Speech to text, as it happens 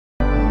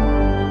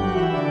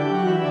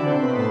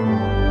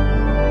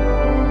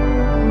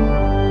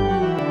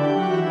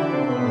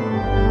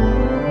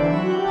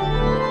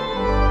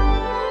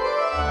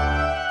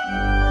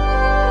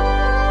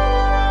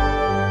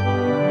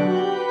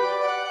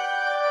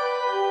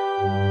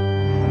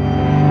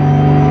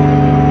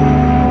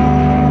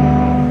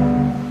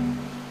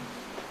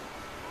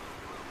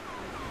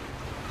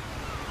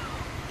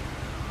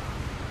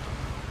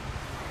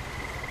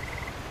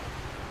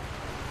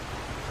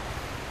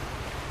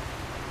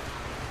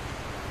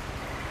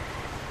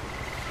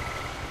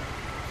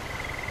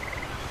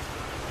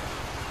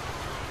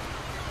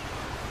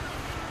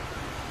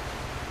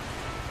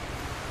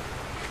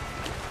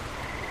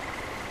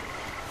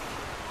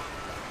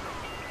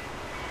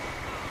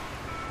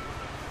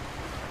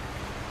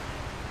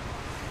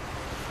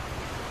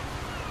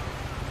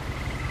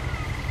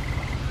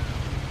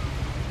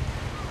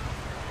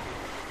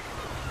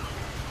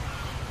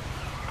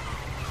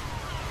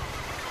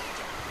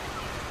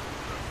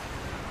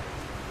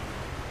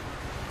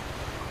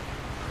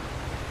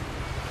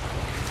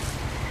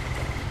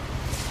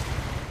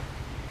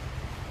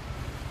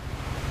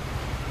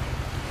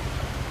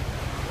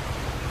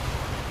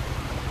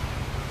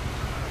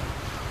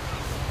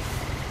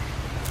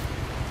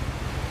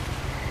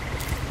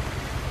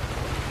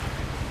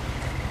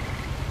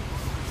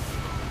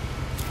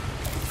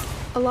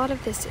lot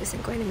of this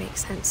isn't going to make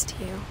sense to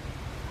you,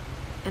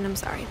 and I'm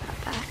sorry about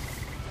that.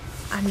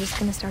 I'm just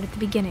going to start at the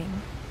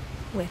beginning,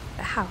 with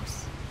the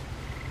house.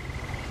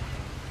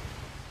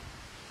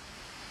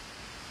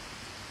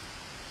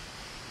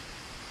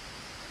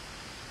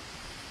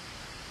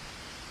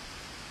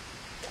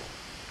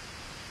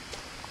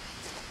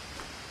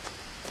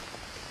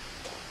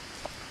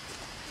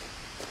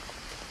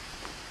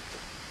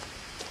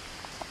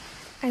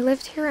 I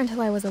lived here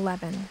until I was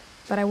 11,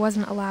 but I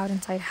wasn't allowed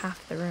inside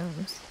half the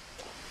rooms.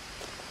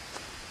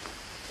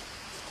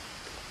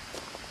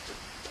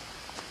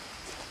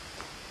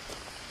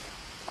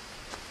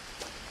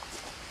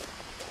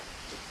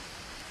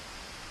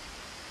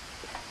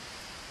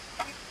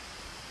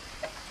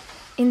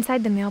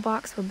 Inside the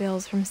mailbox were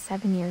bills from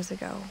 7 years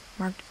ago,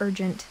 marked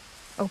urgent,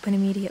 open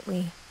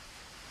immediately.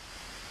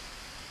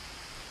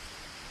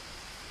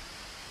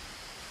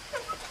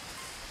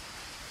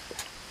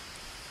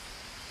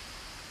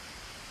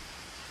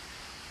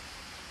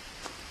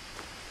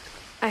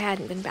 I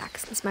hadn't been back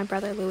since my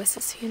brother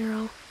Lewis's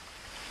funeral.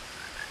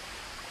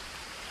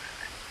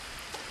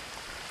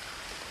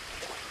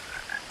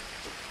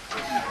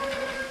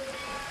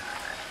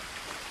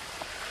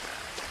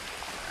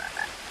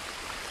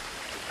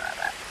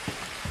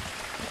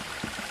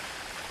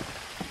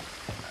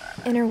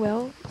 In her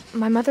will,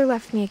 my mother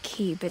left me a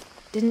key, but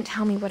didn't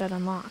tell me what it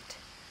unlocked.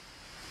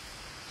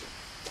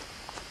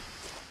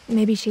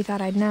 Maybe she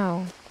thought I'd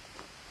know,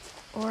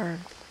 or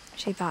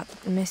she thought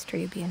that the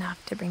mystery would be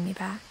enough to bring me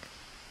back.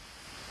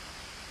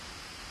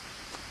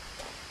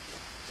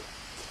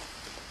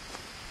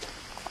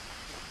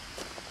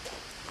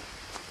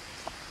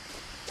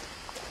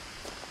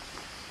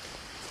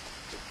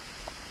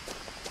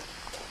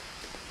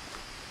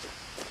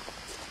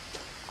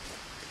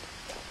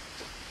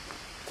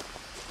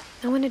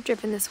 No one had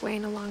driven this way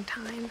in a long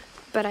time,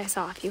 but I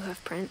saw a few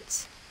hoof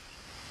prints.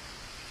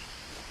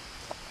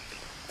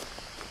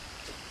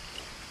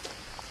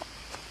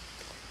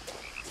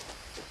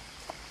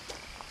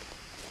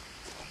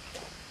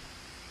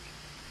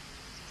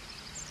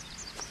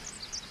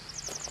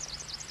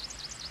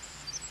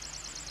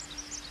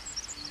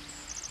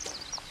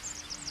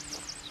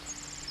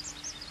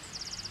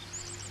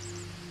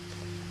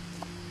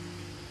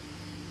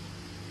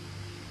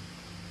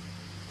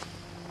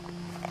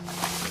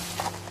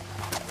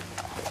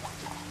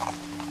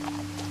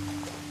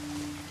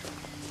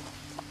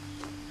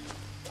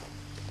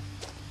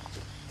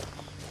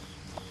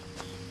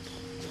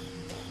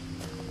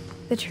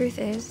 The truth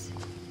is,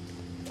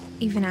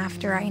 even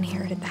after I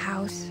inherited the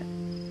house,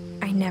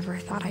 I never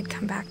thought I'd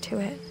come back to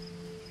it.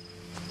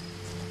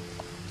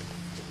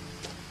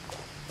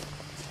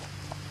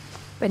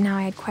 But now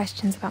I had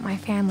questions about my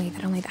family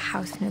that only the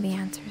house knew the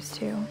answers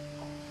to.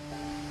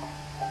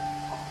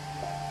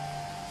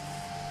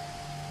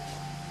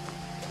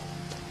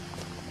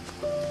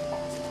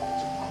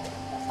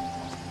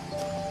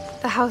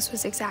 The house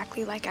was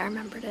exactly like I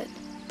remembered it,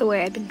 the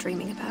way I'd been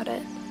dreaming about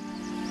it.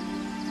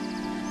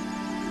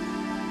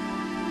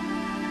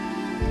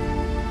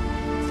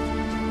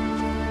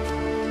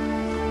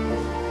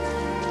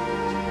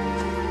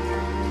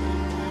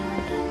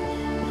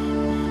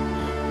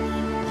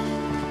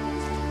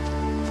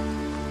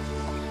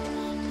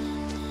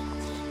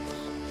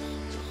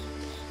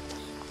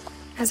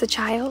 As a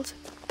child,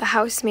 the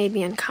house made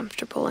me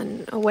uncomfortable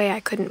in a way I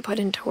couldn't put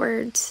into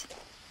words.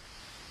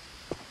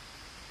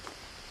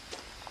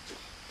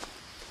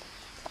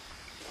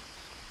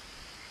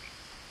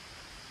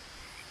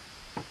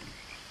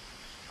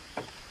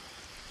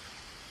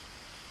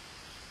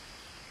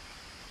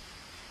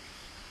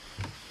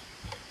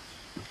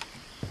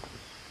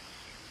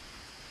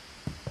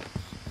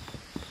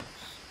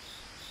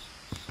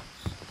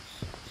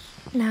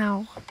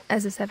 Now,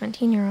 as a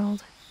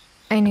 17-year-old,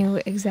 I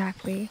knew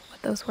exactly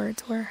what those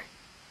words were.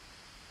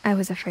 I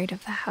was afraid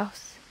of the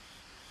house.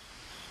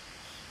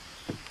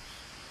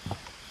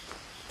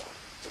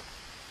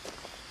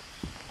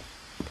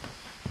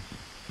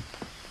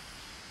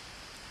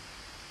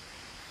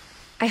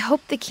 I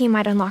hoped the key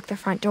might unlock the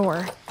front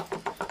door.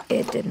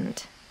 It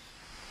didn't.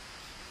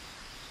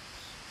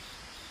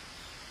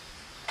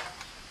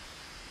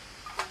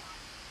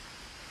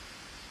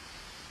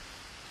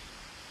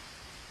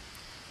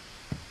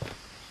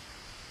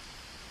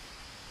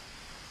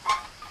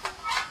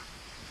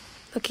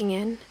 Looking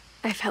in,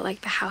 I felt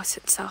like the house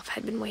itself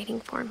had been waiting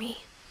for me.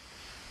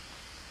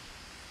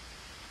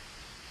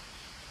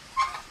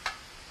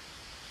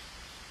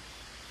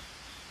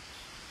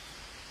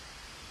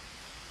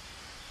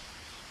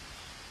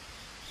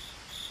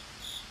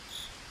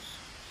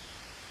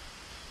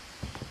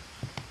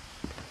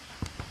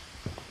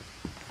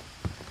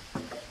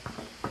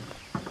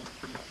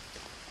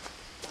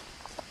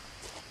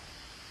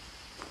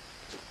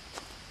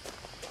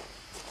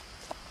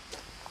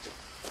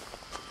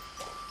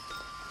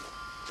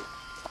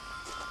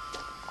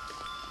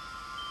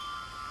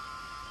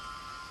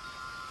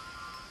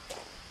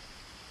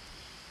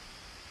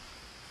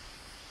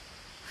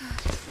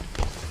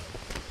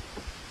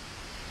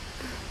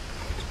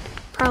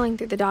 Crawling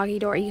through the doggy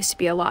door used to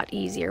be a lot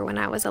easier when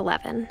I was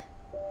 11.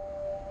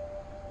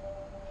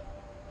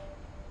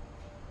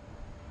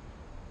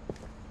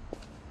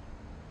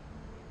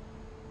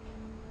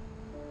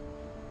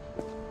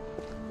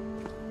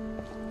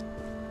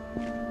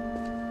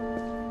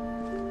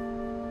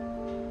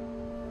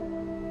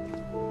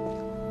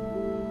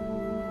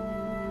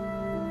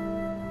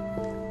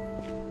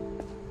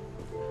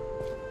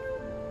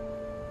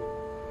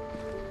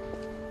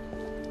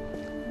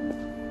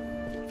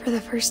 For the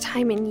first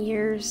time in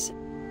years,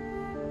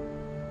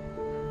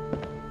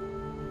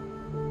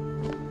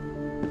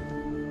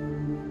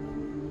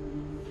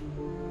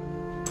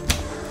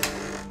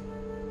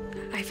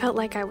 I felt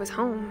like I was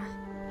home.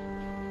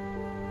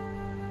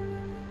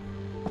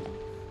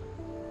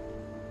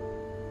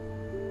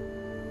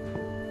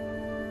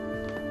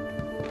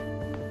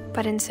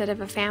 But instead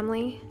of a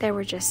family, there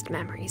were just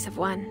memories of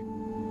one.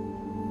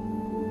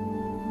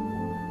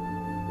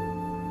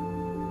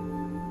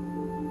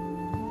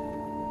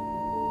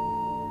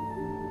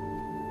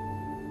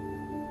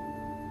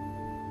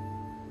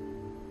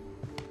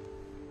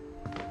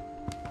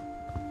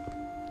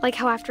 Like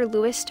how after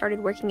Louis started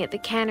working at the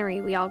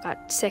cannery, we all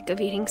got sick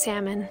of eating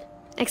salmon.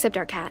 Except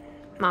our cat,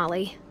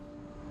 Molly.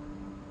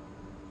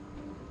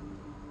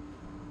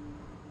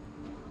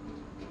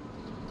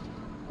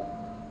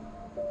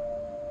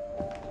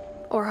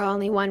 Or how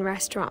only one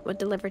restaurant would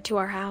deliver to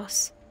our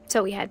house,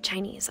 so we had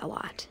Chinese a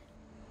lot.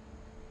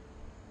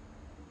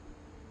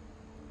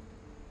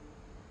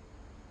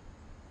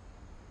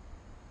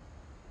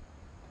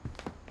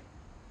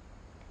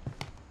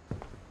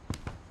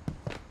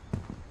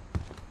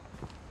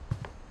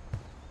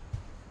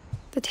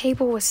 The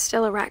table was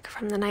still a wreck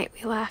from the night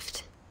we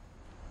left.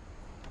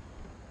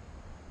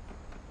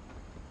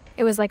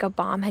 It was like a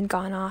bomb had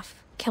gone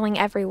off, killing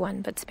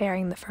everyone but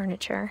sparing the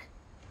furniture.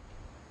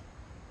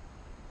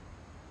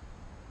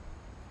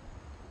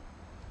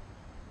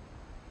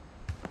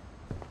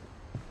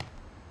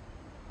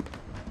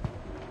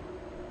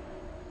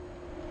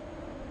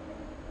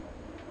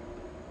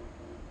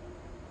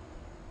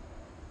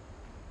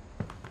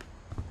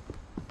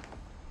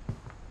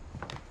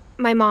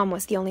 My mom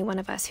was the only one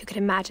of us who could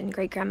imagine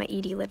Great-Grandma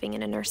Edie living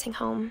in a nursing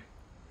home.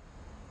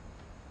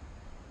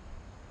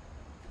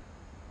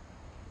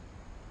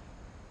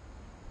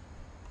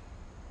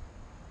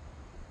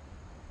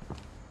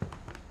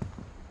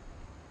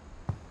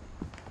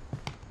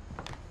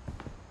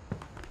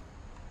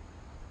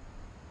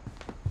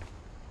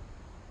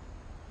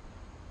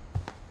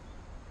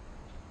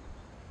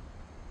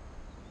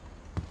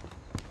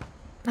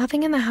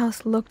 Nothing in the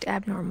house looked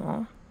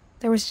abnormal.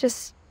 There was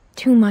just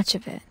too much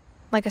of it.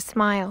 Like a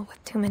smile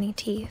with too many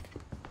teeth.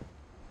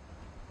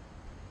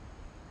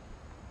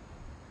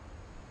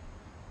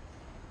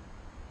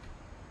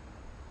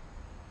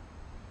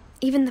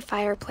 Even the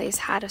fireplace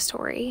had a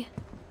story.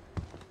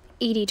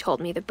 Edie told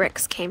me the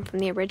bricks came from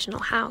the original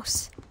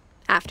house,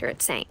 after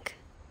it sank.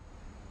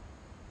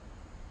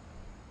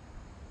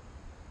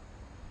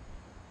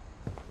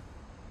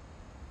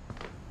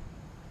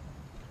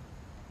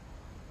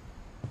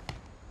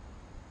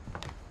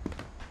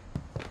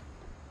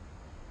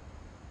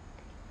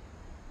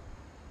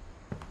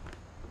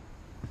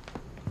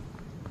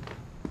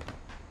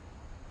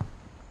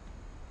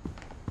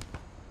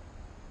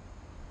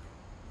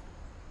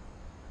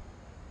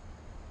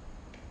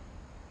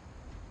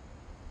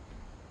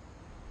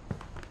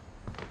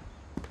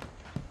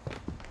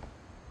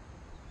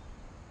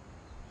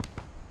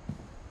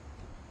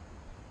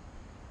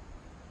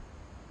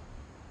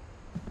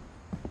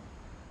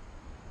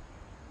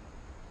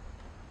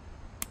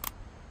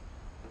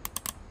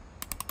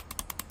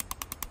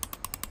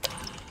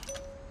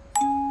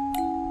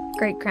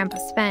 Great-Grandpa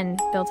Sven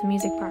built a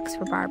music box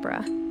for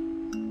Barbara,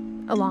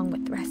 along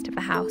with the rest of the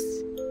house.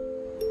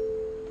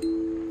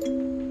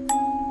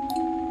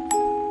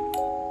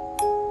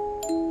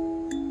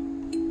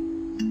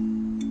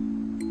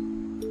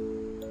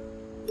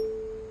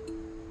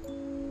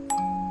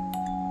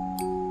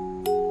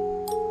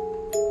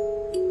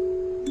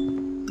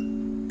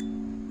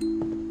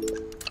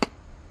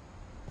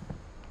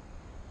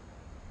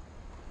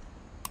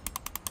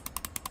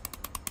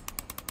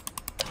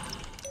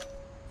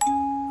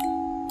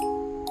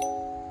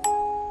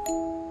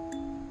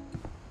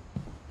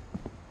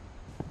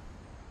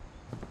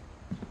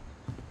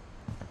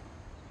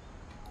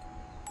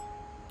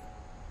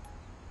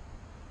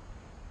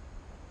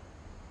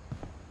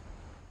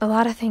 A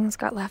lot of things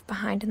got left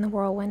behind in the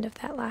whirlwind of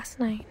that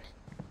last night.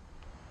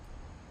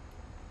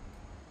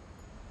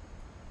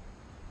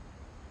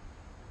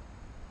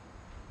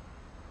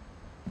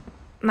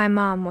 My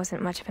mom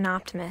wasn't much of an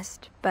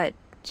optimist, but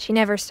she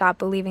never stopped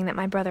believing that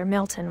my brother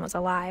Milton was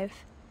alive.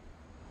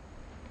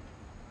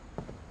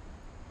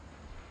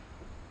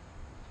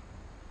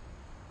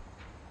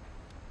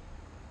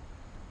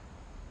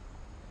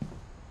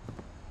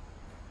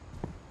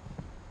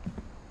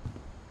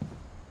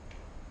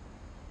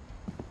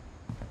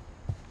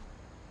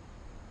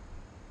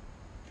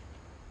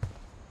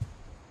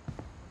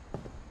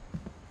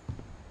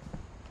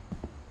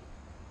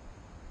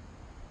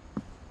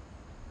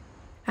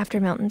 After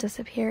Milton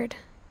disappeared,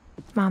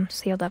 Mom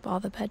sealed up all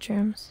the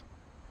bedrooms.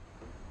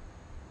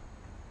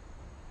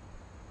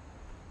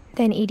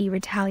 Then Edie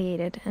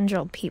retaliated and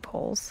drilled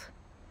peepholes.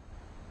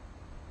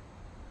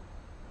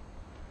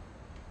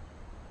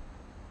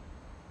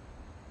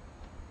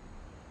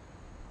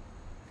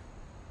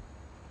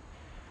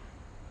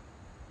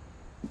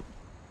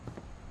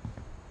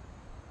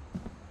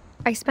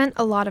 I spent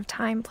a lot of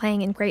time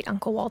playing in Great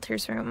Uncle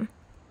Walter's room.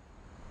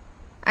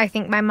 I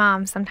think my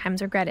mom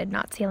sometimes regretted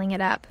not sealing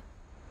it up.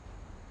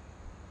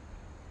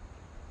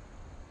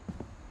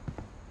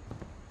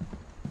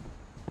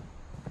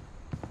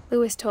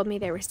 Lewis told me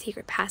there were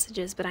secret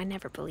passages, but I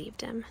never believed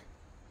him.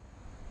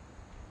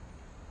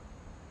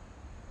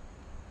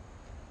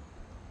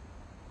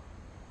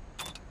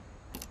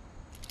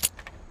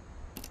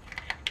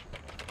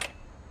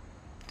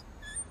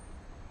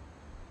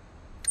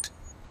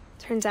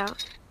 Turns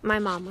out, my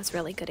mom was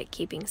really good at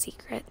keeping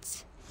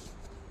secrets.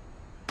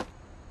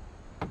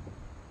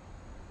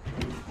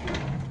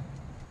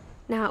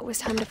 Now it was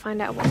time to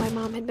find out what my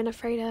mom had been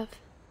afraid of.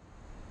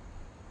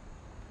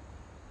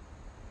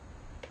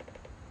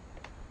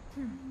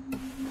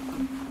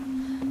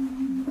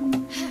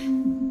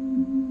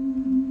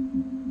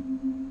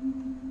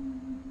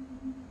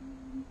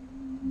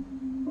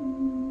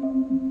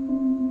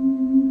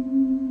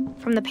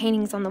 From the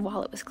paintings on the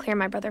wall, it was clear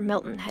my brother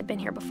Milton had been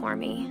here before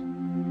me.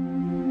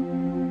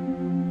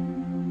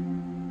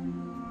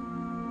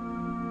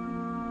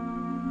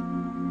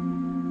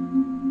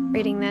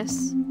 Reading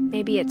this,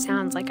 maybe it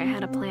sounds like I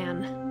had a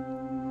plan.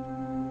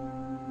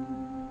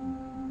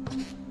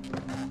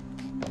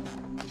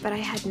 But I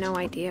had no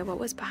idea what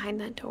was behind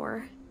that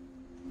door.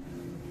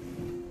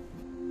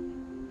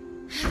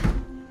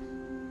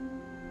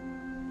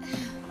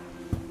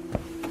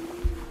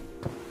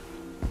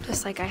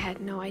 Just like I had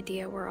no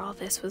idea where all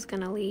this was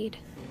gonna lead.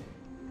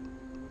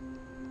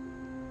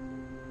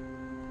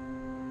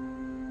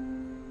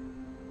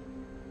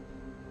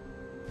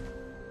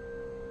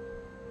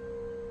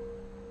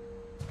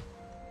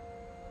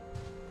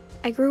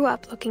 I grew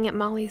up looking at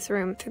Molly's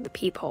room through the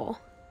peephole.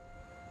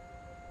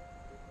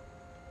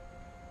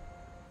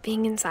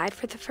 Being inside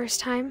for the first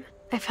time,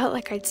 I felt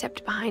like I'd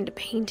stepped behind a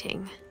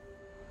painting.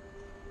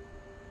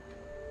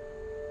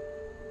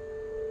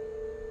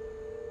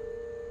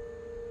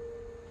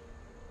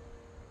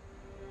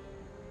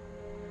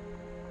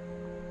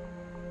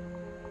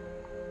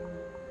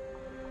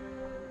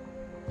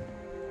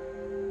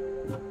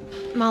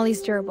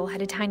 Molly's gerbil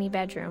had a tiny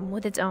bedroom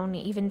with its own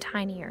even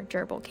tinier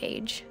gerbil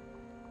cage.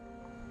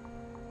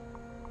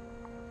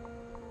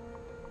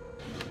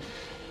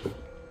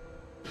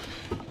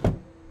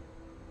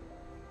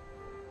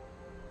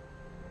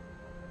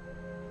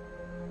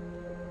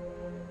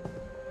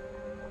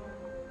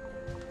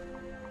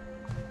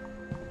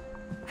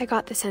 I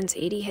got the sense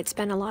Edie had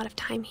spent a lot of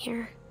time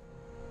here,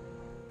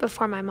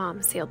 before my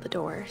mom sealed the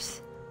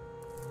doors.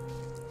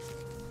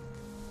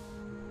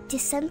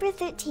 December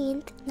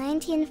 13th,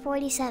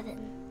 1947.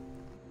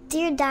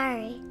 Dear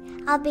Diary,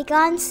 I'll be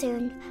gone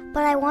soon,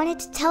 but I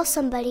wanted to tell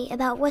somebody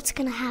about what's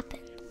gonna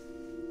happen.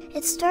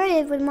 It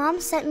started when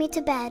Mom sent me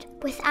to bed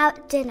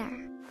without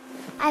dinner.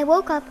 I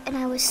woke up and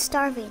I was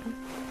starving,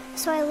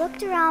 so I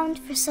looked around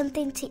for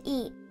something to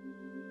eat.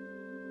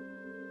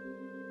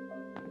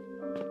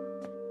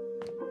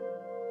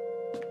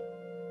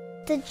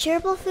 The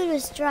gerbil food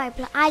was dry,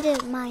 but I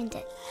didn't mind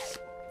it.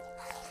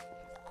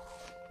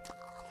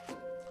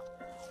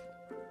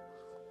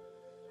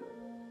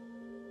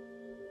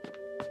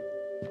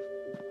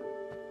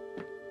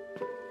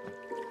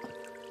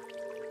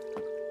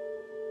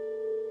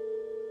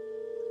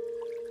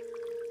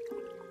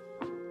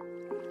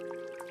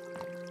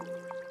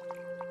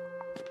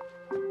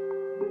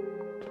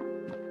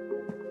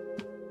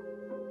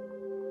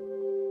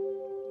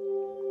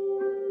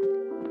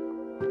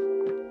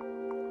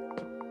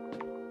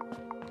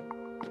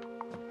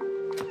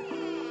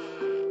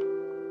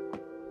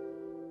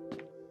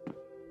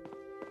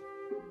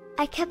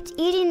 I kept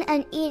eating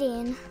and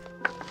eating.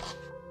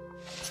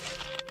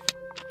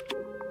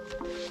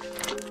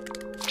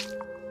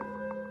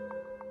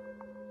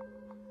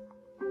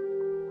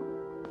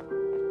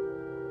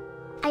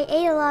 I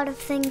ate a lot of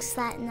things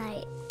that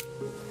night.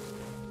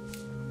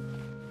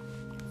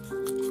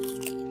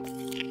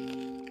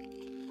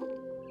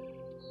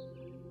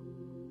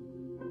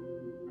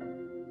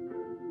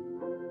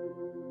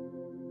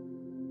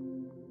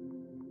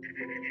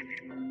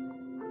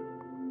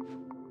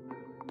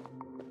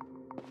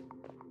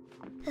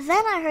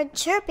 Then I heard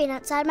chirping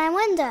outside my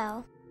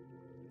window.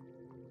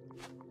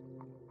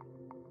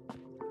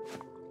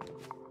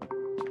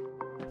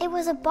 It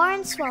was a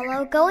barn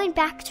swallow going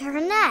back to her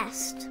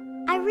nest.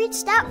 I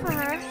reached out for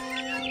her.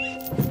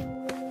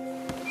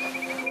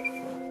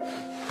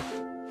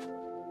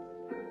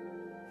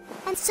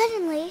 And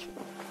suddenly,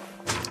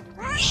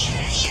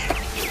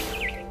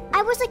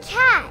 I was a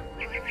cat.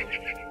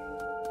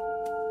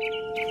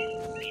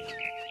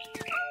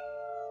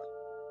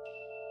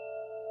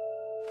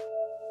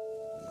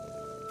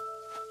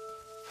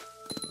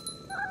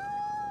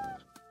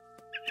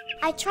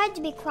 I tried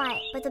to be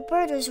quiet, but the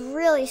bird was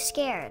really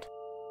scared.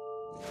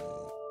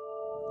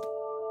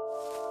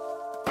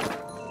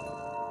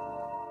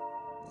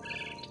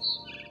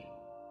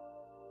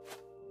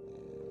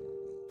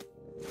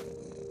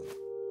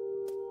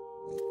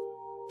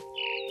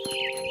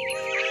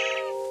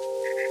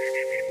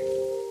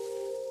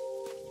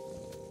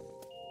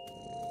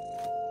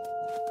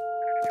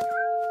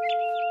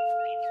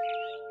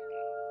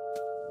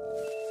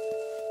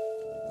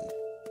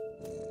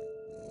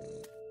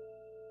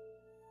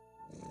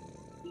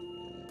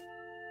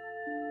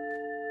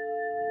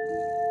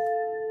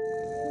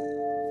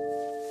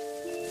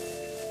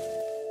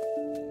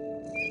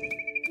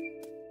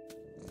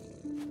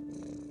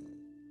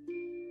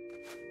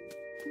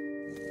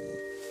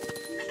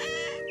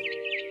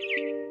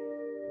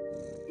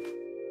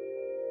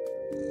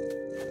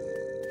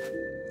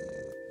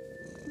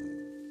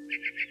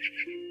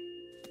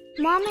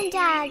 Mom and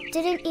Dad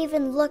didn't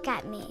even look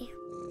at me.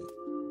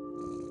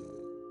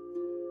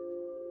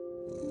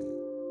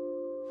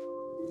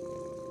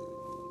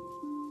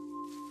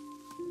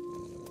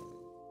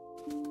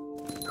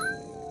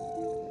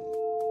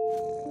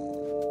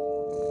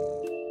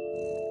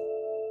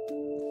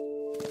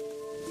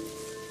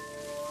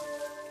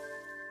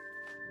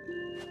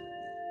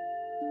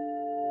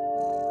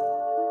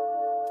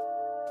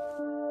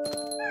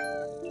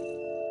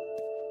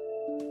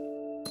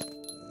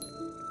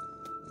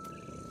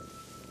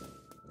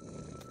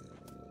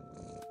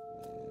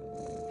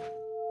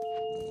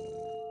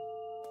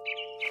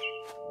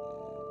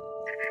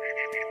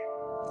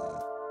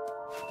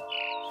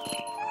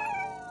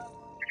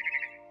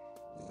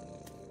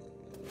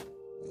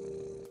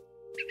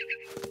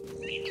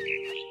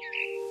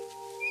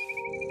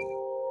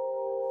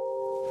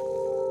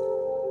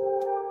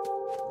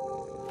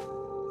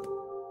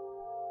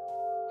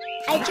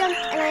 I jumped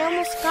and I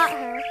almost got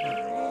her.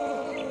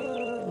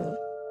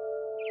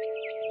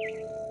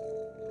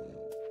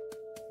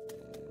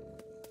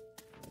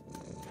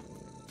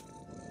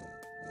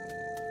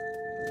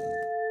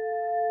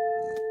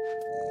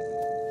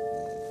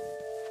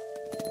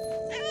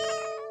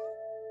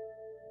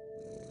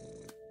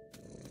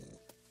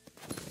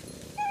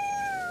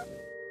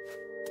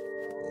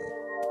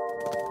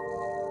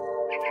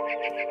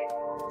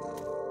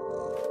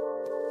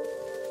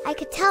 I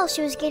could tell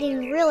she was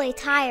getting really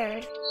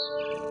tired.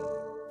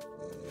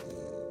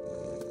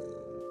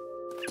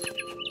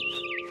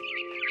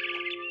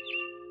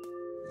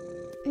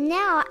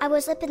 Now I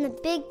was up in the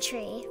big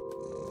tree.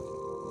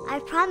 I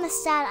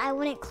promised Dad I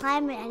wouldn't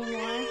climb it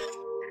anymore.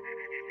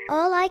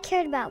 All I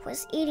cared about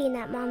was eating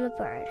that mama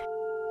bird.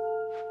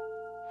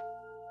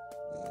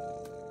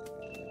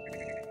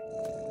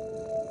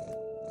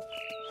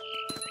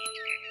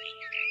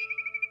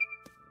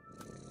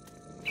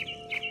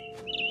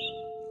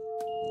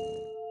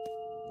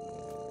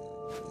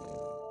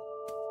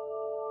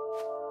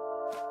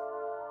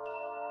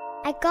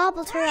 I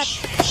gobbled her up.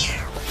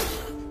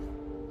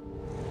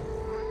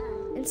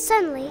 And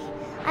suddenly,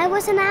 I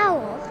was an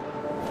owl.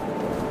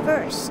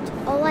 First,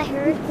 all I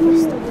heard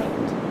was the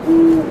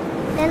wind.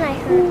 Then I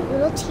heard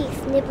little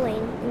teeth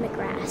nibbling in the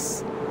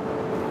grass.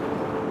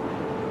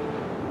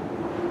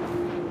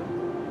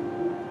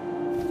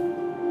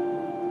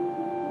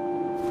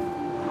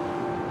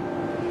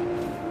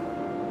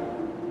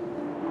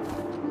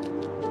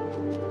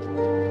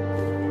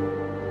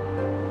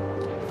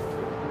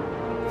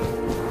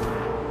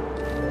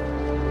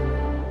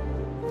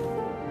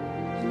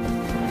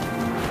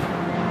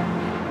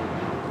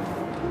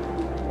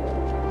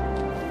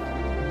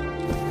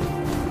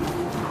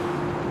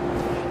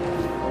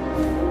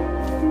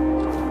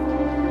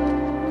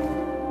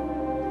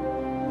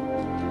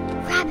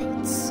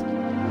 Rabbits.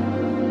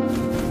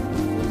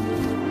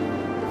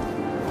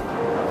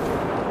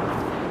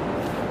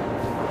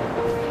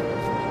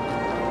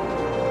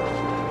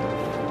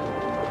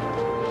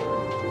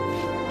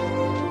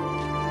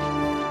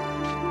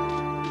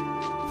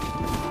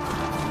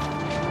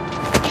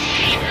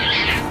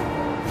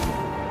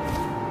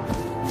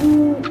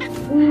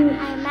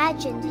 I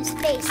imagined his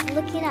face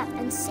looking up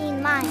and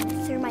seeing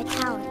mine through my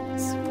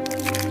talons.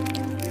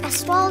 I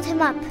swallowed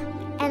him up,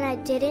 and I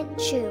didn't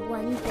chew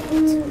one bit.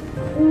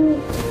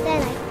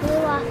 Then I flew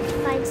off to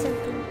find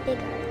something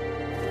bigger.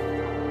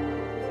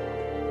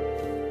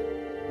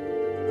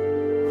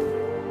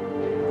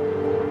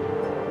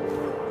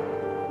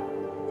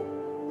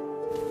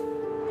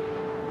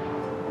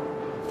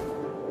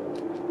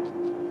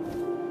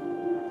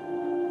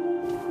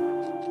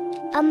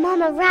 A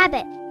mama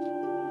rabbit.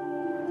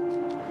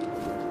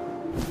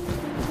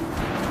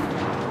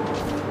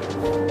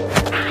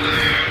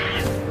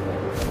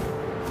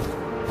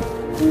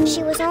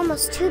 She was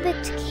almost too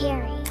big to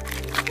carry.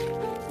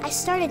 I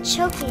started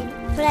choking,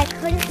 but I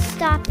couldn't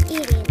stop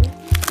eating.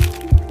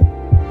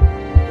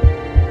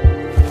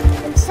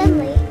 And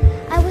suddenly,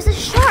 I was a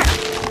shark.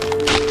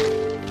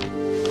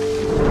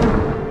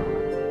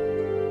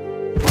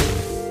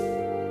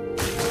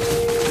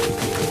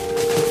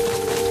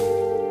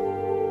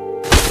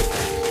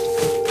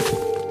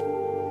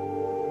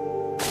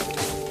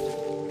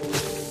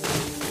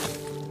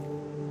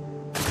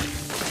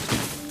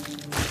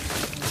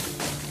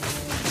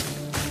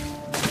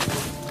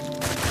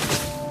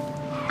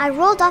 I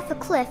rolled off a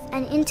cliff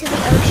and into the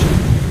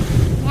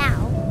ocean.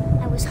 Now,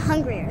 I was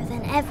hungrier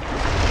than ever.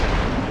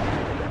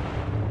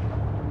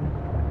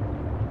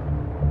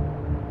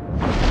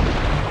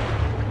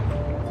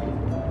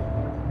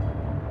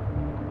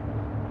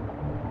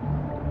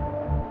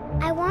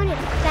 I wanted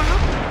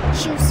fat,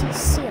 juicy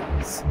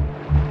seals.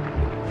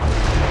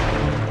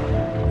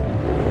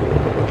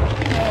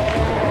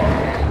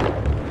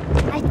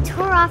 I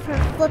tore off her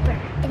flipper,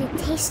 and it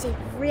tasted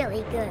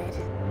really good.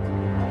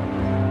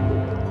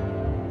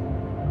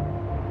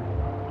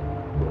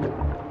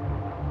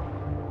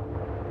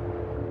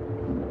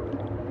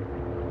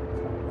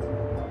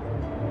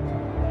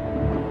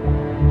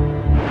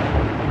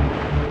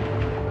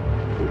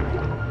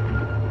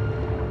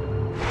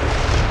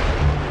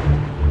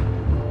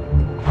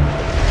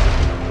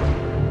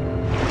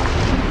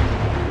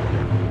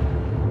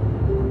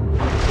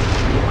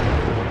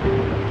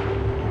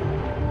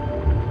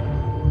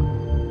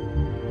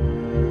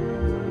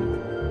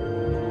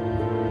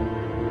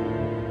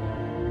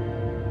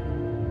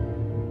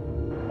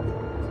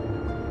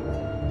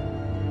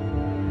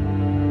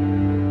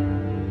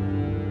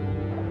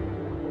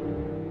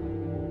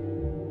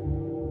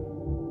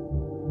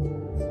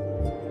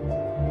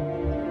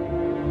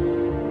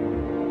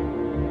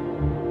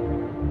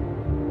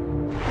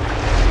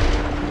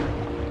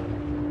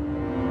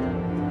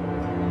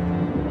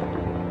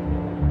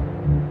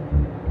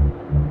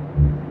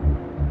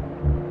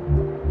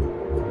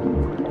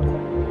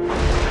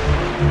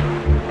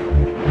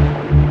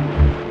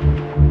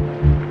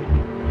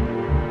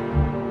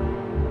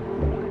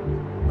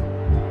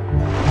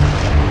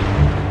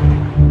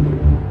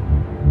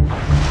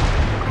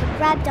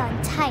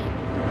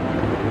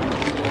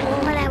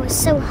 was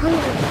so hungry,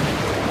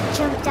 I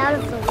jumped out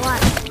of the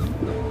water.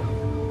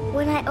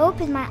 When I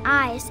opened my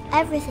eyes,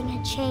 everything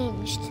had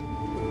changed.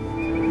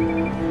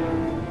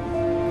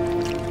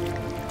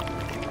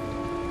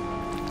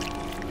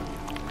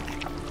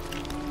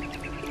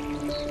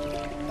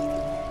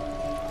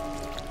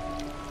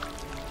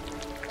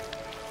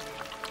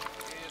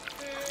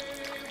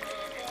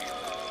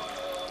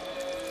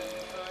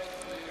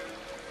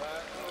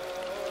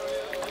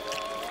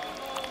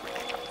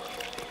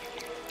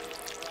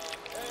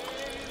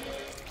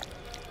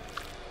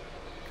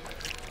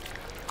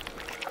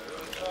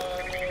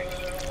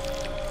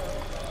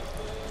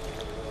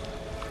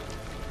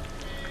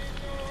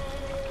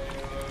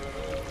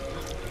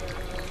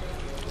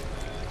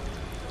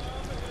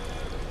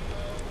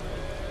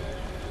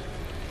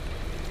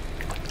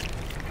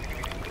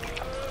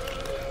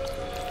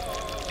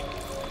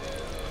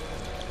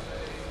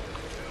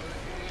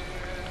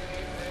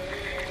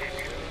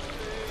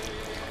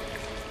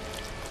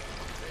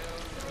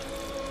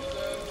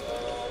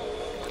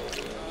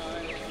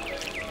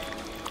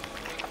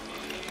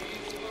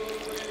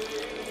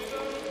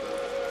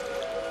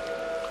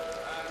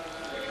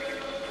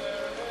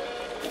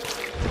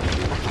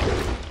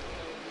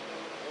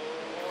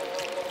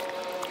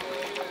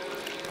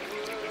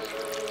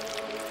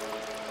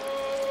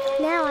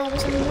 Now I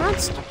was a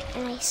monster,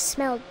 and I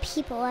smelled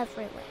people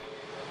everywhere.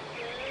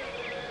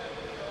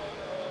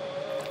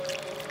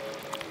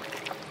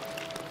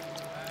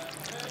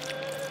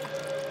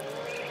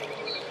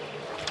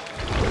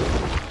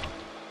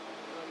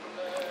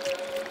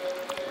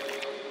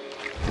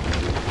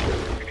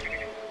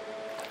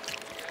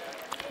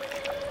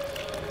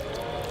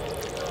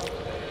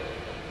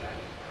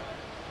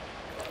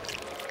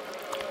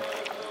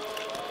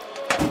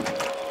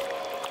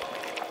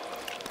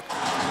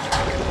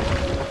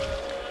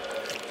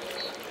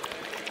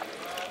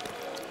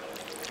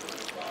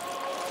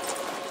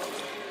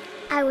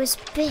 I was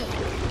big,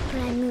 but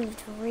I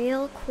moved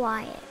real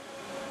quiet.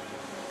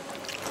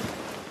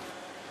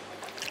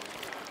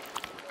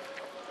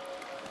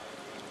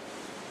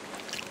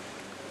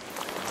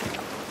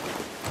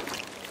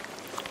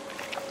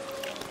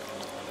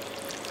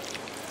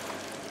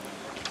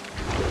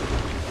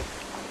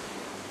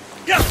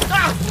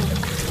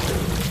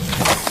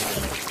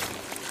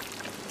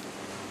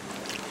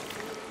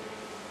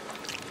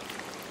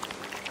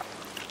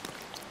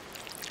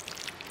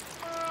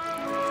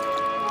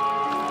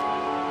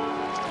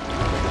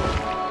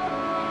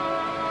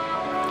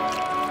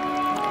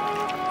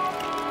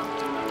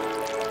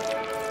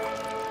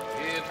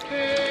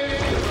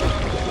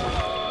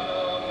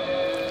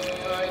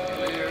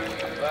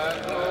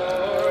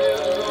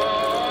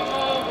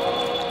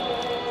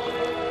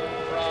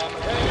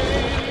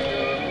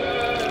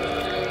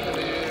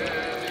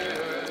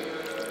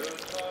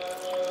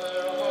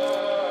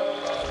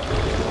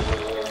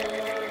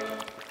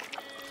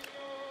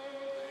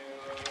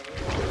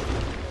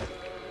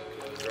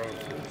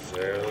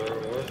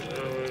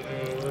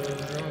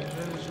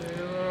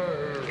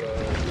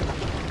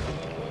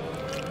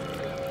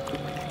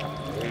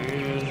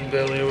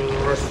 Belly with a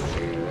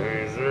rusty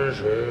razor,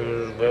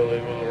 his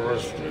belly with a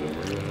rusty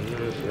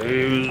razor,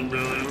 his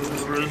belly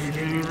with a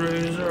rusty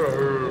razor.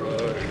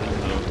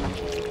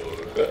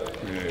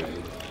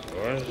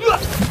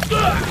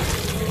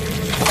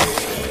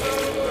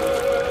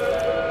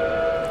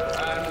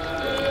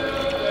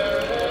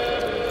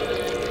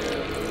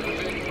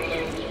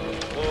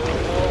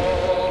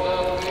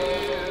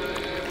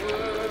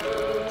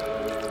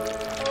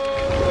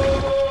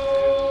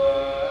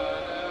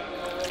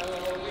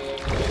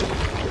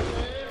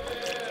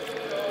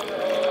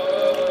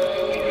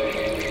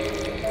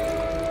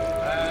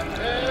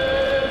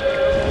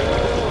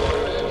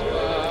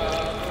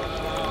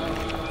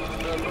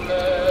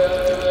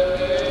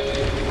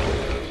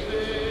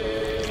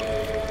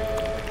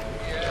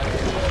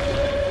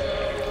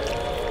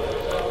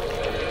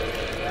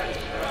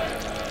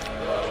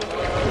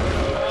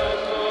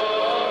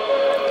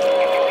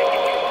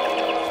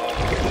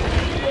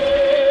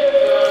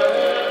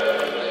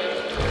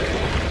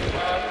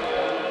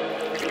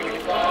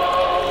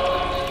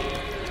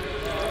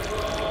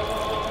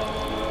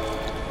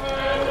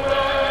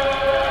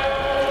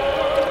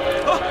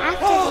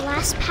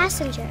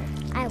 Passenger,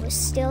 I was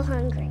still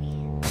hungry.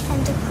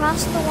 And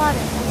across the water,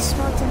 I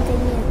smelled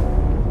something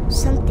new.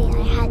 Something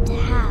I had to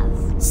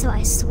have, so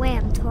I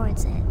swam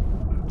towards it.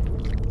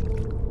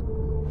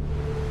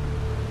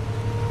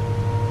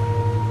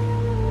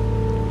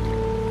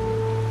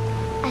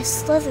 I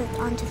slithered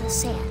onto the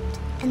sand,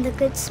 and the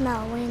good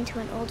smell went into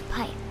an old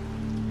pipe.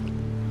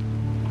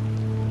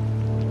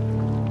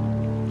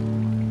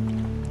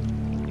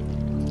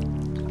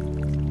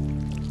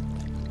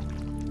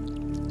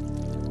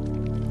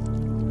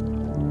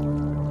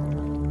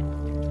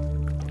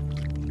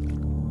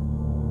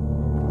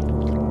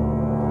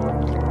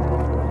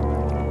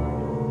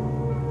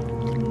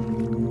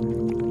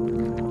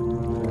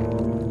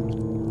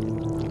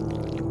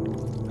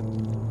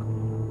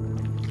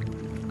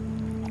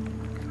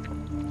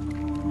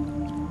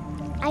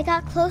 I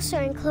got closer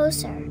and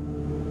closer.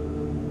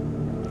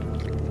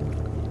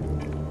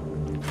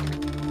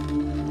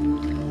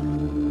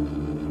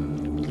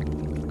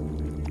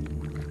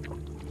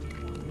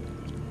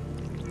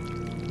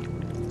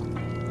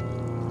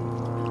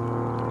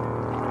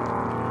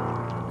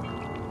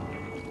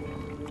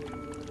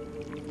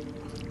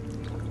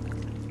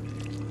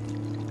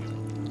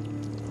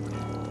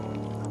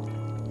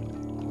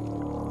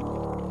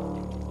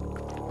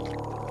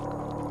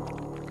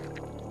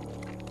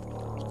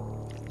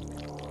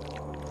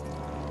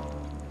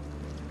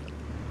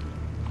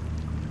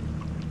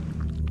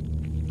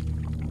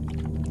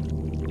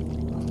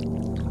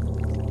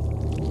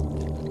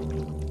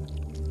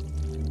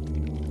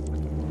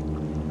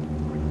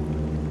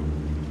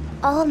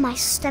 all of my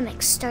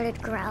stomach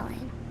started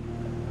growling.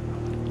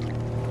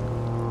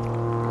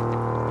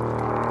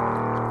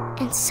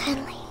 And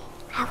suddenly,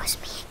 I was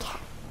me again.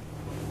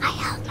 I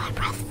held my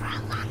breath for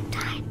a long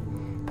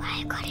time, but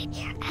I couldn't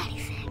hear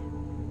anything.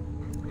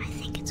 I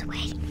think it's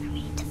waiting for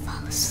me to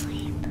fall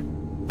asleep.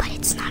 But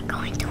it's not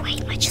going to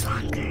wait much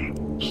longer.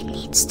 It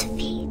needs to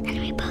feed, and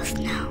we both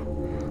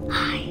know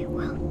I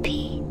will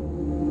be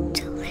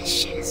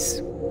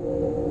delicious.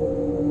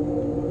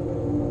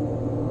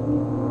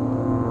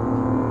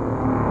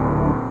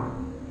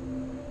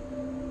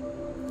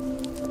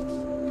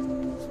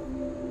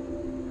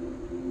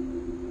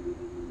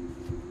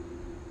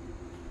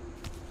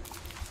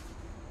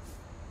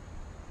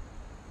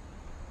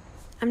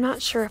 I'm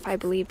not sure if I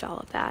believed all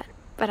of that,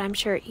 but I'm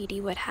sure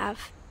Edie would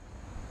have.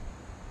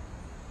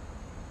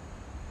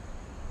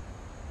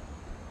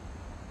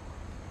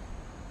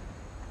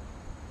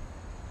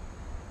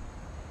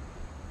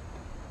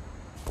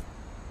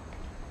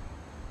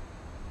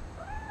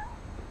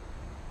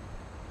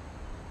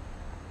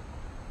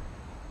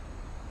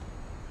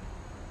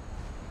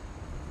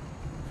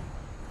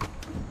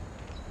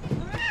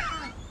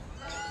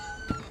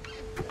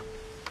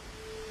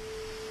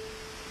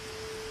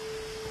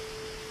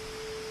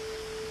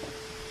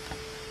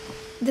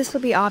 This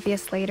will be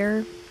obvious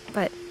later,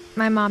 but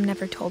my mom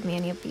never told me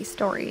any of these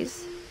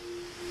stories.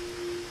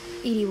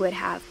 Edie would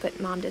have,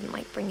 but Mom didn't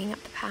like bringing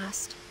up the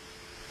past.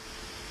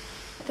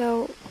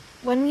 Though,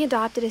 when we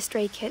adopted a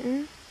stray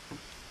kitten,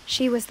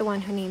 she was the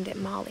one who named it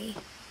Molly.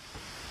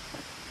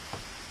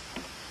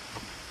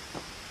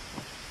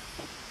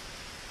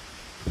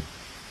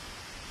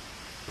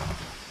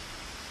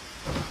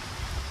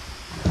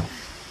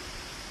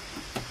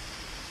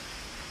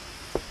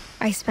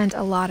 I spent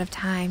a lot of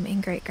time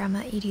in Great-Grandma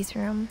Edie's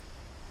room.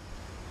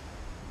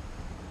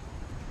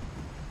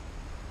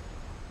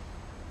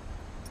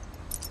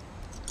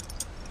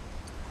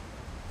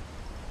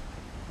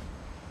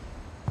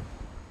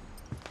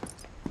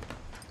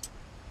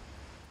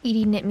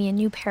 Edie knit me a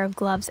new pair of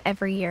gloves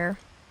every year,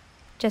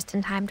 just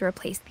in time to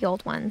replace the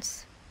old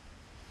ones.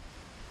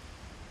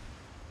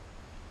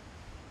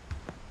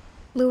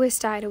 Louis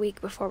died a week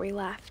before we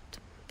left,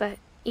 but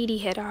Edie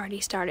had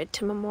already started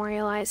to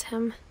memorialize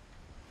him.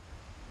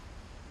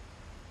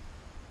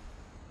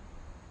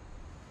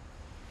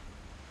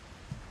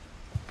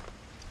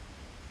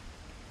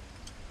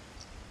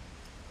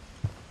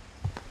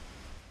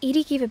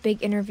 Edie gave a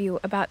big interview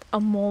about a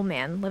mole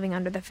man living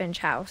under the Finch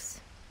house.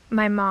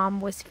 My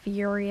mom was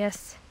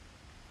furious.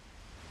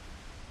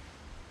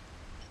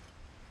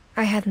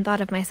 I hadn't thought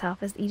of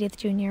myself as Edith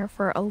Jr.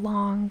 for a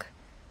long,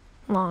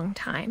 long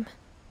time.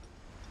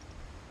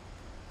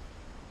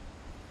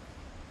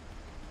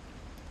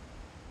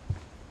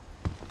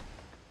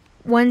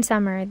 One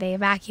summer, they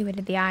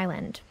evacuated the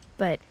island,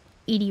 but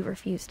Edie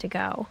refused to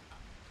go.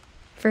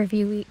 For a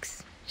few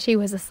weeks, she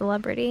was a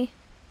celebrity.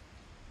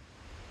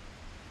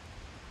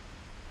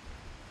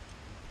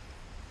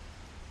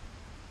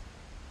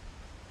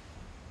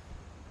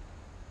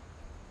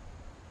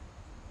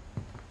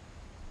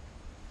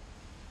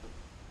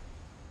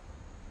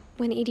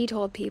 When Edie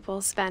told people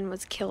Sven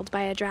was killed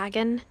by a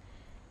dragon,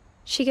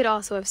 she could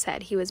also have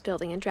said he was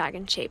building a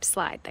dragon-shaped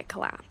slide that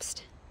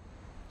collapsed.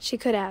 She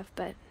could have,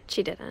 but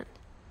she didn't.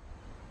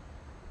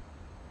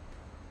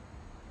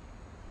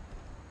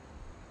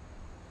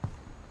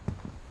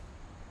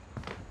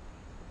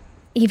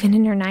 Even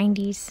in her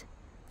 90s,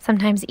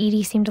 sometimes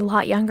Edie seemed a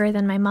lot younger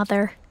than my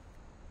mother.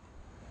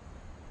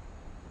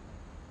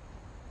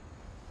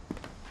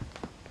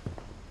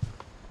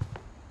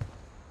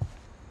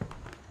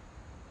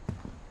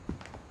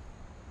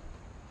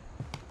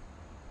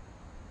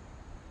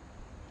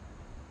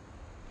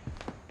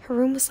 Her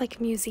room was like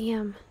a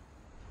museum.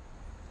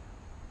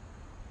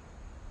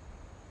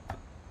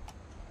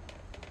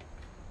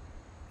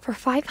 For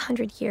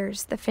 500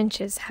 years, the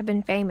Finches have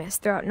been famous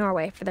throughout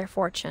Norway for their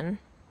fortune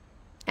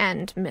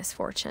and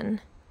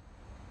misfortune.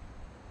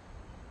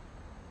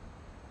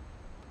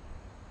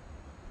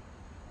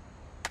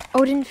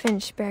 Odin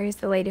Finch buries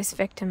the latest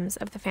victims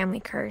of the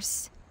family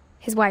curse,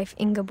 his wife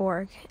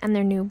Ingeborg and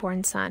their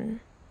newborn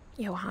son,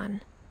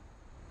 Johan.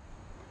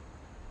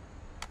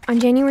 On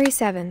January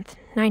 7th,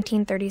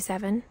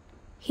 1937,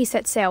 he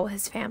set sail with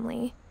his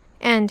family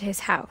and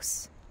his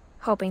house,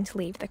 hoping to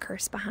leave the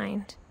curse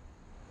behind.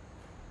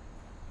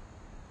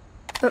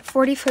 But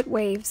 40-foot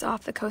waves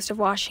off the coast of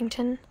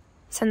Washington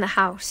send the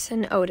house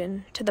and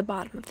Odin to the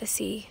bottom of the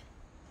sea.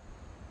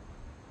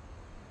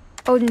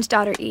 Odin's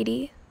daughter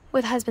Edie,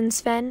 with husband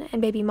Sven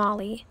and baby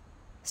Molly,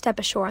 step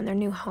ashore on their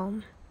new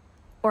home,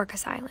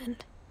 Orcas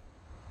Island.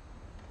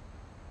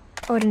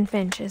 Odin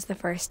Finch is the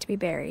first to be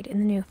buried in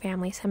the new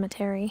family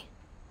cemetery.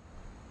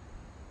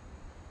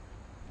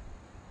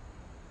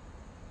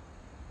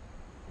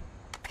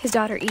 His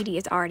daughter Edie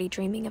is already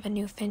dreaming of a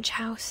new Finch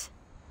house.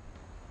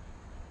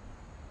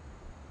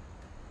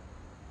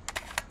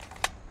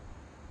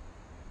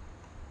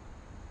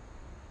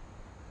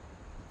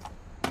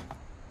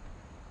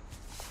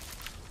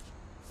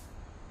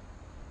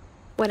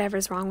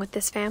 Whatever's wrong with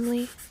this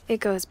family, it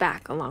goes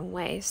back a long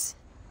ways.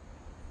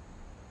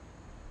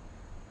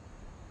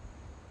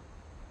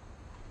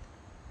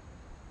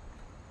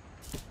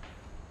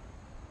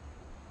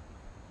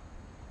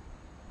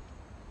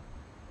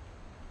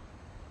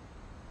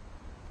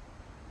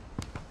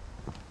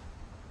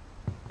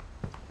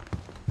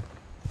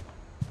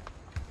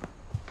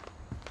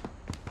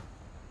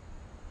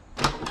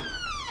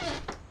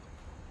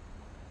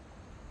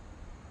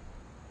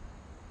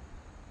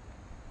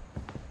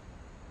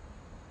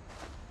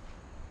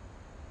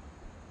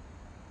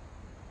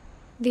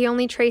 The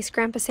only trace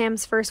Grandpa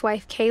Sam's first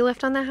wife, Kay,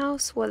 left on the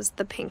house was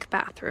the pink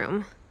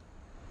bathroom.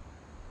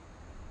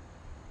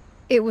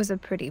 It was a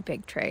pretty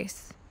big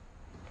trace.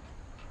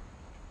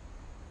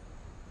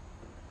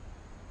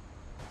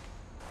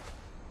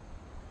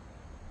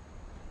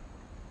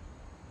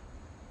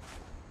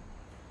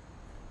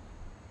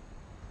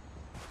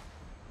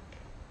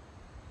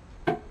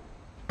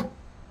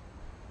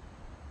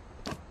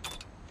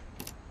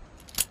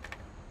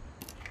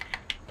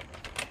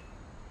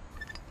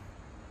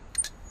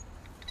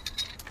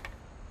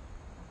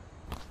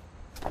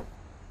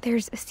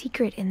 There's a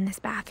secret in this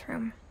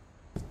bathroom.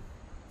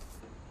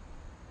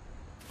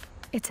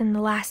 It's in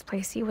the last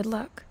place you would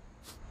look.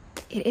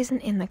 It isn't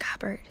in the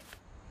cupboard.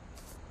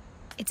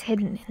 It's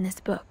hidden in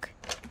this book.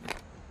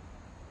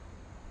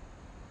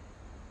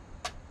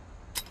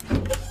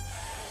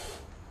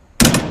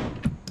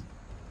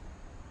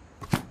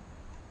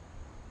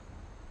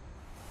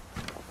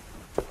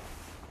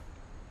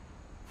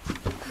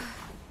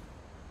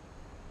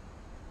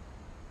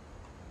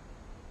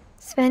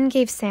 Sven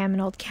gave Sam an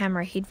old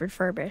camera he'd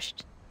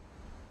refurbished.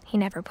 He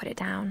never put it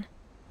down.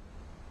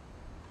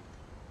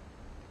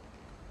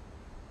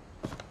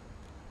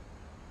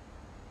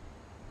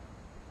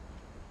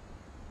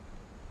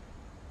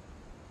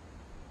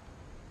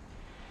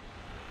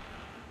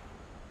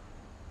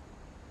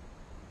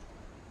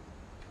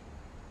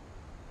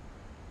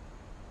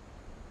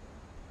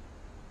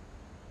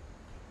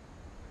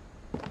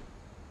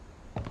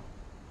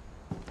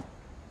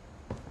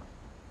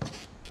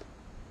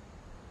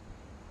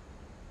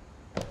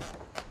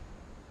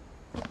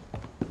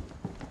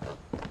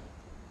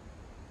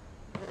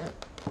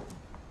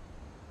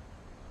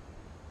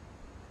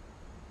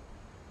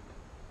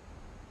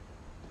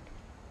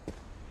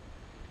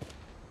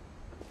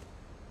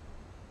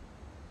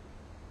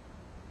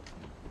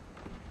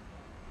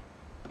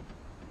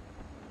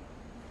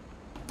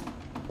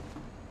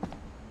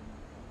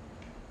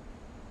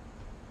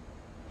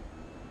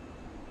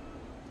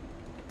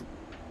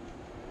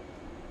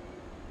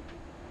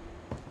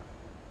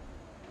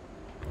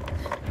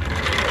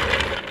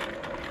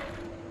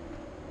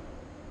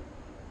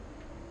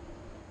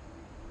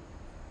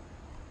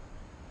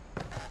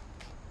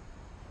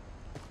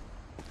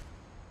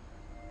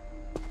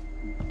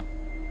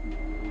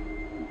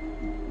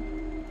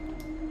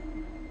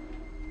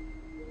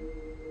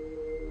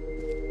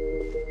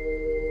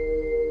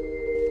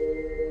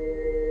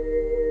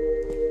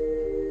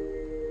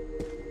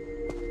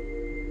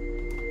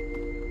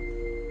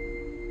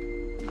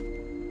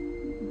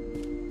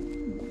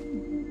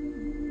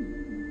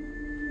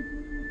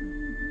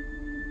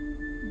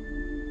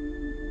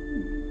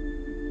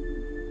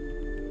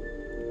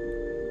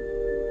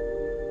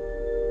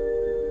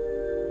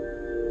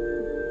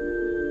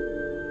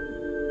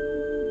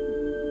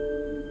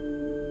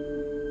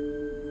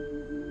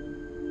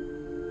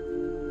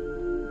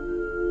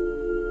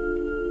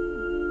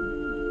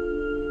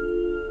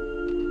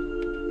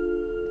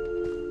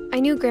 I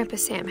knew Grandpa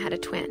Sam had a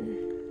twin.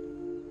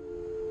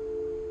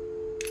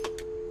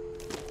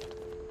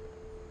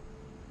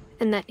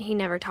 And that he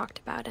never talked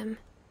about him.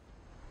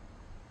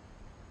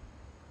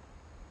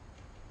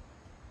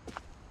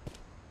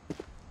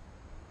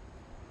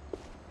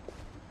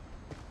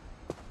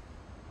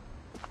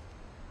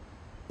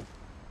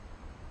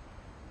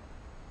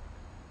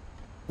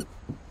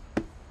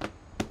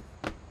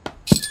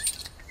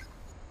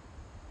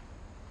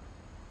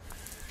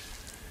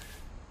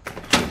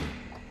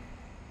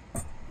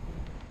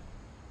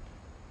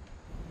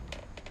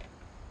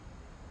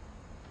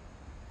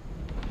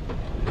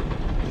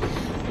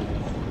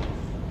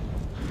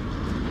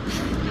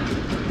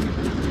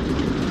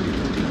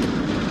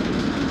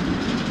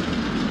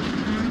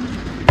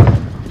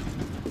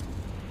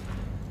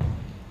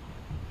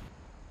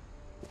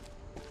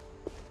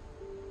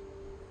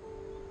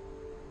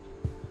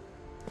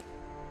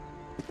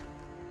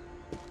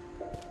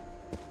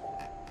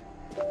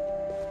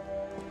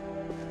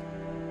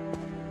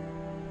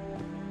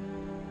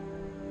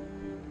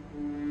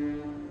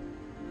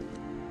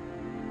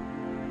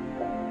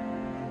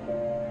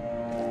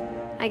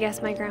 I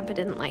guess my grandpa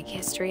didn't like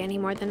history any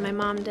more than my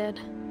mom did.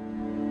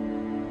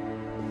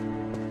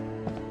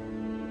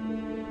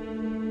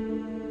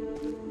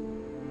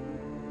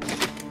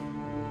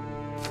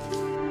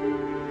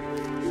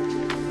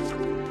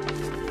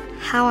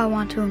 How I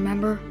Want to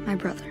Remember My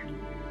Brother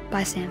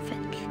by Sam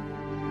Finch.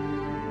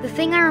 The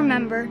thing I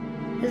remember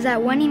is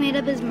that when he made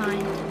up his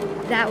mind,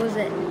 that was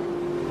it.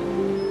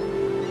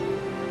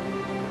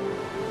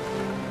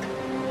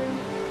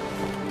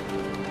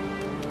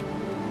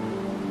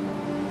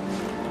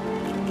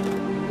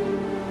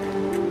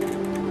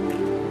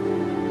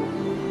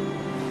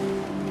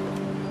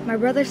 My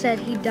brother said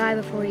he'd die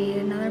before he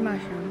ate another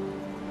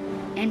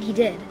mushroom, and he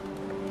did.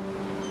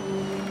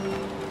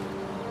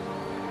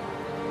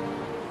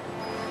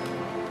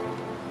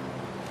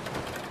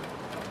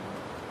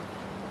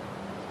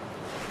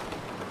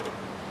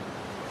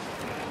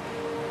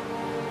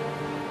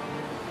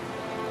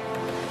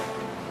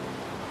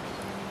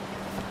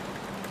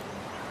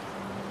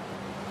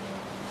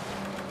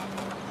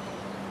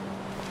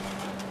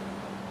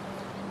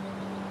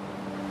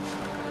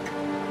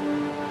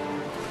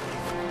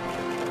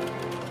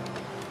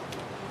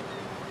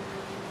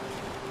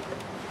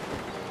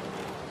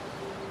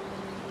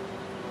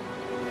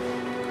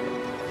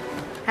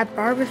 At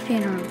Barbara's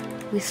funeral,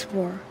 we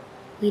swore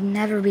we'd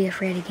never be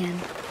afraid again.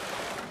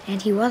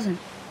 And he wasn't.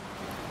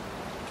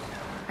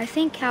 I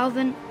think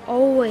Calvin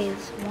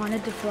always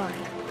wanted to fly.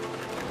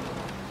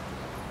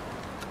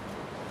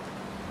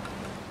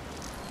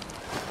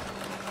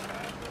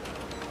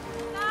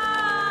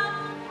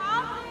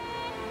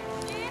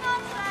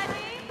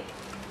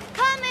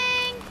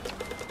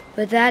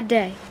 But that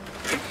day,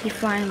 he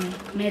finally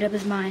made up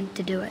his mind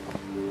to do it.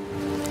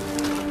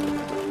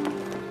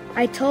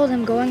 I told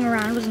him going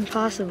around was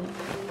impossible.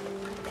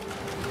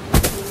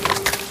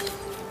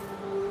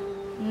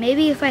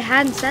 Maybe if I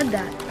hadn't said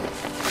that.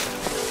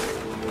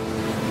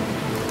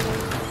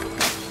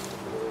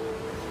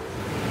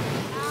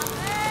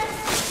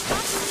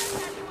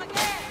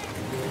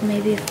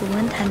 Maybe if the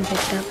wind hadn't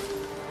picked up.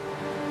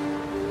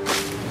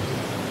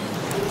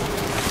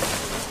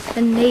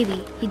 Then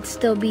maybe he'd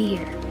still be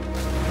here.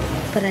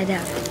 But I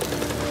doubt it.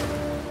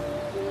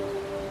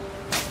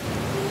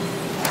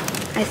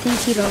 I think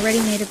he'd already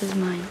made up his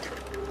mind.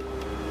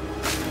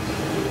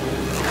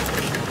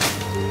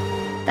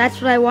 That's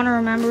what I want to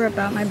remember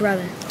about my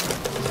brother.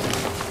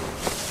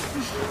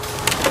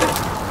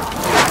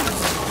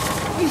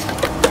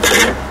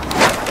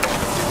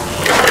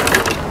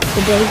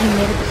 The day he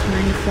made up his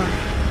mind to fly.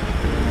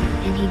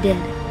 And he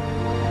did.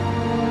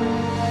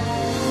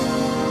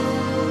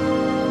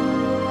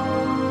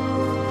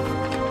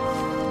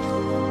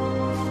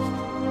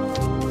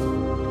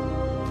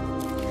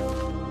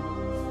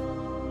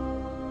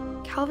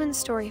 Calvin's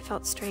story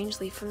felt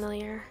strangely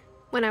familiar.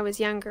 When I was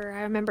younger,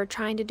 I remember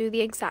trying to do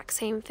the exact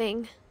same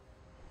thing.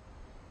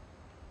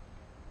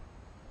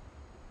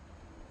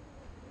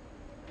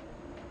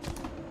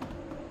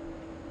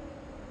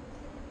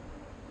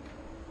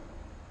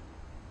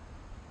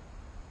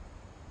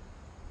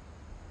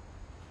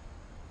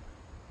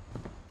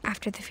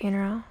 After the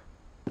funeral,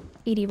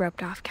 Edie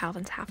roped off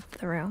Calvin's half of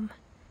the room.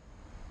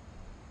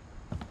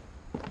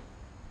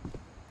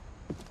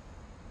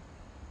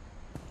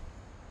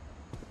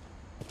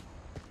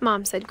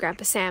 Mom said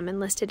Grandpa Sam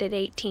enlisted at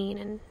 18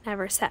 and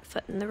never set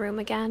foot in the room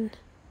again.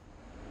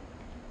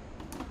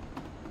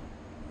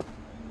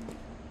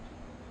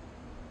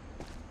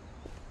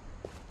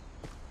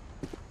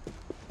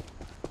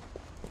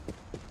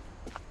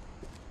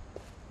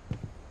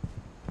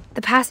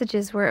 The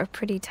passages were a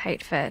pretty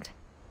tight fit.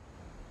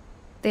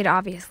 They'd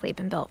obviously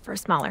been built for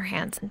smaller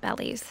hands and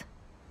bellies.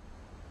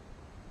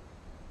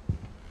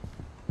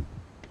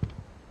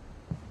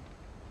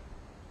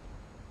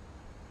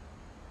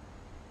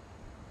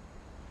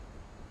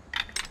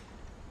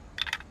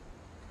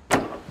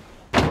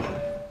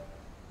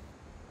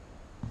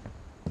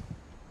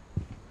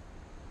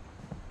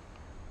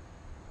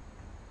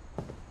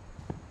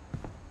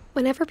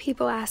 Whenever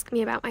people ask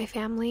me about my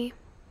family,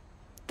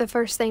 the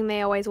first thing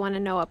they always want to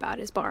know about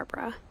is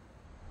Barbara.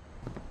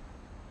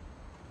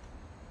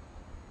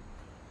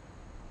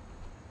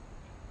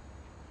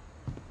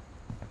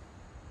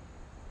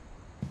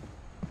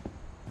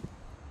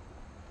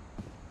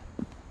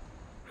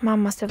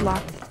 Mom must have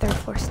locked the third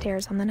floor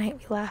stairs on the night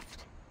we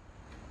left.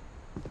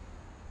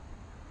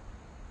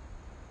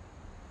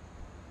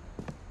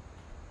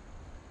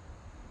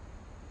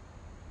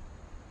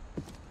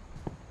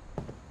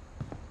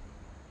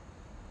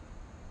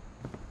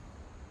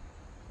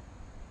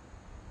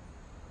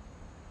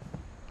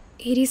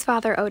 Edie's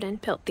father, Odin,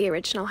 built the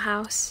original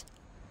house.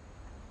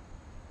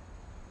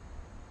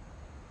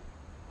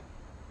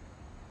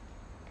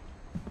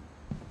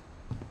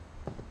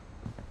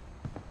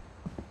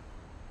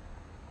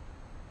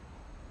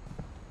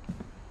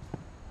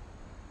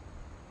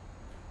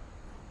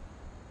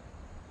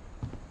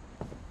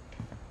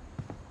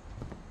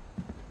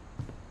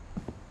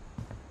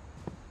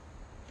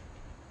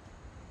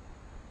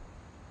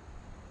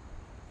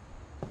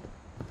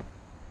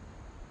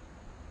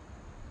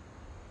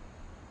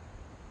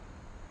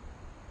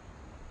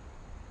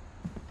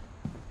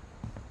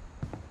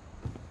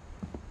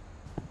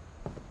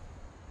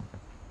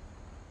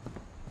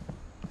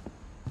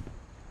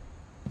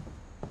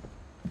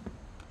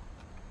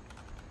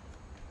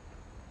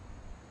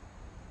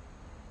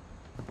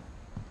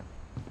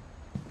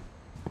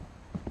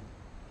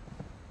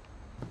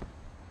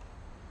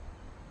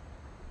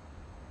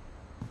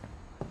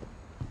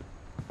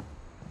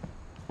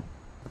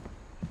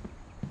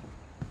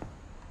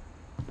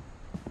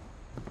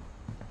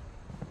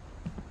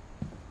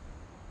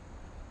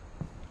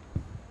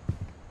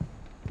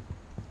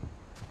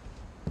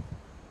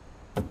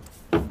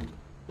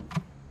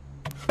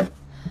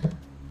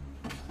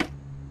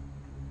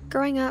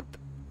 Growing up,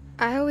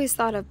 I always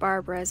thought of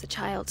Barbara as a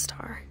child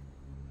star.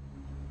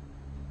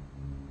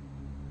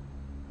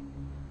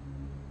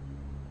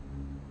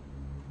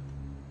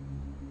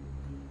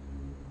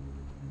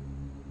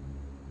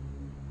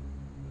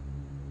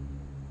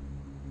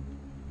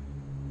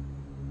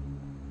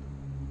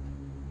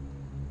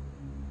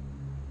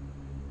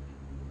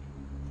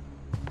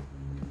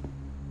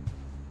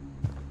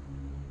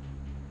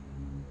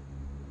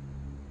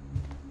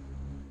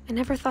 I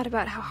never thought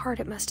about how hard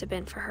it must have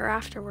been for her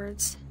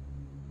afterwards.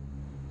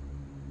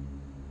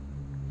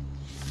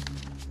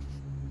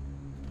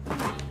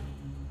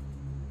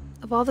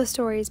 Of all the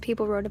stories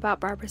people wrote about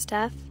Barbara's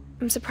death,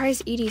 I'm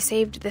surprised Edie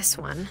saved this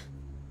one.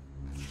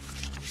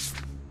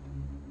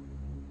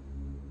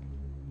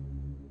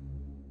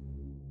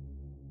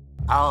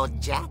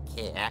 Old Jack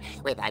here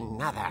with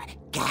another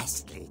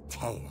ghastly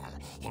tale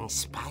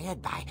inspired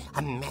by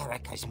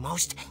America's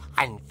most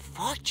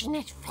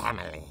unfortunate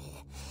family.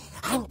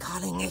 I'm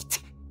calling it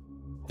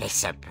The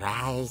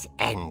Surprise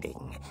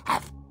Ending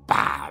of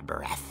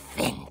Barbara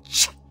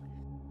Finch.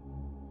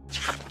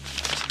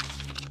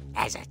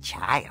 As a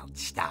child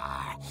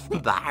star,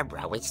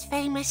 Barbara was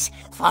famous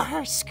for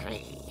her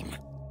scream.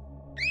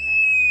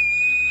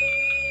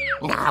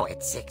 Now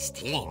at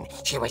 16,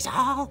 she was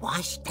all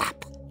washed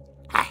up.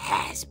 A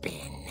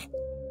has-been.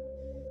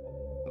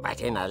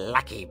 But in a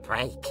lucky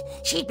break,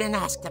 she'd been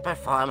asked to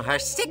perform her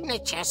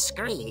signature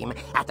scream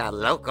at a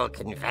local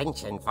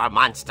convention for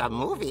monster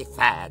movie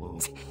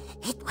fans.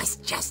 It was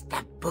just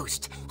the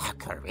boost her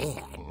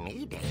career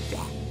needed.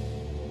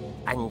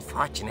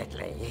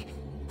 Unfortunately,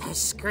 her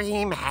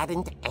scream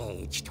hadn't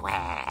aged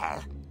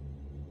well.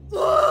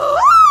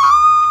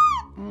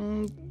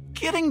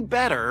 Getting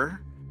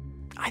better.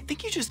 I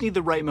think you just need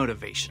the right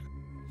motivation.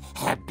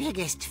 Her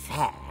biggest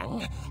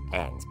fan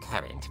and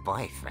current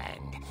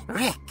boyfriend,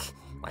 Rick,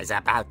 was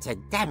about to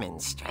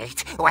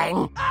demonstrate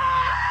when...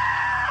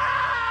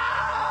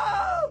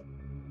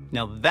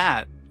 Now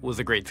that was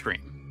a great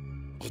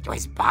scream. It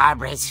was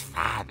Barbara's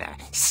father,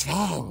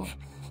 Sven.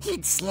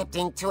 He'd slipped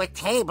into a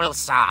table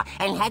saw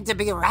and had to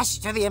be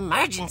rushed to the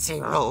emergency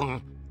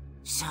room.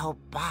 So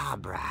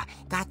Barbara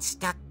got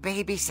stuck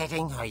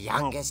babysitting her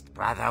youngest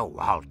brother,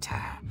 Walter.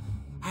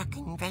 Her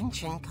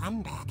convention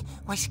comeback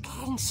was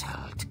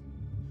cancelled.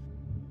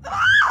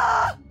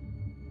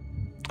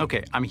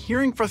 Okay, I'm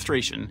hearing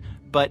frustration,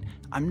 but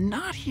I'm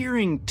not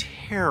hearing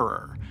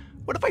terror.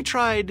 What if I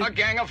tried... A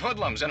gang of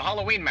hoodlums in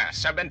Halloween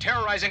masks have been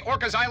terrorizing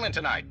Orcas Island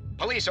tonight.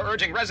 Police are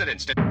urging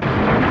residents to...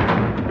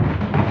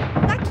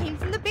 That came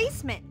from the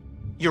basement.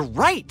 You're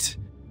right!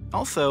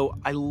 Also,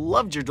 I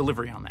loved your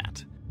delivery on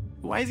that.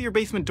 Why is your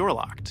basement door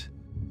locked?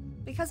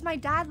 Because my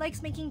dad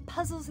likes making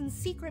puzzles and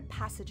secret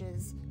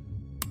passages.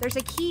 There's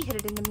a key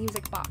hidden in the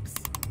music box.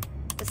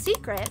 The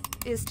secret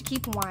is to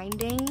keep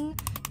winding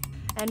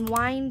and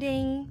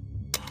winding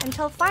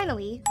until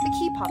finally the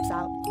key pops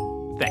out.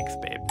 Thanks,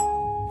 babe.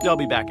 I'll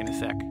be back in a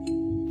sec.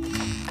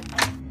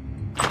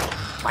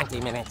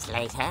 20 minutes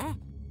later,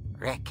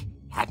 Rick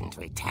hadn't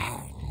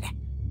returned.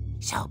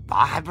 So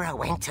Barbara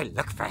went to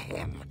look for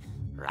him,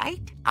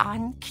 right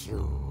on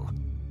cue.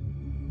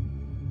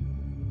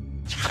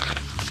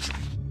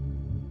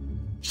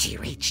 She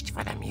reached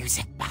for the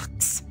music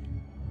box.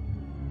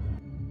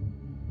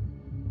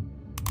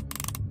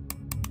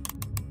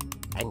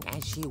 And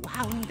as she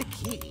wound the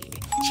key,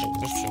 she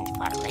listened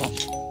for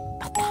Rick,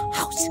 but the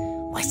house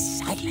was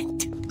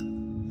silent.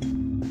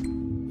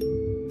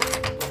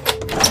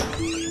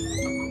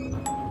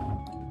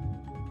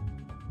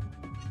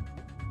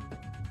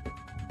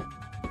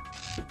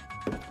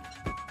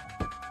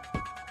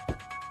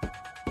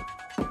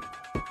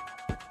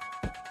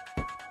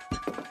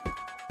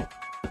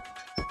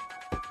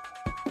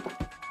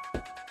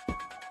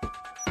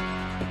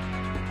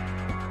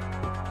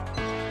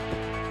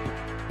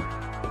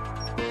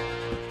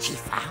 She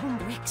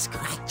found Rick's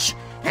crutch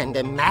and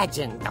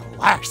imagined the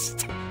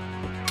worst.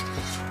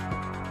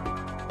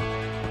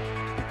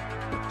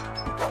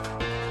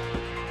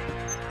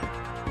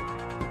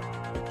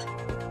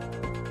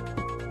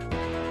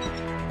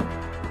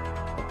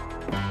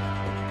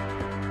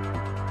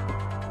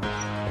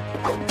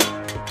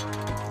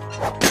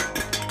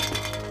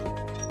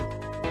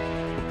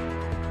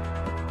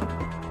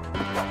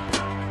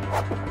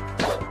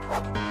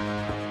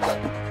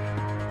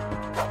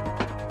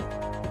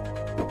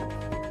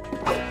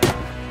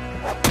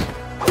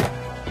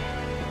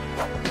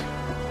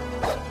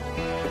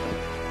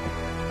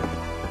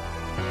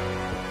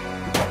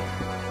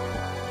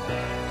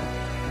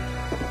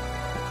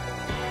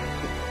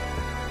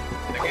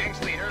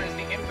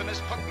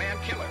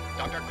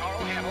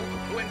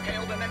 Who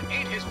impaled and then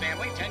ate his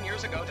family 10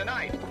 years ago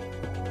tonight.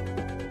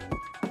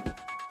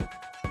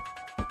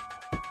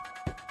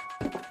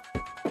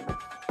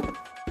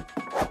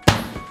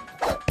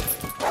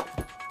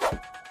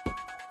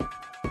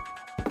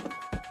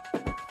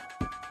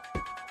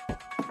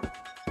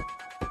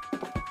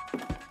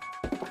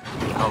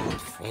 The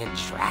old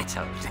fridge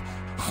rattled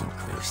and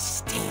grew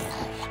still.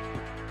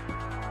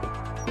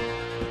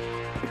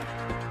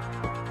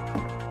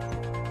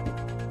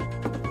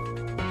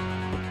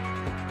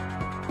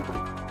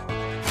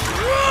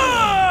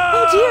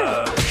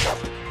 Dear.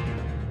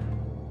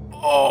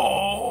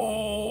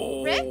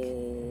 Oh! Rick?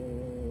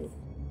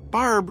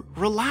 Barb,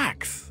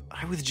 relax.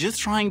 I was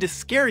just trying to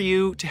scare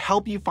you to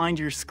help you find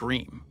your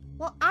scream.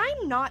 Well,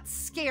 I'm not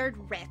scared,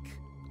 Rick.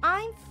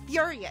 I'm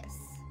furious.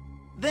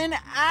 Then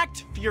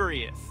act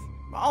furious.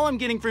 All I'm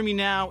getting from you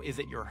now is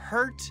that you're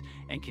hurt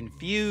and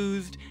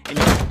confused and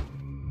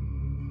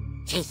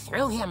She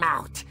threw him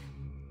out,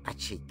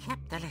 but she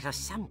kept a little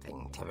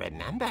something to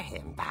remember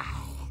him by.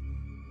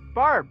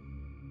 Barb,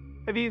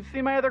 have you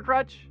seen my other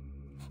crutch?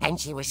 and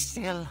she was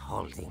still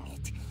holding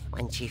it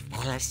when she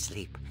fell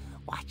asleep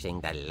watching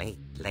the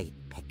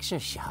late picture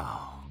show.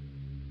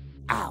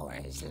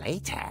 Hours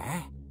later...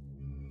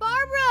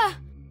 Barbara!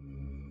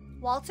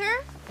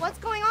 Walter, what's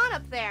going on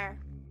up there?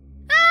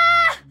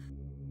 Ah!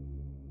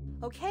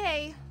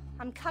 Okay,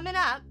 I'm coming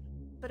up,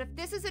 but if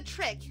this is a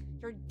trick,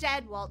 you're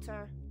dead,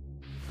 Walter.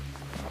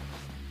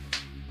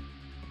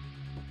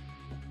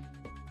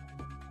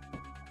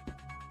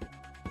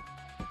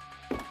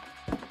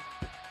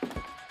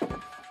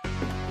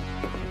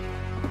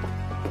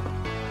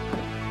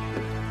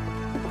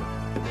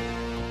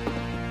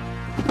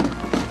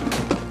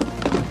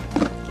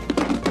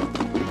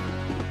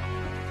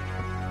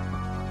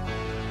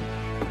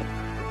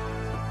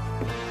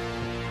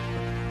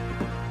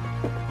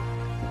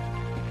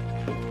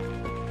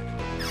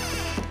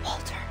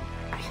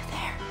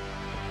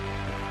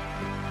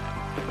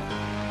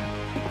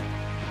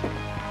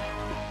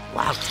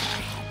 Walter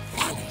had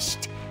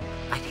vanished,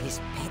 but his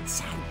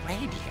bedside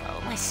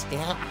radio was still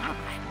on.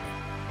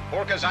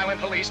 Orcas Island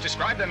police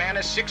describe the man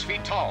as 6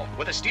 feet tall,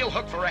 with a steel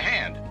hook for a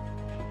hand.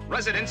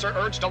 Residents are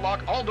urged to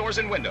lock all doors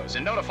and windows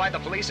and notify the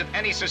police of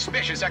any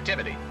suspicious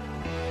activity.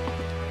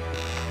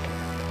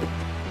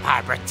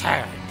 Barbara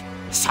turned,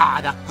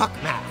 saw the hook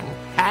man,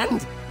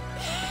 and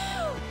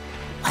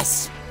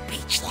was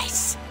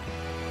speechless.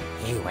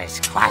 He was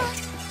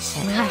quite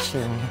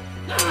smashing.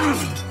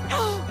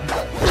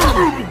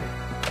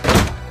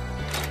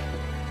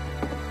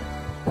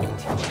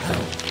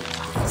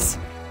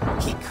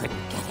 He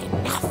couldn't get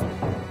enough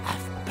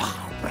of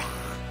Barbara.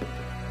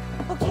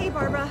 Okay,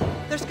 Barbara,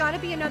 there's gotta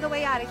be another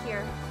way out of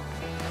here.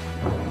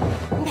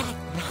 That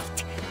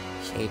night,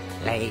 she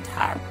played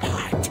her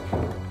part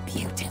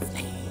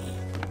beautifully.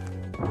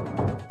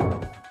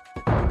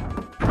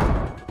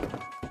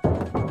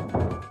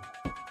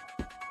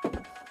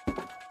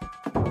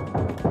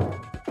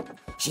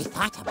 She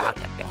thought about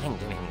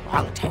abandoning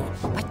Walter,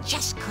 but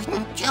just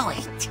couldn't do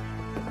it.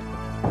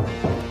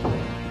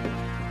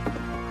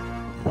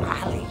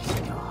 Molly's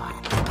door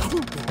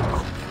hadn't been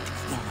opened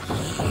in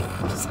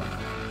years.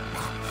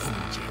 The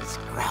hinges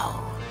grow.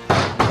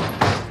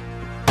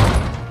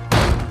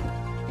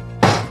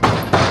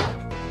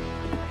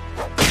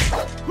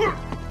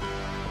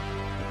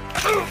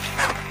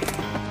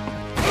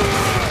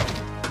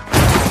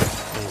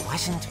 He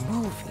wasn't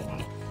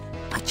moving,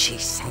 but she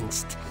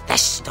sensed the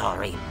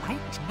story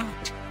might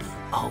not be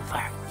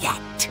over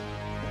yet.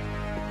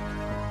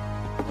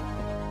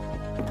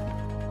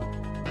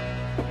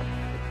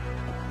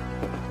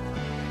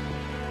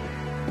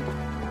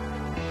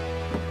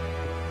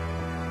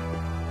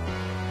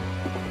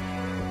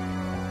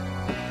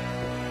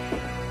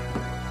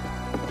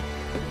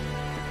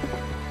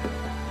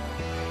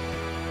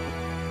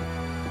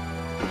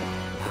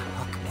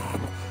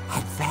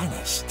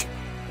 Vanished.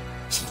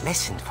 She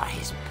listened for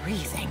his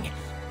breathing,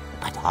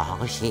 but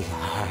all she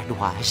heard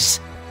was...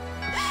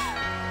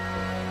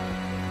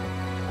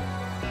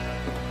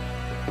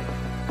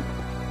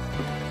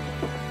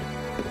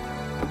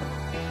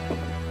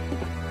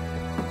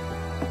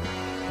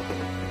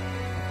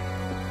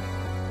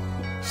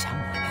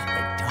 someone at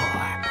the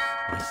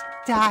door was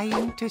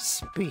dying to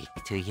speak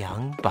to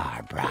young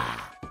Barbara.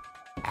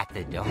 At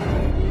the door,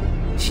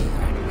 she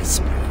heard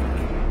whispering.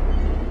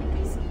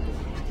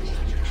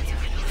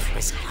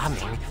 Was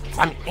coming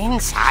from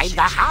inside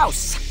the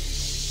house.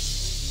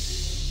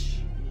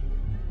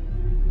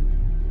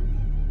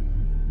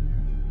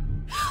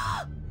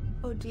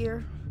 Oh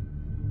dear.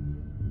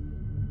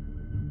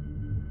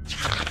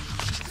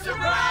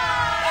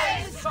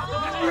 Surprise!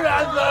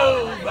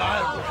 Bravo,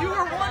 Barbara! You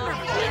were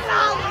wonderful.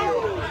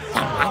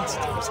 The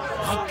monsters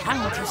had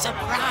come to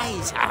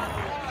surprise her.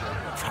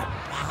 For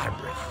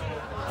Barbara,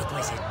 it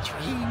was a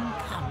dream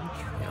come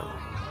true.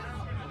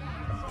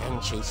 Then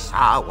she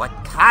saw what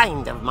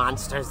kind of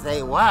monsters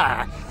they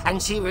were,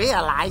 and she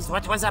realized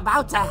what was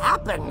about to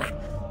happen.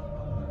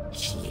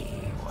 She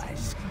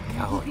was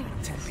going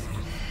to be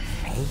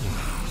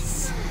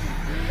famous.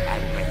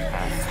 And with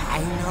her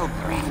final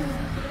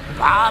breath,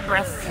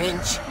 Barbara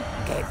Finch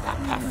gave the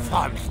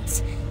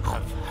performance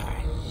of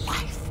her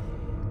life.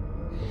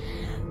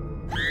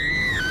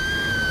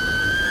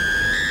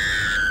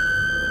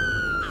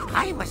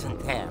 I wasn't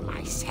there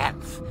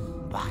myself,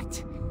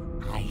 but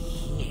I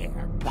hear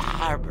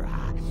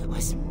Barbara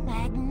was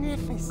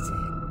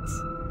magnificent.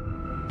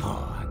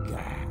 Poor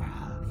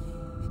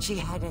girl. She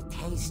had a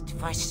taste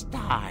for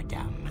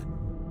stardom.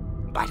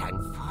 But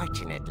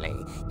unfortunately,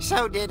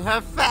 so did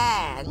her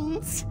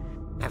fans.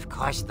 Of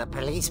course, the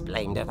police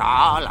blamed it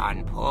all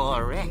on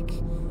poor Rick,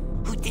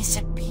 who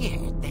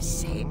disappeared the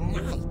same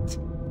night.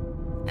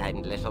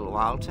 And little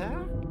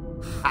Walter,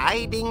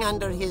 hiding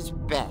under his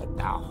bed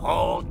the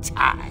whole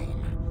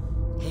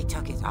time. He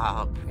took it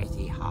all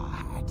pretty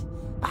hard,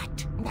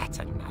 but that's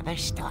another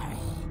story.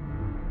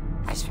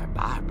 As for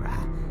Barbara,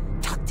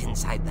 tucked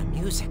inside the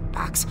music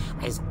box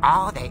was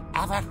all they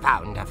ever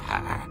found of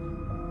her.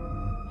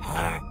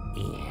 Her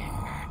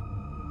ear.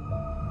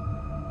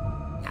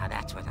 Now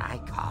that's what I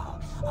call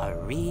a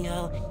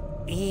real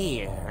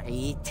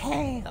eerie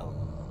tale.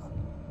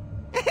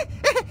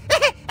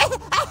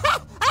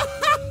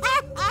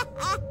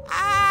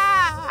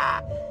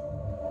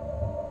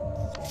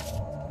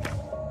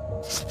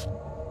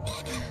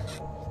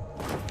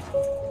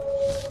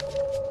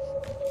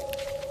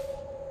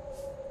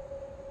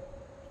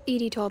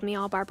 Edie told me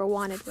all Barbara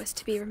wanted was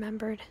to be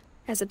remembered,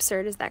 as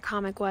absurd as that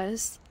comic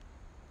was.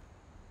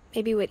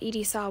 Maybe what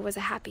Edie saw was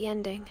a happy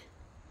ending.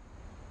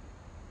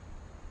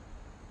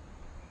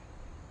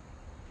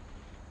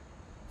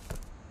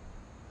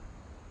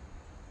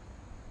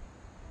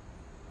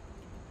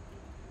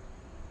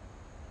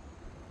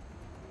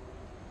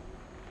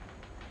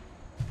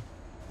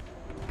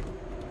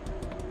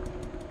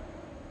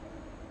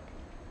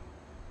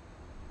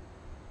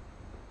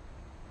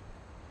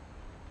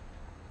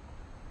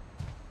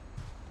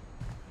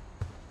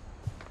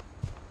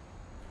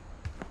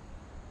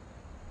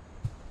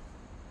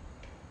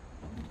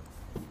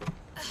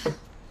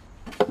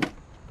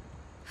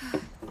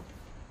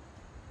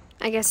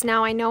 I guess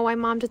now I know why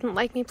Mom didn't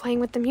like me playing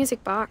with the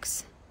music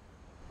box.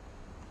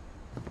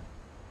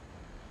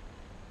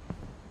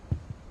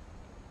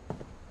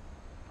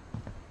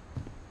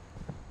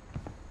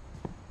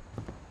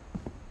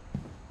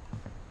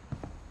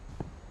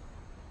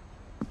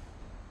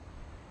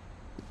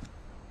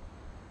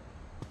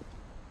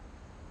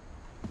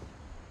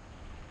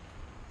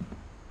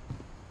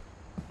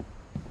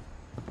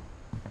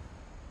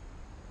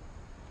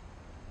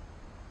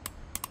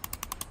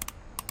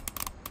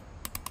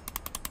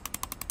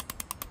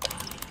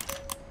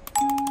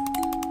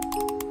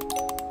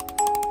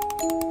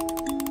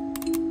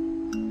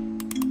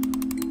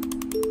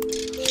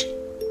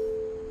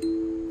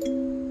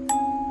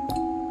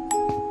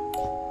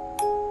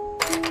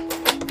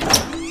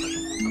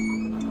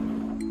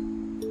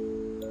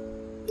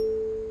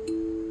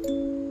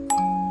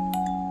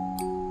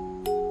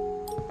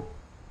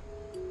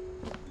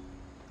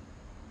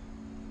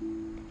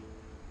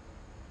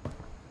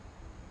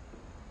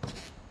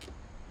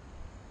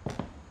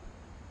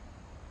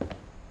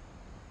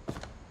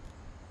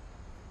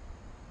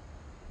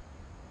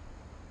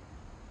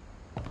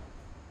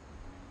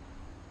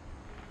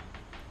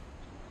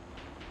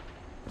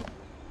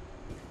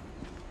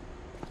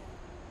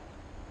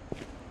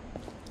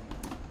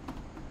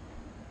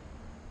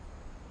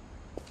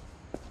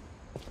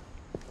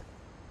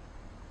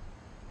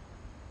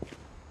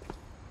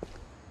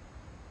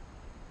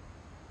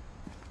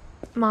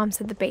 Mom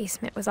said the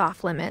basement was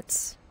off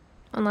limits,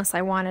 unless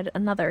I wanted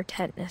another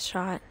tetanus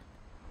shot.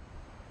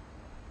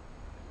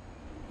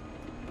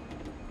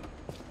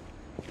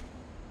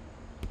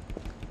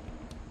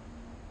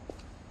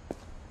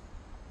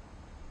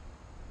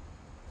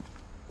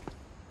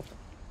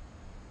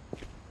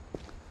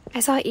 I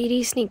saw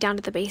Edie sneak down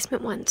to the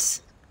basement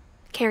once,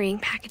 carrying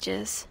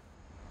packages.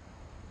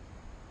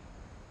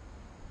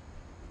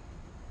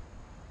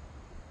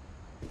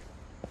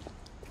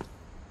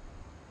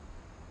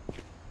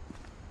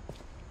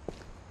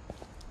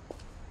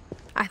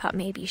 I thought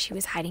maybe she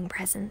was hiding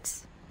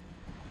presents.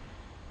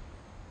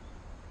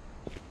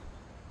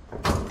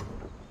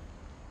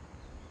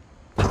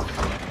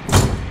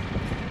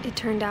 It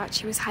turned out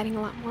she was hiding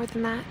a lot more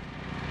than that.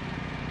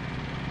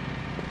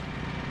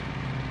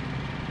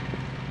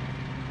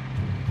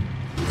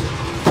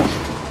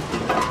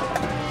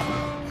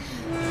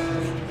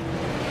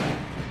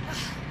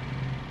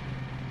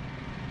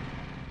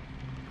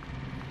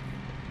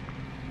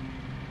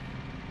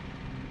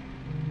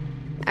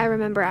 I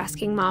remember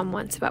asking Mom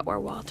once about where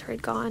Walter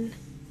had gone.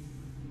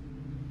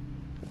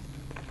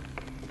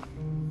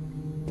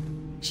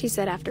 She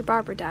said after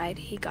Barbara died,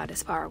 he got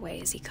as far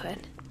away as he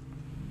could.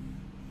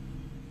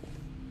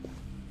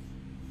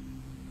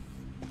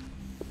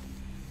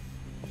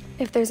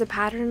 If there's a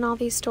pattern in all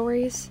these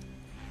stories,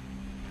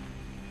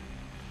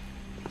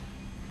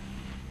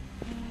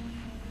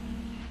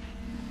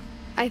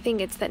 I think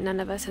it's that none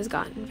of us has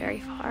gotten very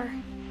far.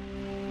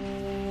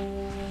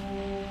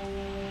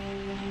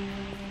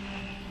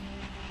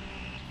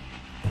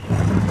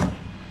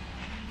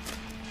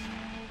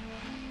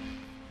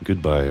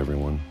 Goodbye,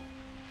 everyone.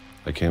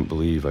 I can't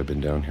believe I've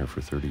been down here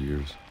for 30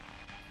 years.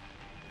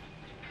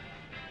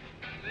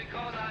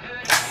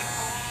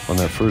 On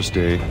that first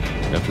day,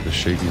 after the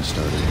shaking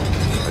started,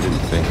 I didn't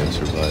think I'd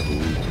survive a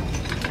week.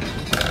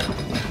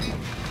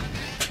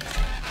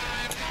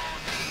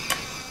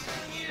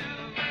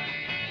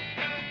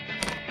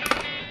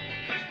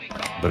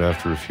 But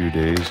after a few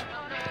days,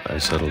 I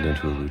settled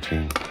into a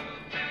routine.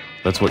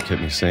 That's what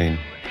kept me sane.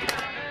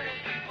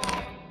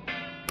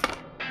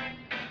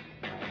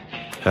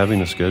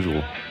 Having a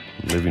schedule,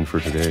 living for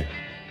today.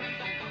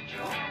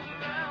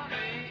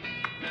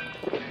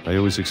 I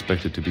always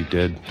expected to be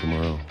dead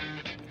tomorrow.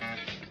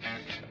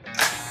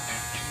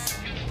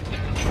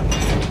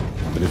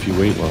 But if you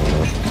wait long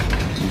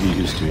enough, you get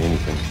used to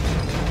anything.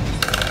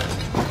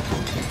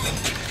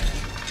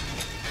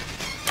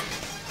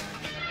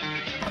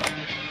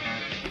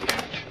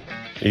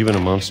 Even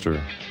a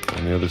monster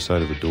on the other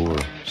side of a door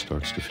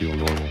starts to feel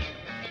normal.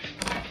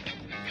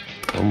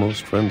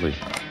 Almost friendly.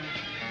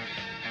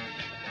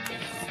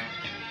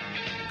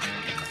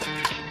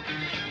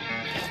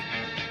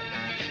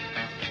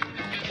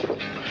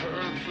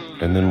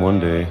 And then one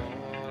day,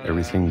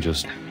 everything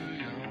just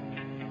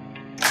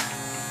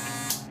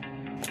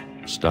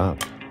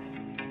stopped.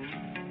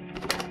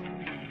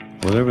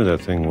 Whatever that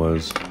thing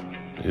was,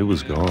 it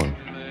was gone.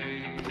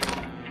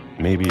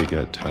 Maybe you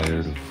got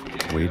tired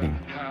of waiting.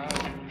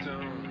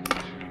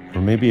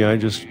 Or maybe I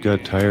just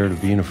got tired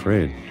of being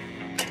afraid.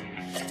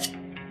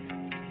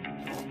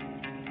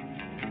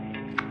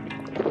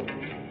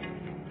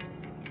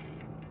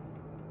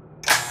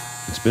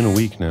 It's been a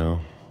week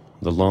now,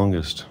 the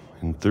longest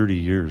in 30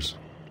 years.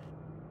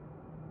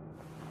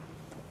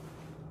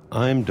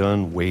 I'm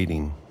done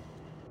waiting.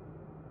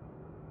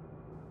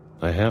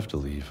 I have to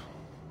leave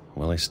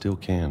while I still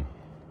can.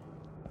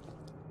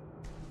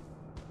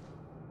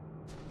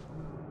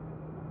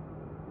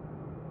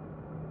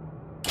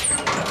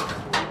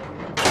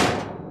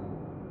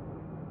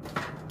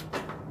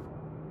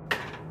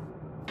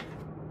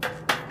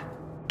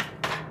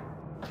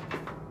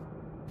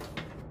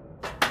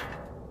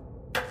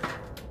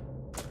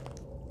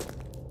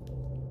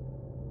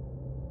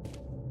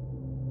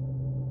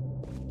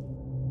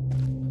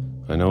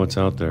 I know it's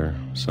out there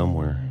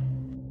somewhere.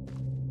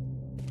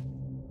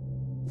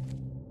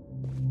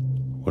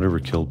 Whatever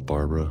killed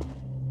Barbara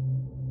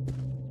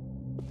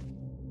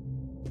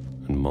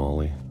and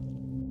Molly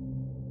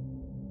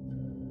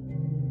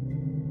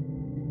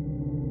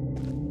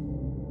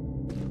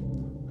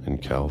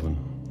and Calvin.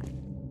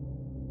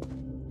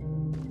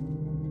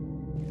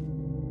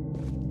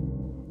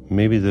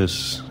 Maybe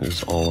this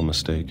is all a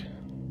mistake.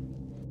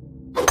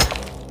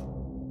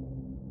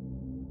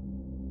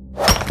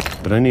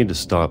 But I need to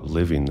stop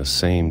living the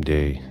same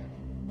day,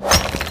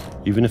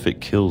 even if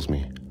it kills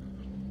me.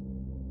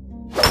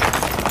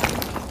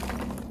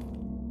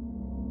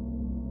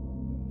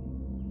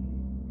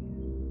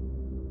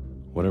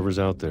 Whatever's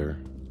out there,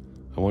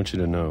 I want you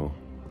to know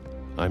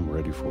I'm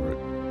ready for it.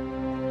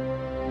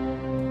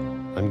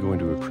 I'm going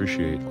to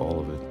appreciate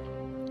all of it,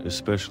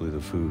 especially the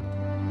food.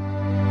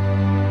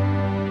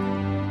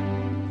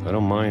 I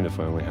don't mind if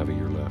I only have a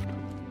year left,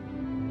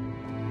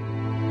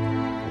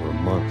 or a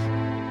month,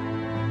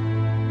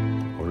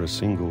 or a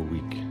single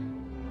week.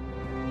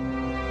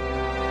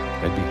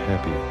 I'd be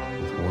happy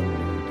with one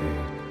new day.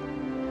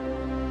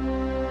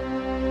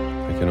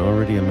 I can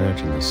already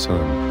imagine the sun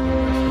on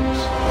my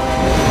face.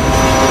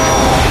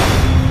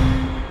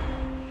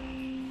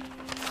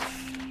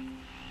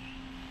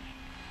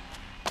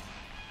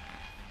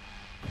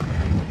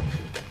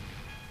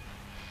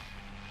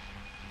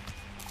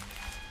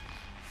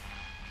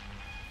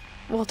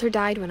 Walter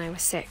died when I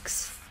was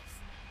 6.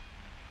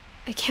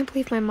 I can't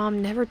believe my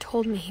mom never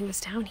told me he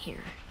was down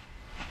here.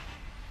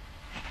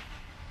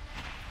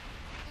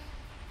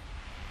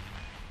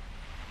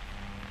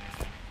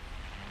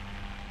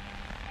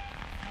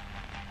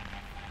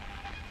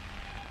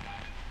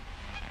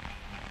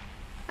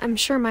 I'm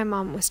sure my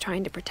mom was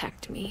trying to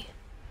protect me.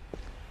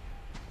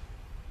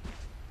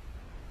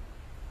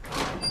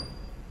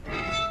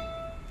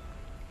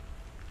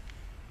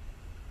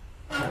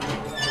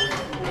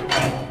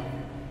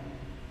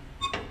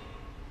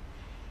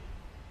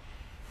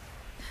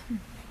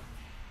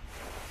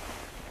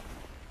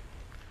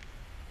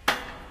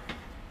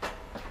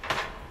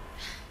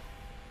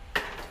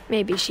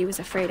 Maybe she was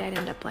afraid I'd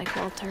end up like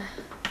Walter.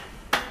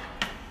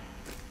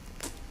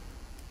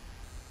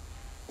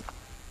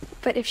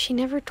 But if she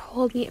never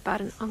told me about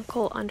an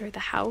uncle under the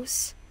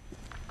house,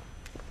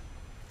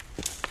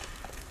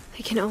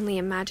 I can only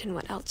imagine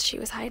what else she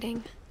was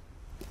hiding.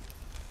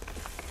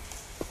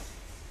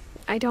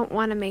 I don't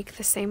want to make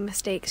the same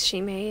mistakes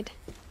she made.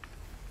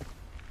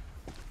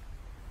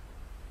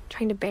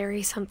 Trying to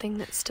bury something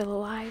that's still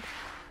alive.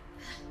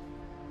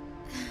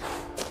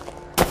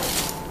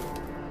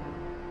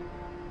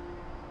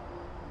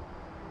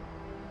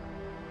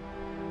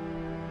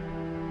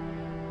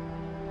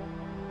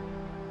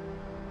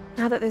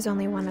 Now that there's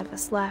only one of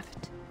us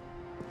left,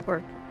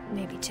 or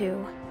maybe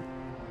 2,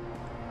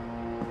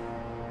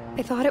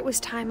 I thought it was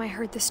time I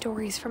heard the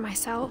stories for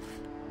myself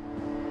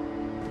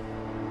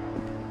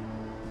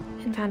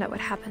and found out what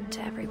happened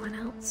to everyone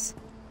else.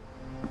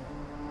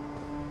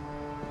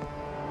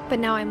 But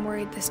now I'm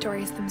worried the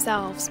stories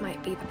themselves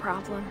might be the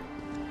problem.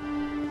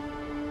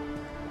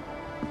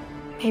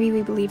 Maybe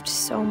we believed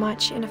so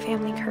much in a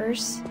family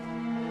curse,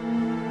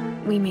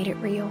 we made it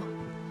real.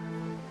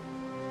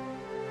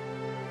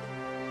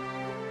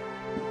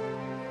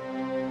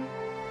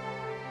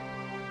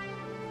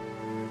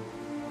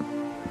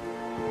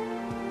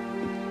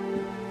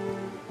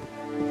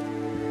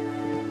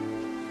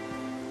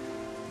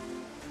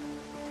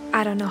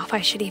 I don't know if I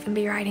should even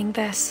be writing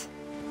this.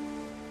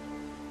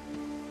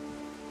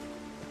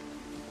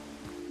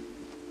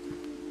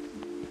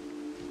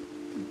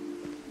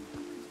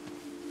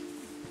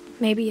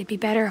 Maybe it'd be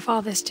better if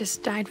all this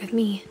just died with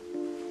me.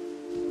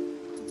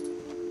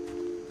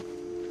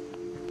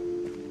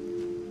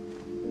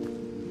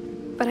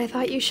 But I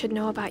thought you should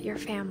know about your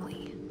family.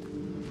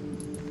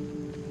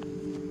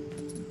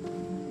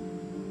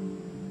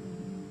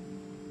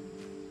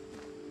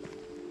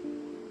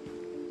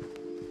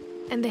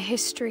 And the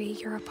history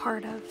you're a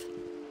part of.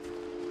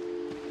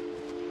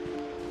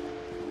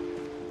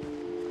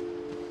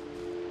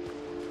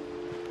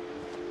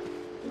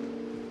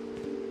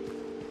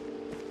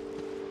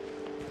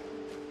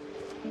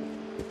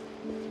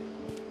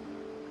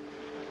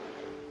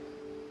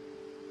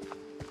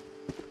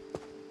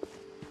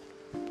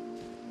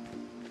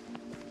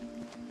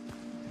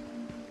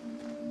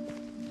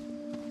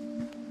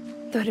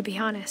 Though to be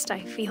honest, I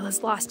feel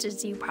as lost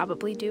as you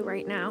probably do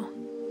right now.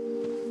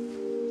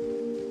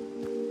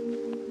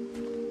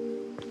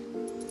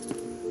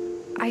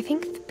 I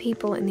think the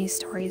people in these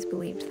stories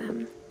believed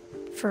them,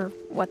 for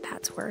what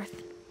that's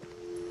worth.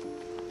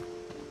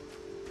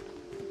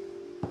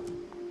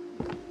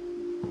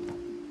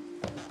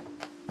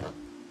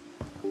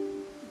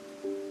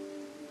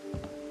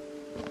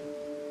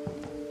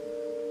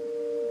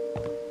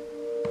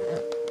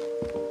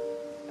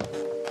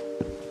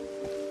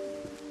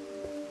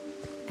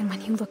 And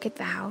when you look at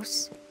the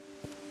house,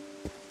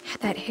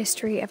 that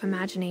history of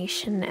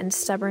imagination and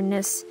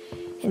stubbornness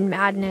and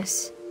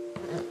madness,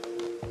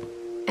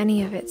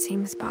 any of it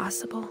seems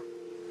possible.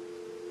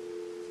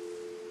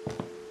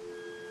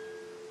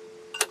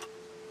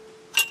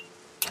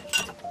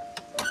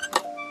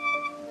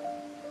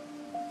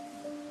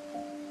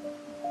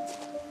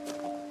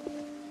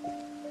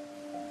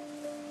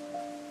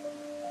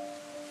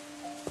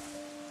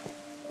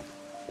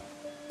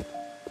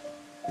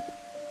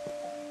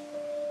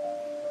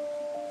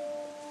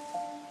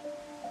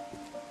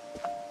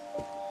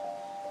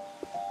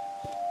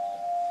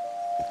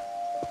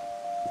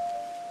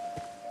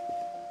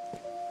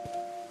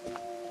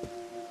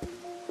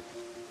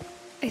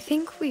 I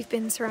think we've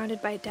been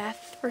surrounded by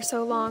death for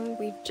so long,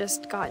 we've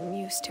just gotten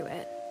used to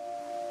it.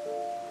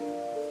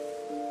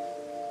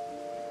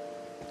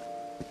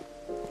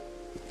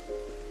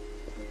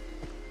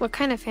 What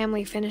kind of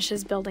family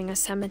finishes building a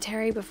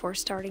cemetery before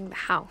starting the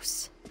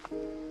house?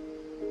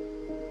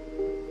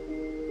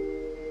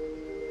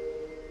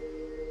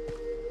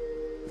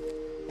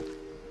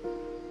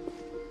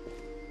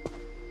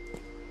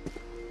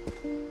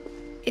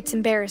 It's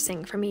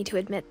embarrassing for me to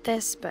admit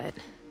this, but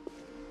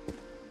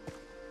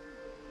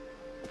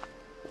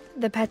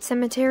the pet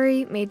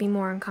cemetery made me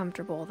more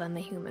uncomfortable than the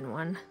human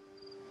one.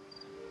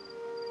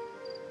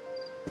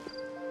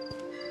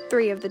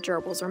 3 of the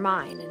gerbils were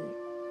mine,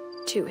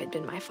 and 2 had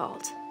been my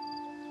fault.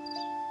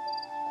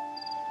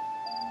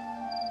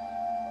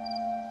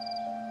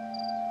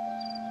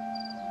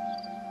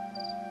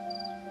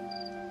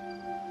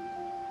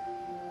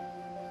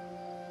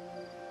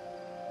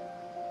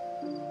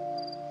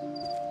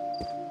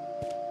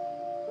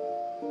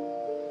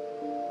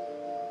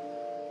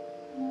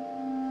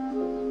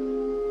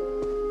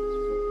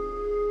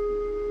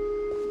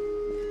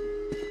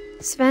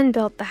 Sven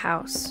built the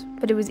house,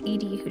 but it was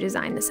Edie who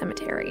designed the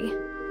cemetery.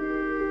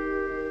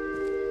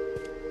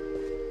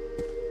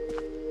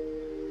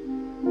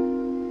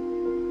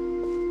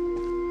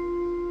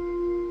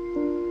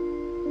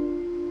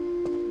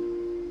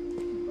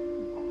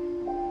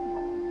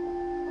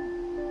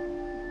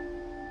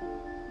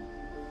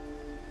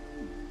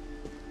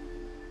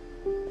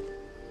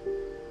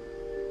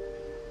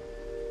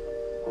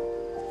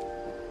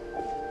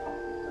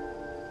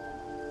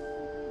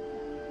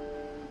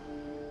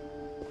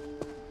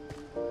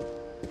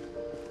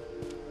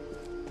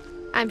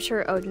 I'm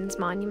sure Odin's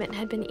monument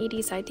had been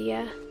Edie's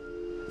idea.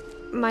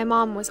 My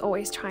mom was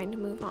always trying to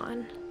move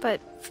on, but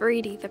for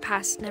Edie, the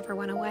past never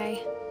went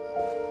away.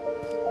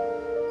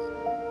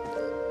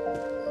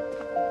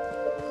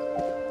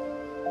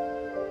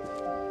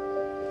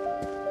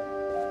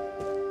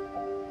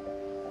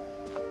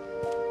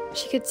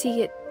 She could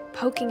see it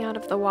poking out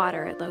of the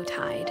water at low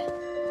tide.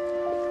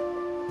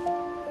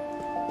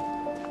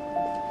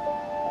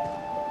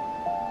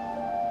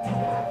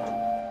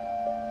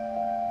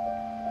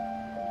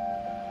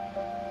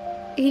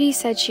 Edie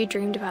said she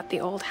dreamed about the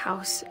old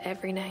house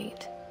every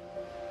night.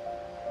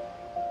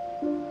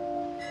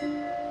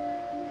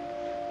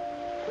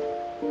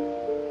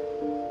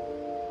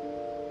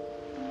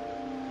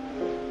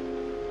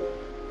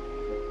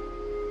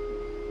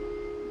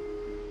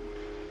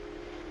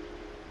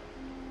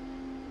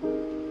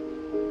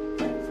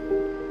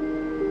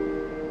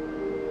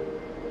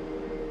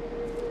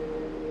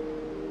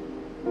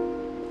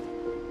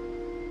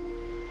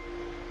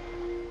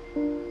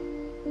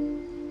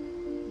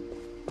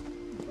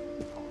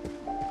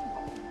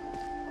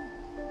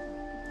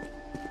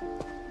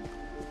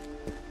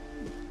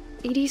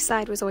 Edie's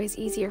side was always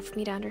easier for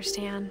me to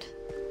understand.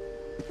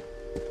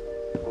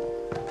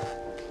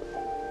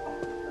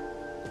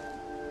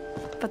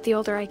 But the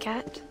older I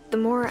get, the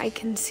more I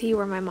can see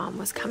where my mom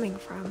was coming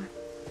from.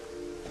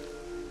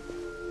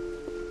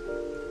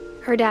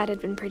 Her dad had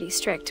been pretty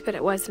strict, but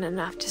it wasn't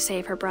enough to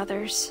save her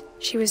brothers.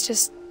 She was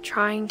just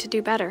trying to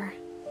do better.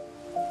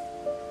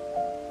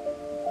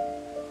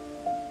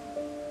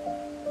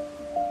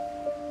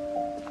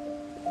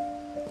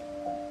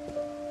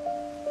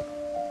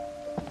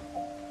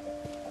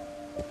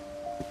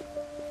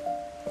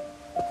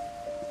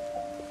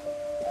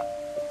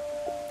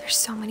 There's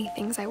so many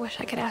things I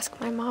wish I could ask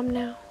my mom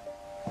now.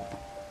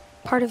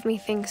 Part of me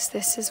thinks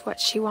this is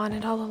what she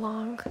wanted all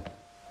along.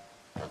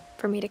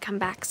 For me to come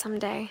back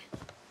someday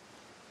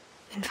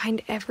and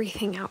find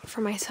everything out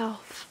for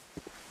myself.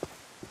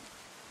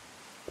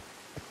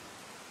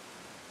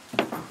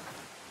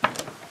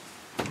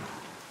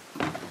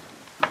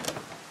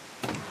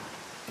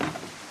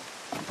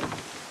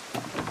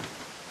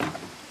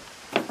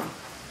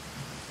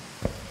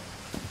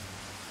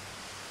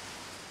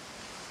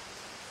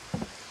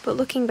 But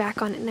looking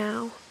back on it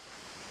now,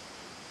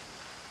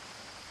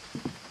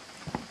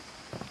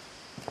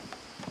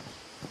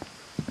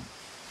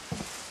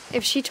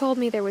 if she told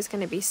me there was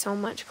going to be so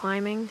much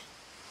climbing,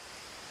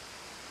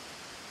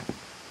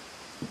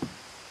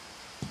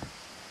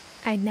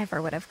 I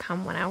never would have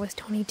come when I was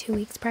 22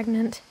 weeks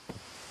pregnant.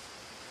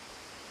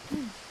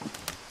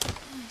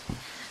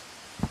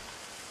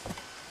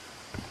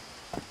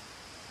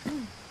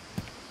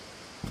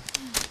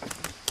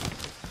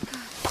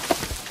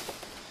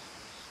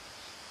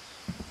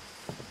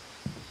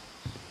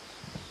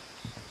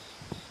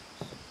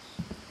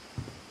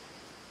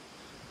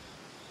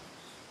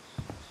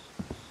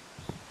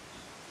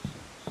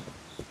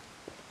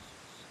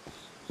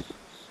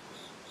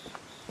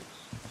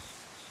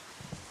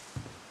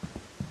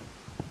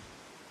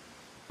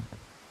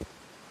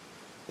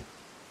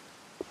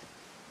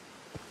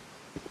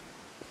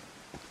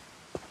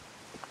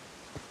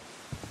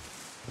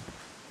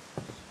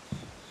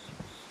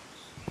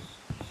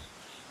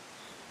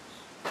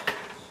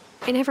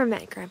 I never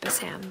met Grandpa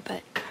Sam,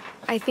 but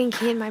I think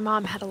he and my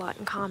mom had a lot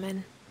in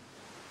common.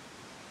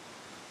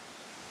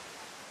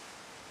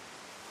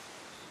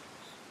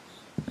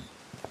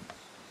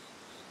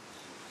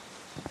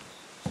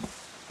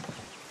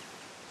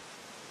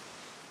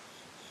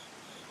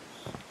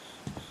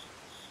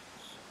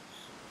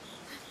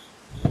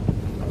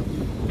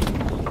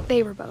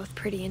 They were both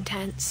pretty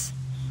intense.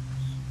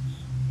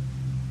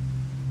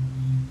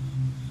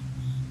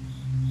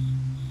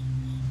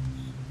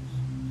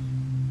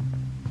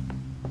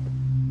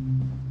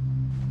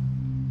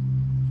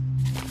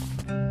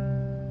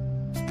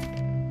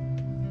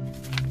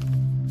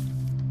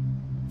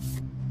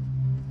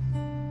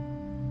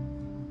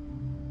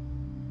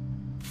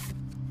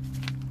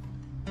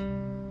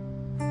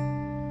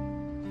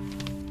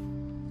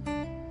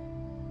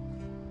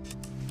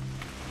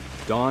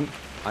 Dawn,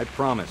 I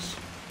promise,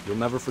 you'll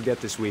never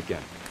forget this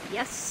weekend.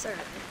 Yes, sir.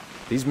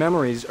 These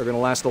memories are gonna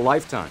last a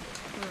lifetime.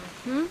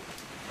 Am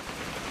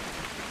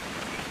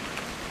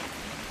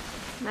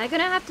I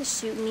gonna have to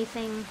shoot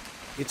anything?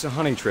 It's a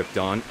hunting trip,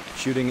 Dawn.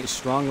 Shooting is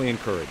strongly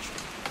encouraged.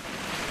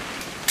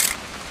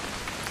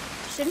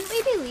 Shouldn't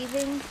we be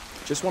leaving?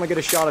 Just want to get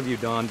a shot of you,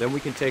 Dawn, then we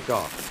can take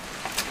off.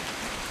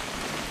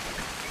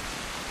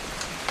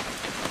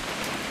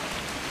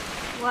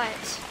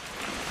 What?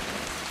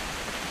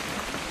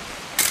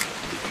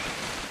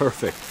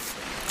 Perfect.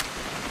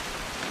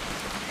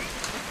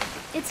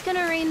 It's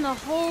gonna rain the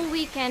whole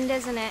weekend,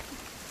 isn't it?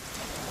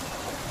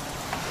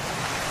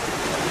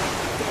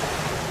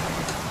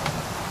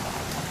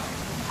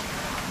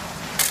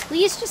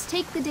 Please just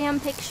take the damn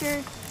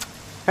picture.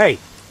 Hey,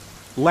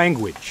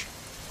 language.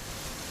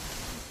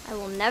 I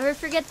will never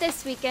forget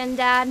this weekend,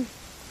 Dad.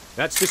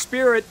 That's the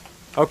spirit.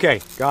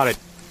 Okay, got it.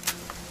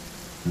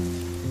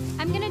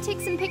 I'm gonna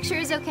take some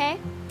pictures, okay?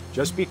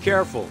 Just be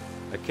careful.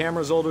 That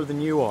camera's older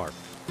than you are.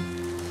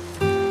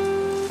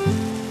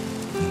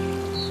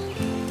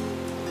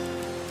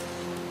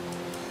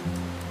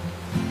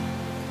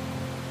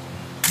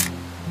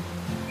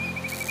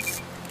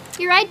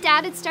 You're right,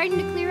 Dad. It's starting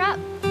to clear up.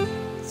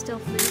 Still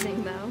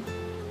freezing, though.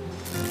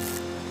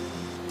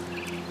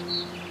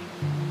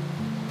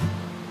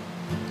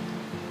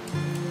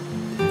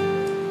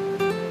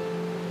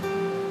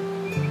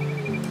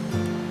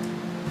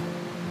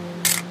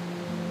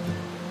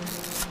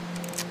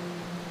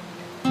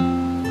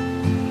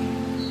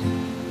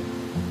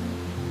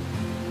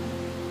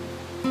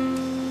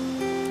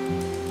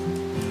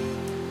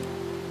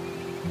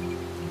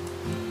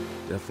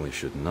 Definitely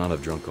should not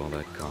have drunk all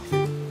that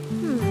coffee.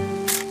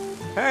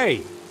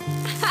 Hey!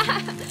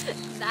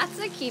 That's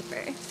a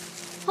keeper.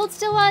 Hold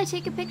still while I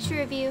take a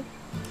picture of you.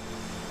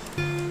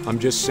 I'm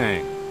just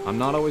saying, I'm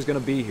not always gonna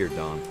be here,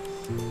 Dawn.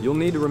 You'll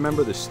need to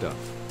remember this stuff,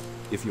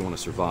 if you want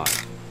to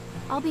survive.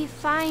 I'll be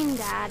fine,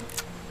 Dad.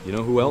 You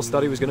know who else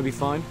thought he was gonna be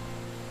fine?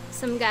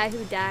 Some guy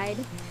who died.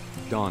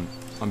 Dawn,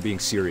 I'm being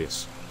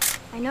serious.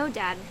 I know,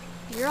 Dad.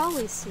 You're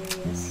always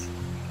serious.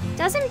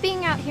 Doesn't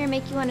being out here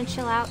make you want to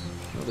chill out?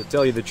 Well, to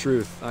tell you the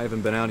truth, I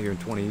haven't been out here in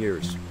 20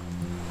 years.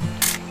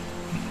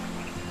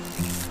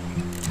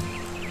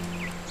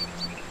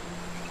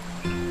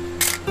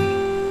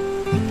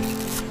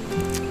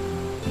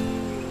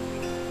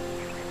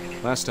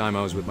 Last time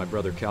I was with my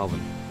brother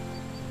Calvin.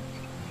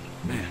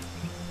 Man,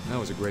 that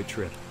was a great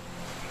trip.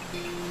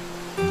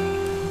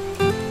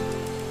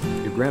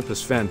 Your grandpa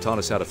Sven taught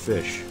us how to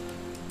fish,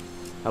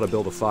 how to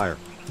build a fire.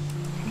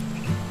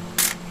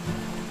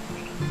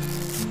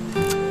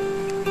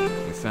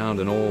 We found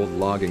an old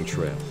logging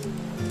trail.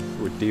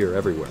 There were deer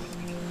everywhere.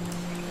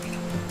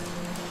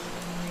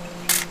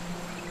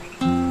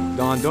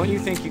 Dawn, don't you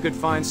think you could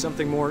find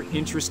something more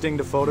interesting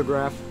to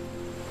photograph?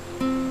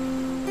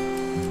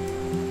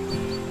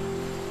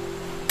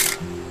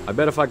 I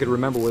bet if I could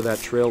remember where that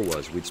trail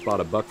was, we'd spot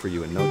a buck for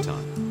you in no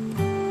time.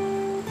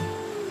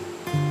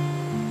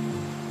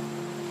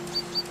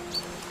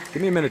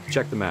 Give me a minute to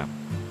check the map.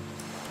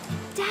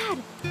 Dad!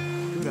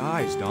 Good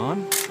eyes,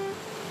 Dawn.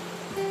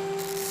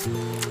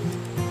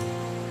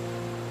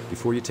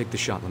 Before you take the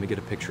shot, let me get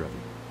a picture of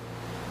you.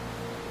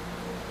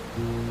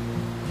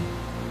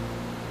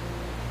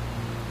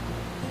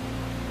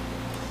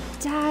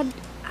 Dad,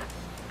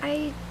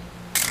 I...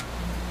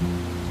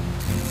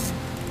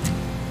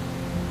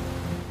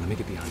 Let me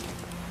get behind you.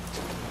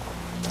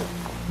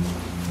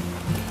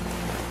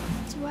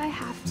 Do I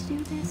have to do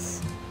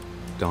this?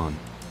 Dawn,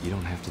 you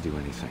don't have to do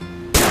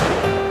anything.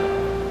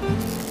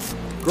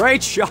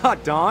 Great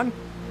shot, Dawn!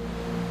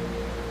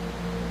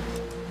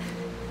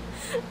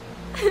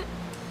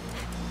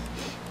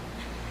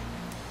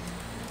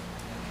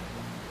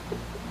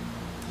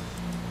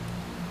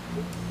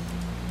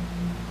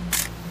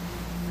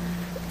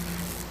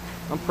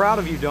 I'm proud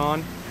of you,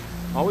 Dawn.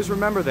 Always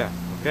remember that,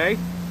 okay?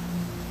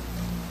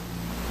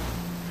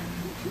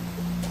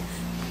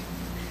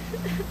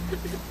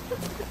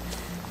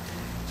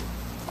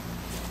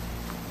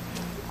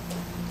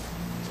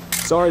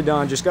 Sorry,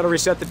 Dawn, just gotta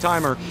reset the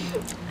timer.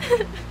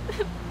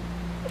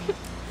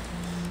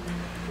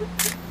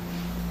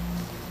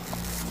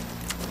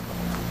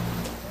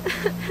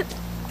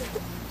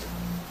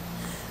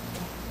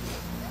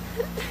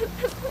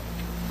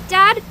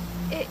 Dad,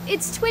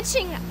 it's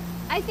twitching.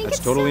 I think That's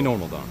it's totally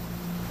normal, Dawn.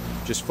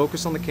 Just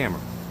focus on the camera.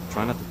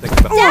 Try not to think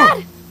about—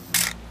 Dad!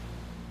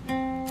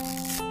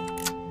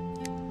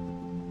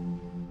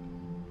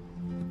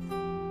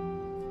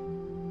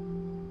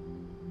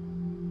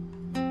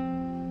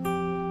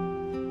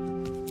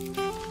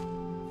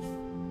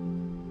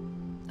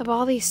 Of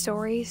all these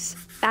stories,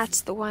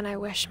 that's the one I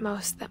wish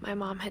most that my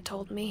mom had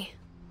told me.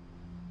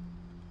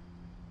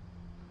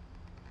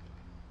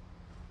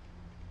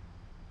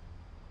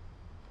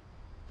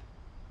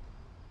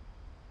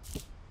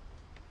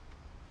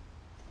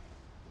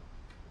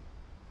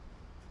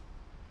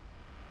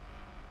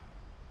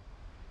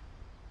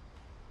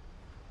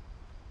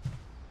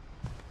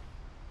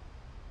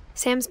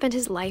 Sam spent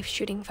his life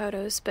shooting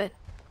photos, but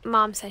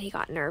Mom said he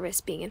got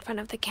nervous being in front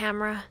of the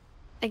camera.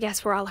 I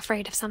guess we're all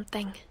afraid of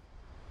something.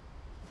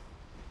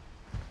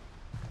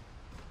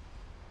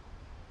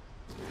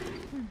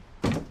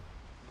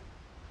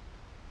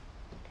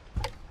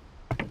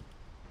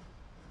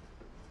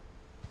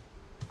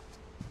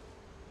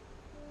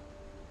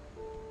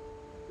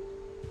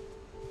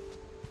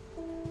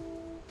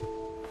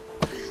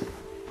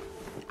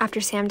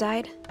 After Sam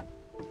died,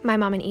 my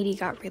mom and Edie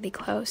got really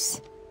close.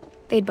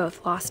 They'd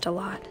both lost a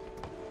lot.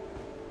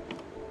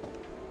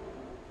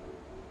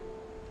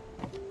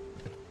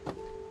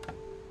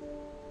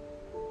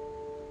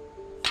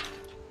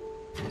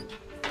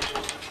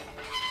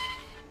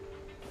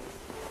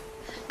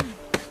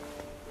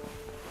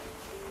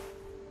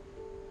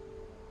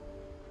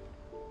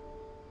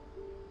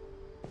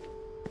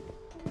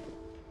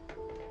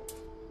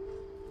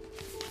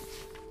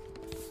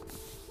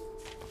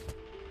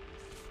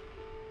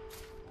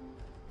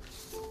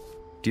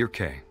 Dear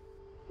Kay,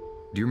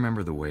 do you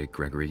remember the way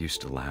Gregory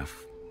used to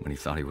laugh when he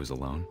thought he was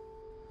alone?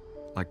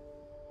 Like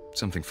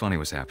something funny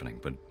was happening,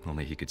 but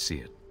only he could see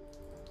it.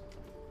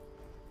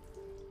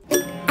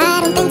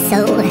 I don't think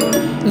so.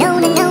 No,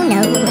 no, no,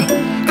 no.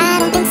 I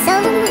don't think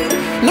so.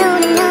 No,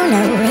 no, no,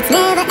 no. It's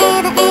never,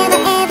 ever, ever,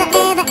 ever,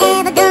 ever,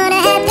 ever gonna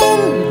happen.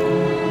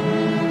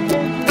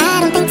 I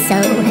don't think so.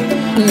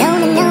 No,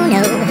 no, no,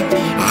 no.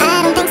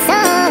 I don't think so.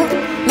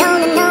 No,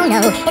 no, no,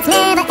 no. It's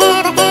never,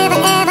 ever, ever,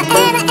 ever,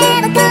 ever,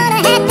 ever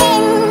gonna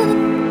happen.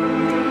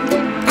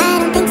 I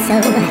don't think so.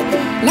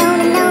 No,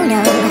 no, no,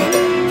 no.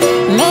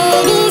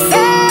 Maybe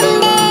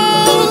someday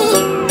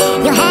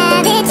you'll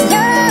have it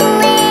your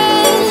way.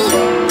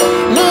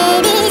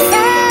 Maybe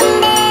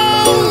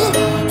someday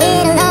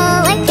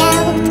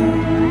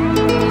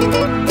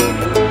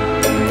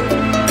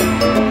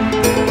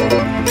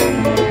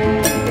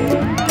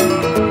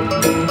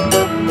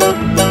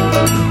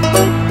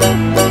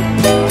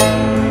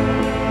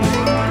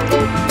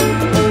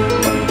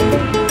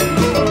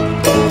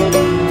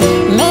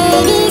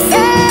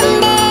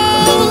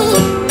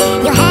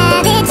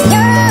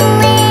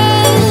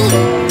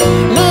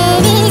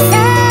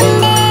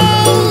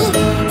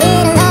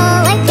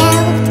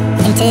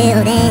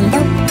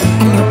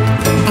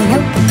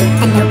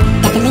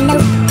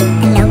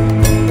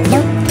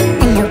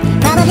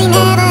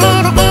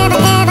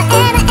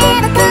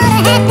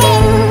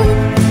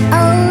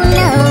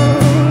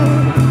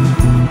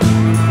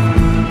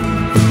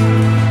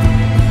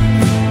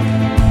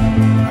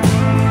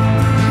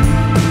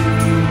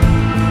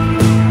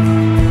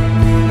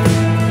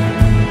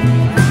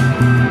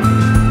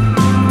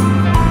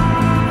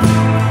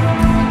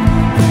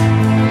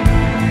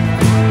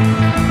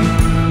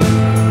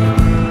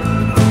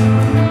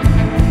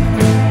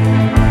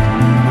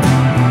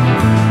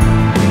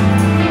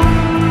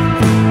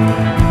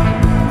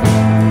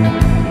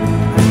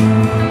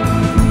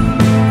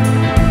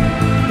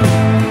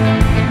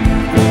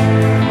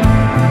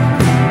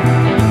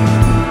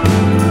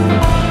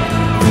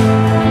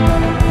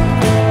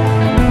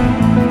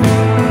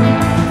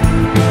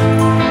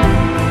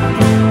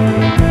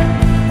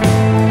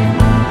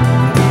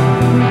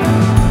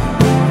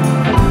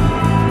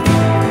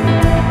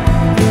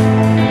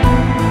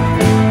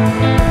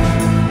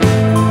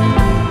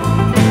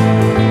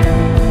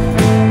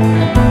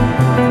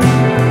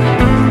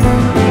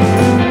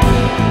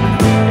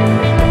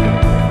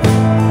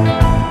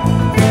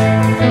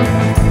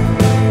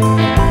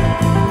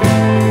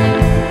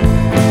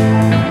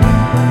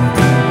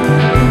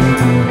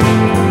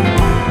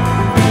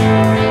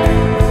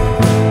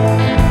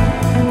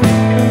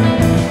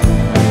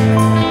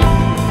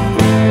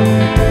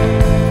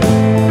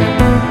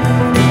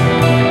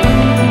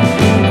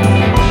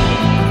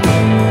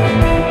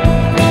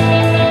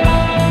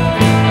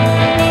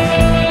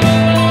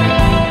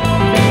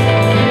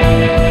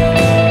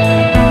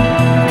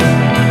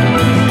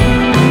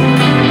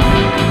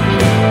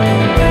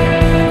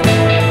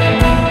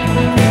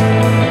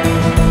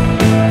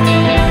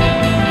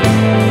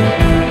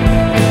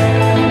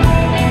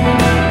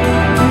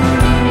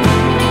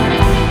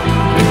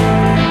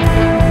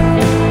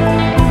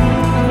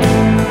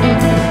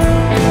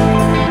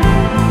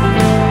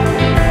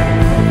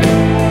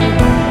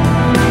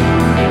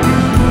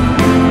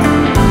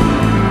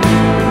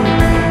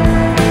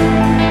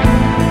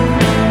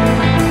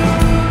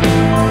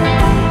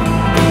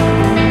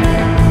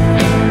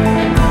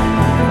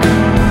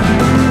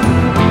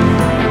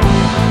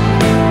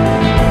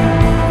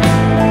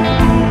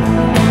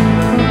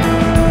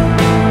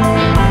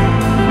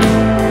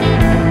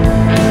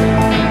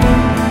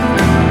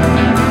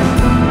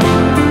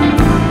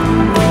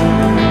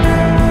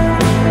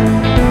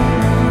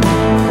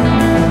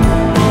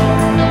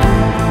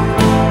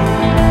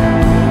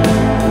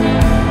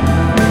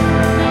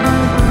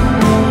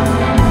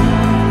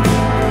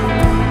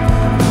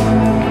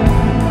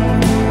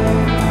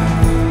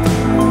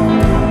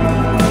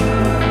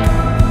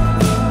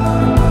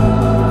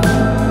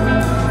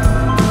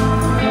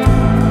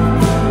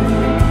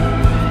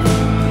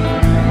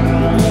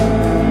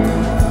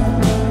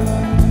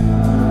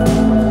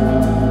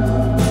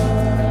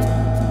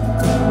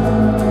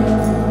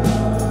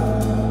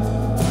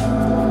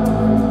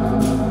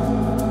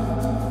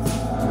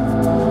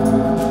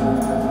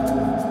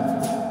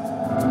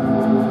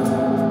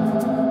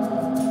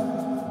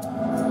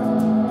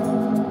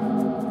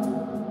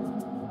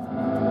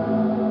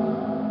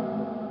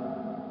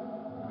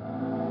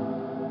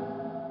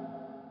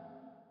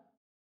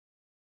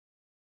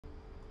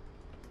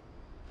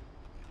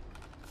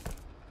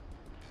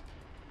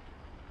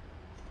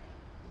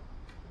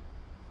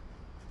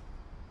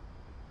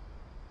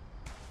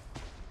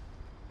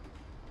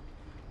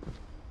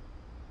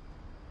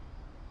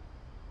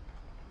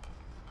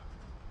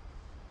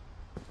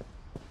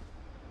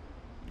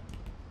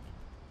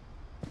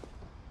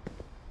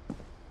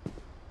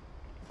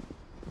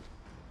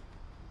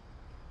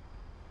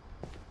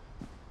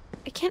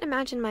can't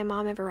imagine my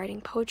mom ever writing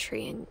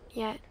poetry, and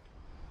yet...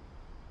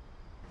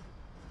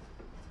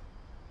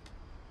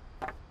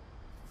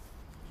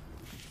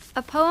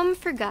 A poem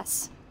for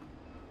Gus,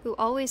 who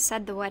always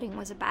said the wedding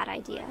was a bad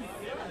idea.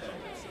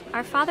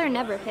 Our father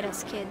never hit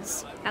us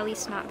kids, at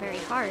least not very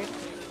hard,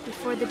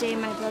 before the day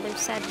my brother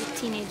said with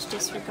teenage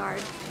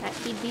disregard that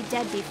he'd be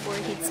dead before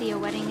he'd see a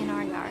wedding in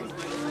our yard.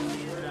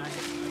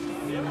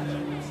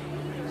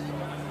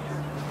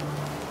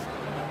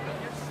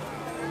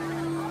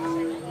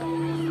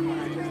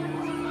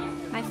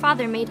 My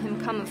father made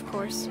him come, of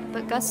course,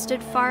 but Gus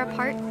stood far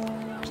apart,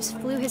 just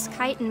flew his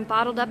kite and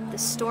bottled up the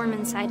storm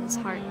inside his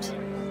heart.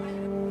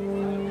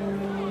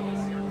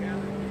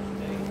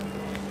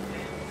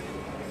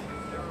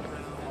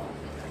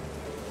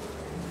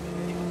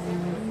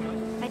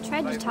 I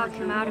tried to talk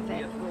him out of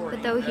it,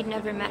 but though he'd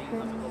never met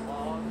her,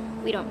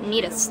 "We don't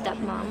need a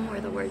stepmom,"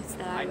 were the words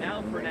that I now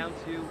remembered.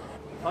 pronounce you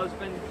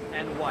husband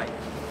and wife.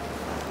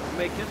 You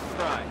may kiss the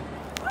bride.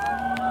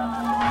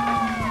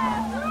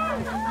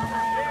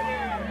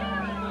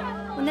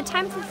 When the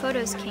time for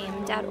photos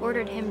came, Dad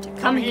ordered him to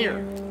come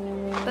here.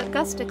 But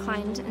Gus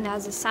declined, and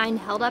as a sign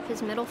held up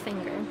his middle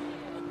finger.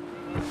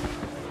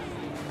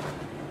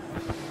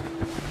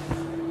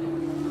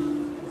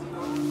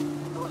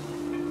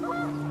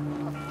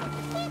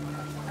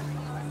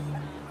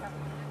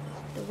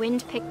 The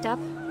wind picked up,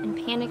 and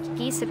panicked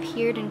geese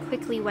appeared and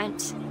quickly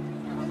went.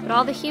 But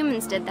all the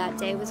humans did that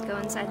day was go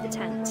inside the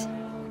tent.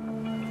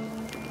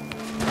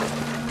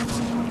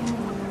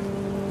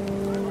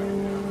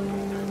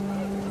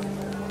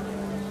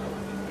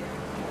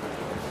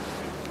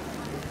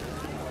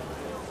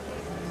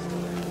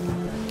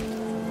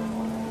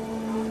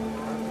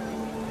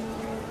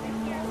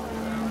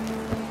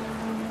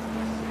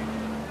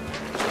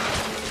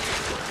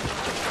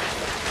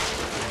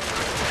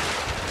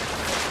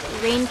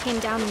 The rain came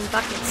down in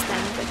buckets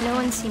then, but no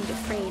one seemed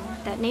afraid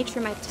that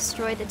nature might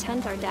destroy the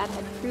tent our dad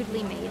had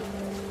crudely made.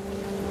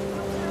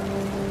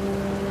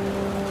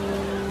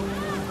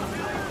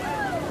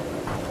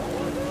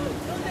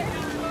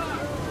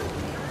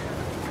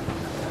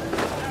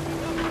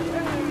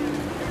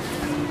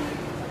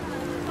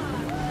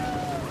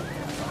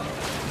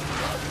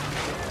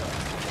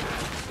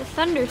 The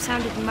thunder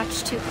sounded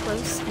much too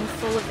close and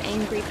full of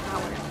angry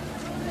power.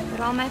 But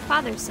all my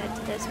father said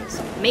to this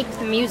was, "Make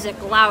the music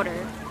louder."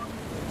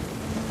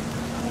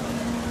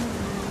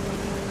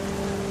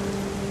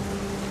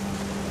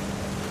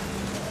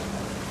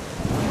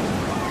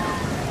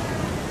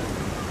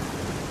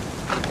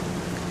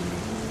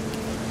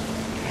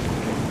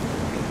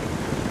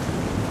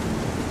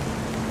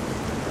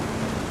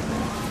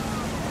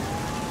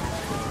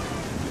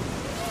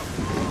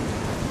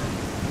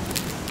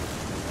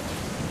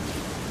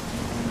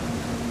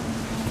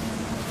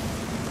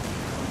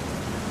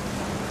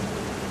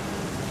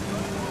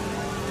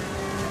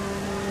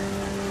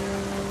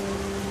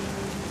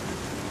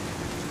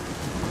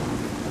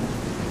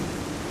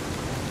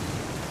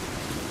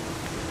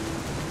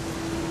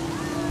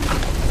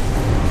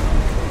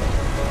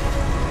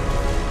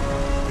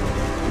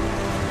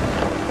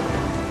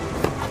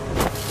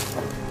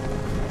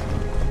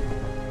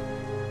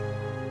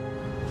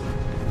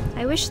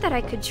 I wish that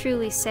I could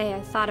truly say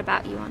I thought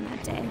about you on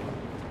that day.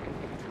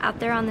 Out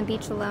there on the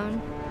beach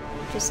alone,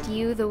 just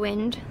you, the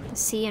wind, the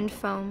sea, and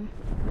foam.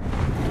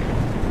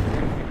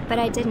 But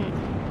I didn't,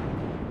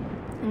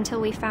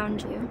 until we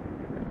found you.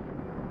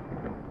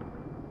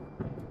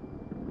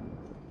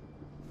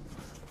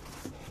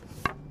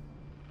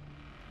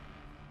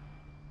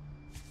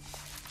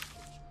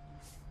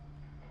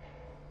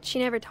 She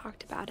never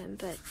talked about him,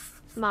 but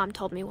Mom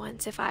told me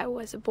once if I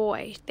was a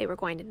boy, they were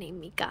going to name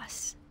me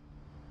Gus.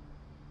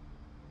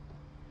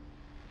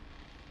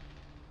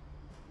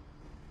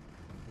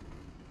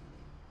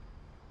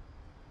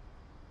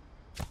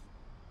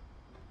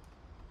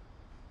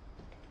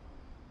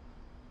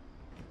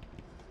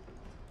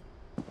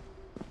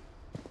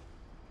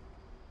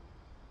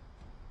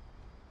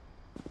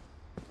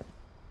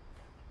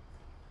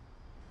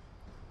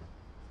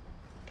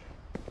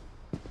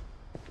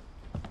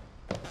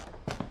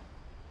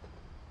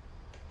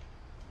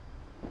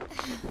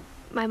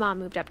 My mom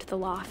moved up to the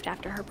loft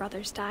after her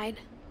brothers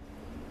died.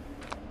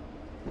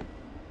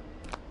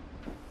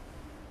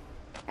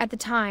 At the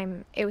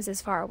time, it was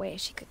as far away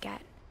as she could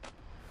get.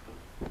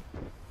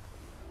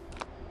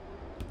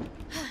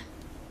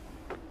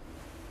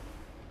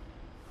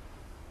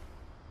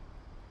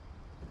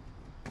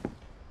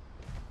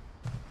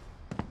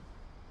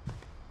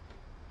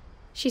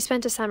 She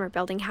spent a summer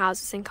building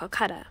houses in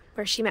Calcutta,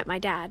 where she met my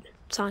dad,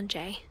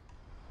 Sanjay.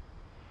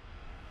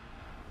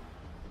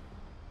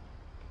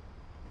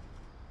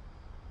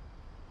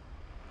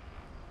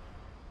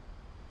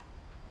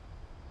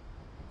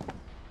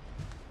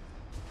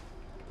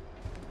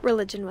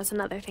 Religion was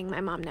another thing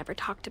my mom never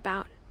talked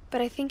about,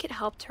 but I think it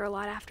helped her a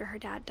lot after her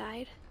dad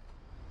died.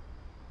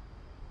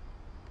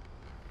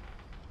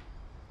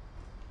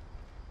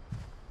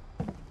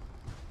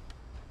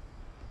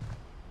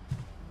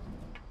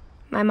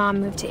 My mom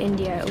moved to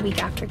India a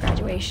week after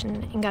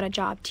graduation and got a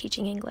job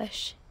teaching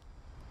English.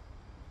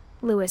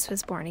 Louis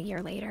was born a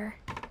year later.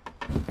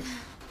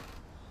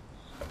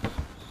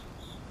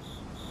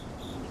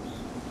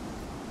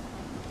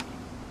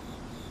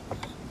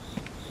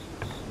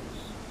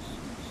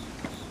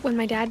 When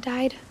my dad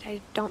died,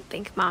 I don't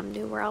think Mom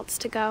knew where else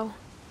to go.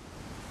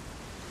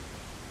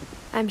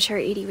 I'm sure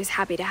Edie was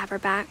happy to have her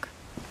back.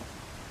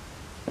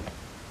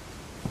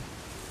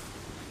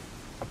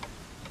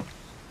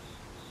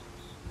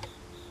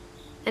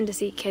 And to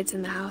see kids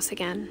in the house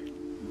again.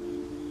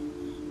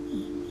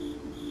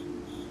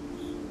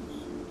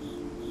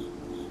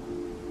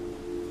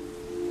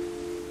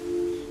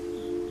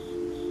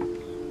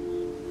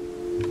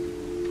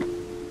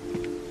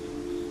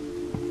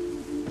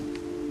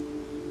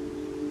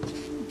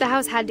 The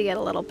house had to get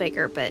a little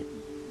bigger, but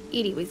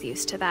Edie was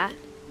used to that.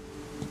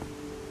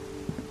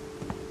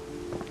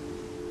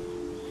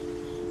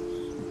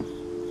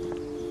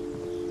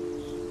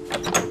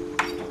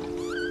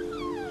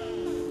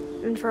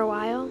 And for a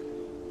while,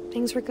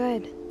 things were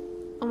good.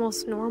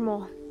 Almost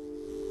normal.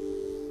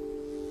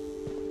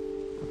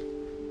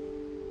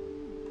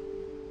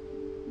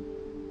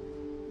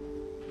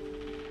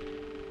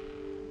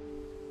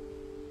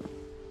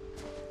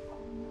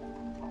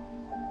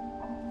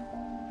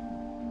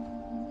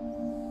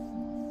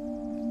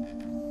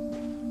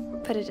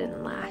 But it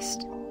didn't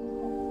last.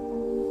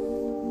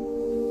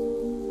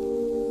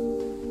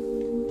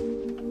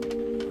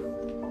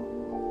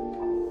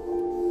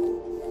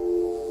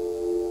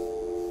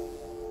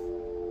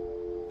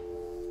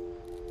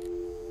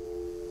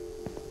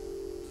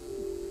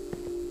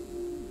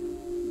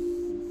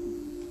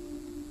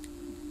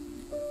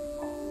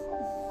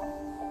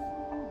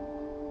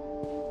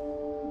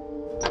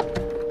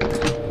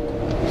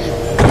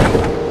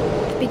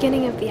 The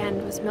beginning of the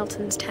end was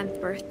Milton's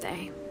 10th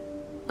birthday,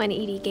 when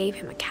Edie gave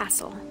him a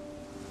castle.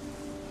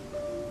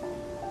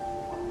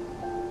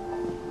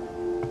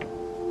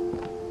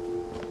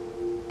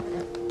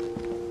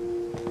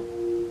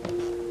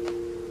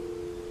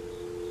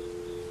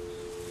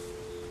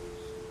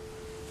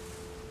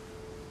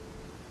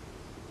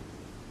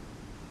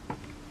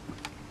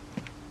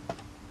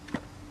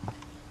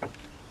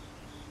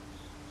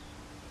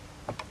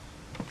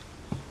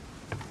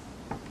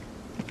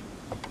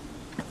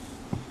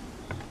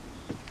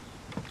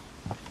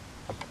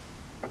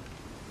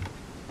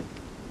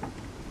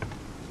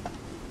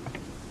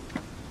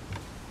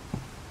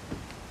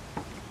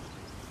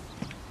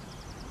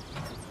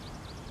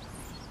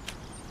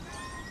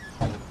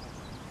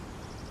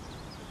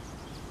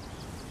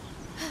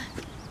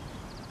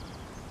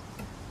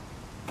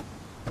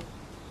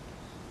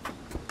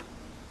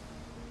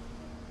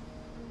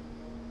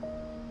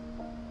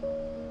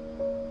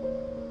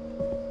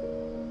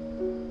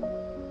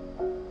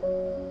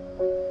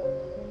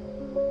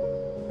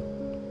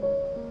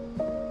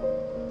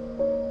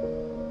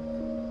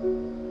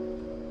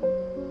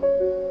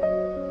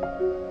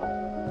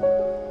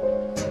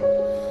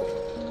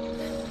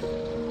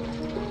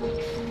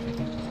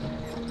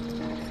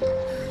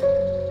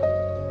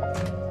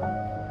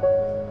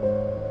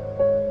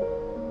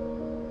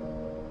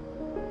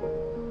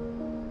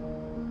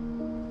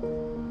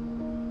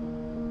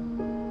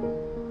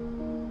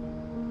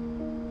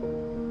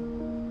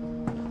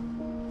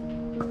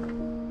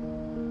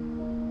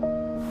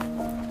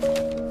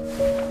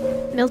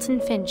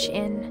 Milton Finch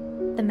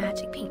in The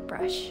Magic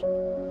Paintbrush.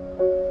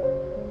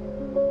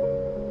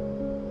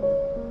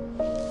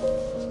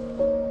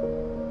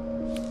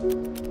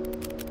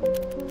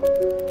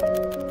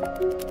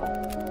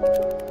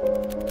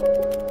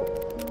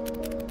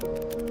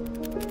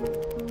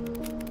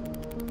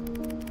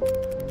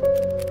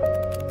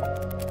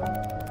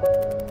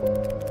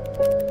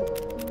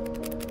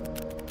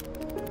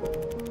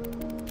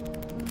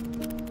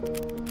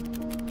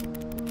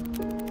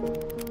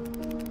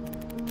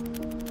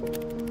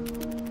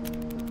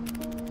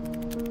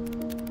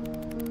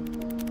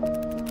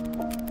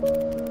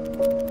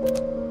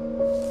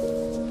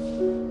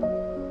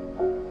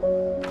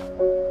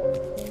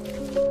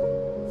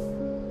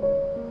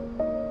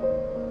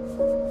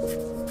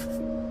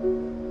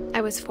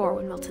 I was 4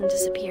 when Milton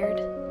disappeared.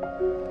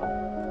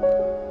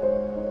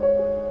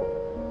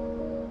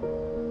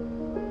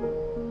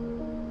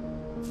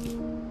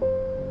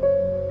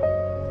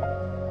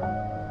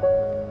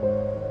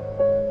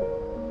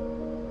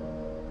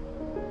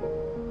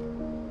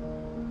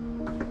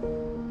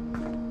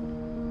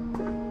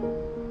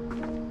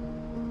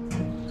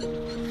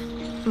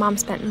 Mom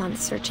spent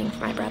months searching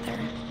for my brother.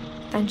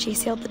 Then she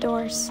sealed the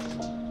doors.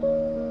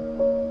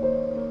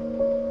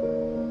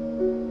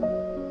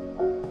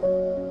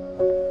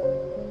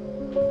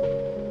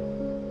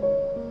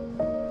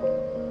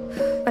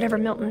 Whatever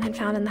Milton had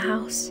found in the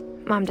house,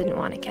 Mom didn't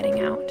want it getting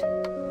out.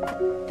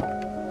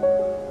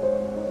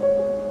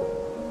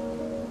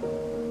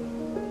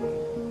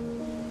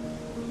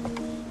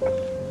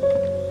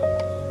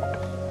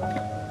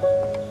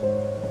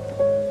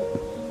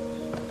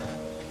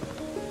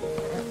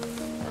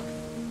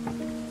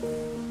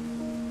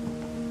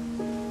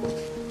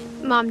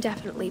 Mom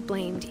definitely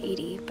blamed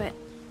Edie, but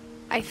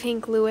I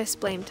think Louis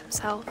blamed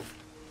himself.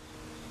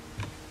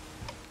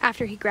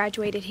 After he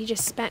graduated, he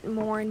just spent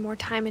more and more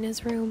time in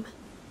his room.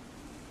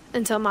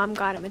 Until Mom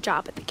got him a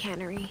job at the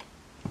cannery.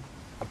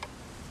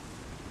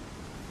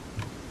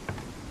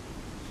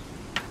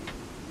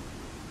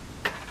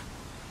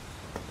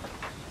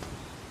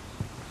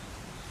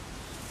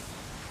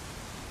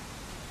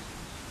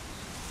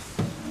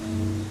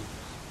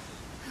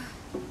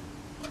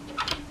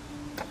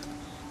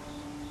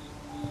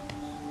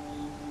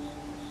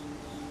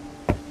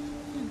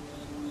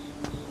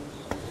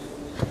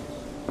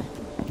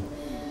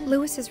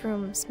 Lewis's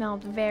room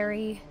smelled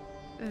very,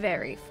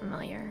 very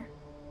familiar.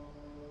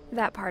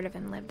 That part of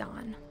him lived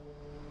on.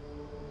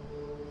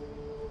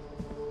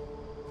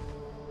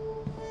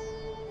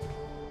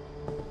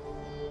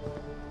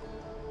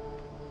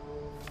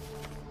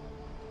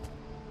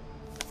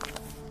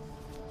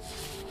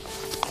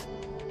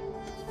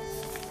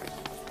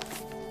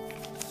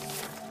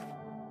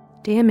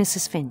 Dear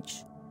Mrs.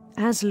 Finch,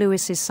 as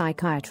Lewis's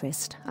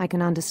psychiatrist, I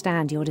can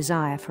understand your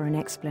desire for an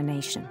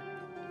explanation.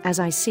 As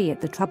I see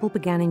it, the trouble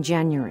began in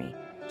January,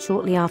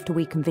 shortly after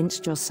we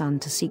convinced your son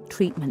to seek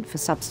treatment for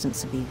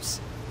substance abuse.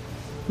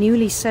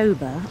 Newly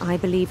sober, I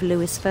believe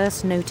Lewis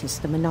first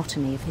noticed the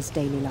monotony of his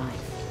daily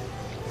life.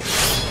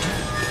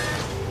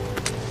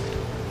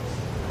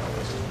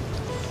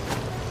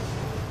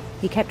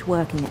 He kept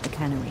working at the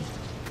cannery,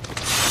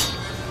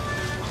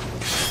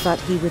 but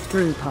he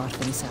withdrew part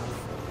of himself.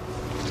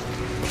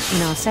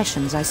 In our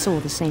sessions, I saw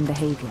the same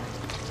behavior.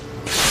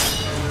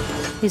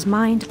 His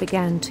mind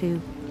began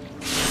to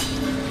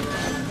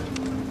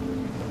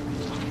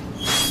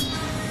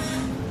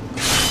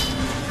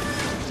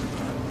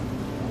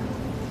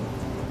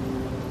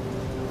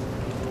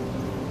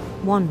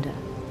wander.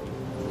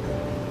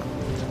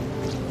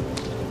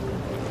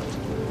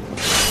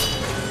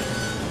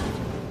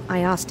 I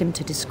asked him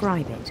to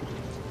describe it.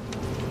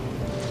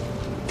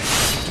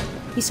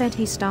 He said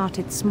he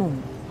started small,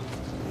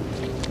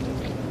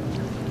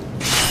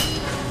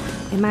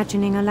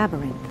 imagining a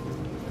labyrinth.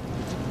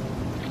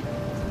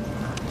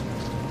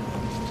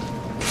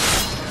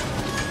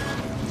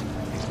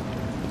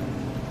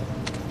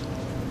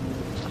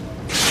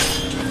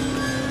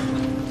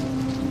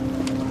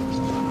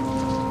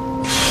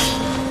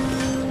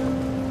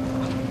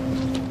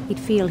 He'd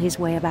feel his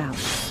way about.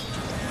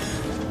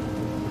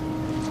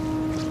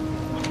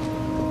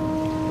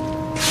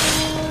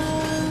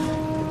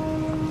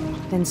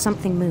 Then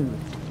something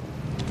moved.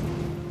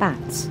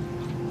 Bats.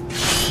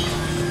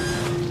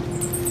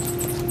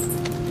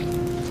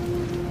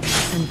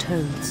 And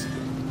toads.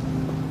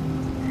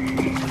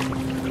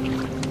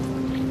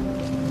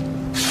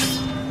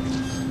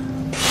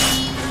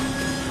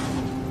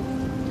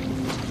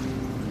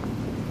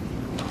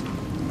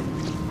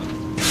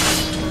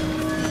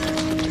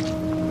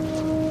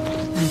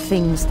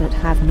 Things that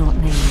have not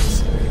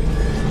names.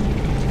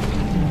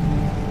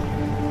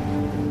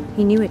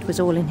 He knew it was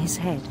all in his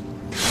head.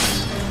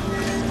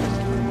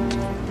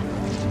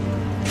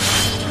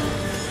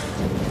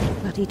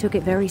 But he took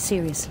it very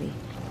seriously.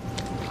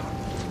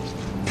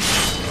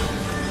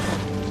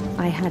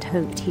 I had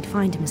hoped he'd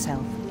find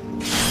himself.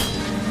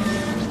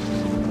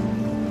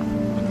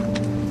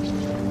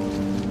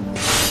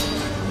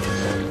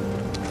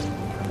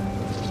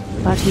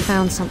 But he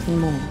found something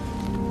more.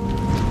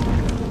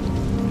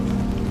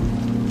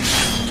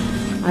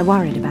 I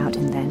worried about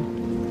him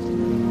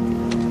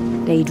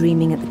then,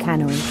 daydreaming at the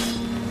cannery.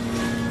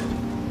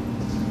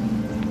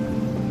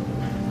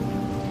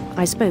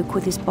 I spoke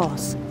with his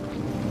boss.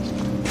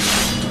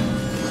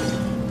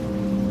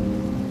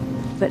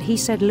 But he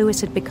said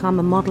Lewis had become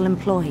a model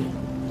employee.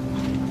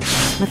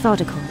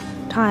 Methodical,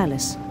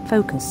 tireless,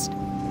 focused.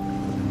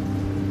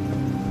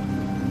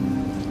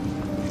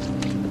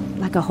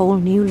 Like a whole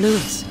new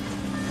Lewis.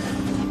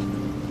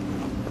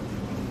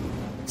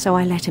 So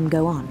I let him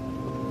go on.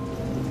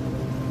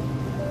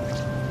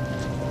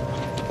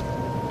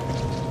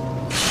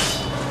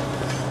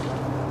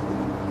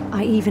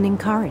 I even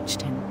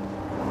encouraged him.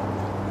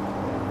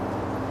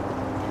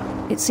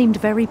 It seemed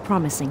very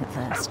promising at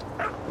first.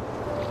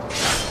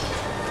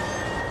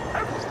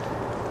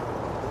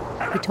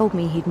 He told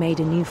me he'd made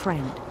a new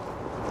friend.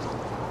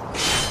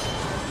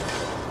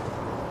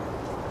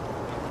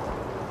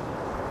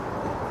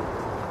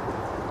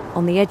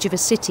 On the edge of a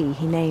city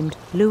he named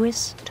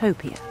Lewis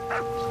Topia.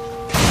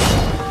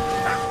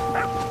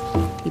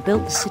 He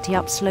built the city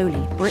up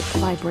slowly, brick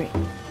by brick.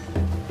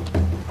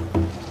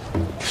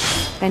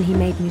 Then he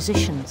made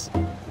musicians.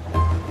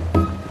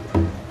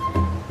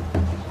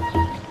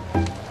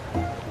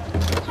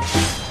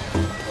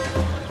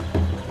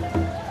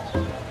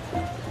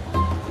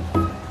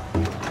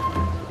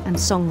 And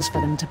songs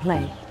for them to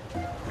play.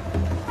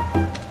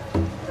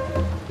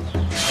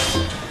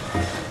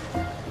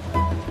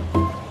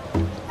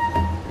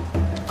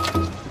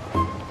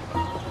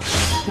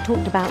 He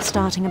talked about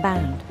starting a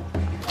band.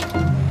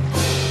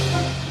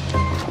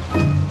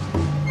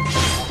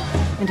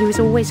 And he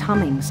was always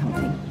humming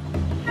something.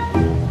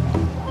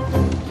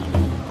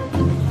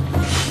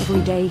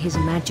 Every day his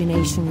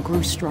imagination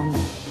grew stronger.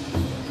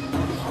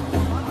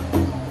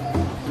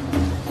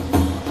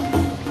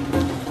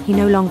 He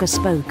no longer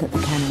spoke at the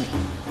cannery.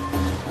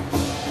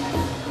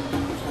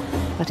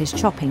 but his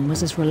chopping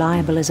was as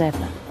reliable as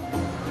ever.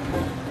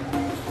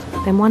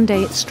 Then one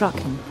day it struck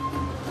him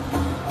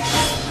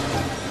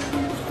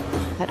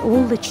that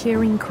all the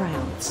cheering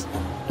crowds,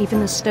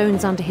 even the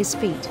stones under his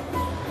feet,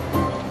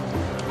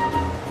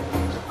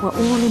 were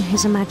all in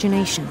his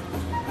imagination,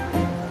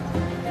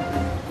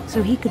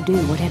 so he could do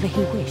whatever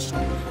he wished.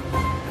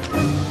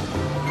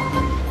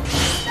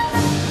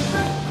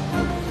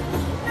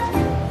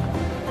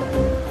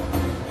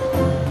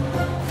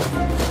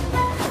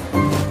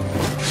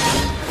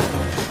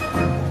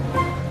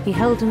 He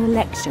held an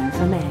election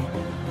for mayor,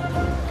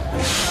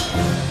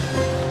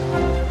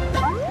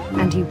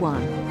 and he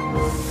won.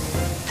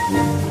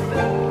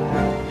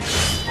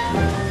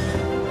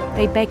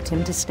 They begged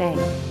him to stay,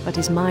 but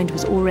his mind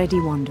was already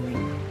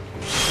wandering.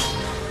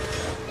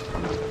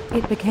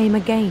 It became a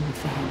game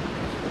for him.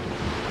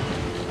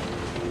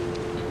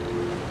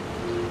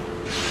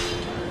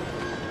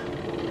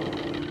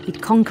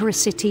 He'd conquer a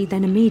city,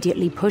 then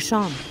immediately push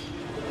on.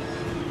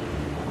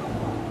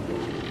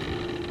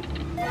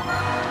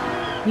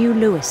 New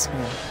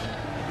Louisville.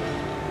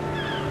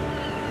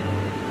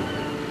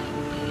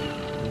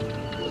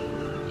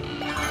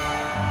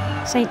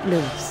 St.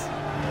 Louis.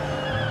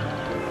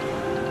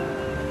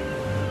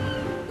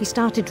 He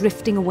started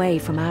drifting away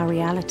from our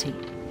reality.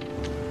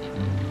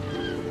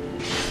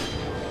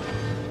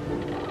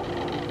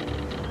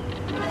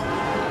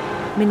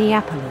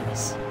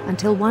 Minneapolis,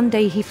 until one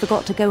day he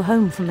forgot to go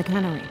home from the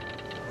cannery.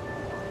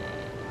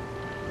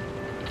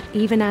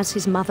 Even as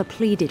his mother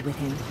pleaded with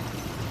him,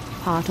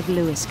 part of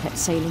Louis kept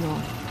sailing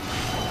on.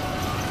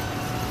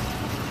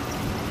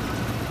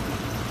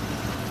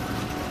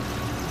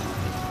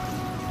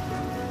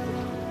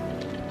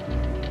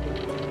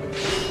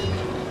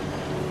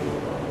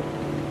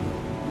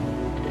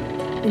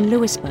 In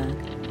Louisburg,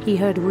 he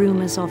heard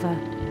rumors of a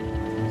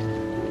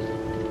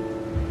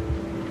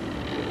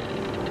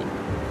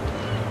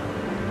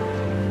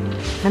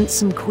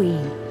handsome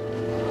queen.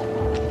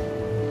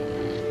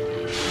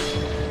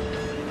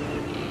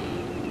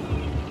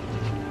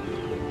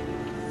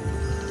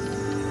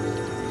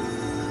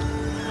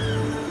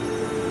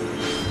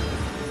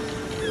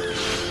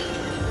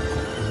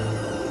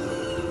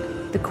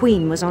 The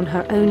queen was on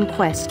her own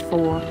quest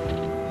for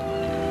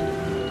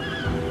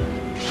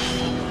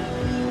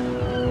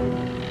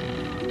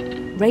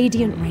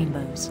radiant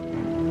rainbows.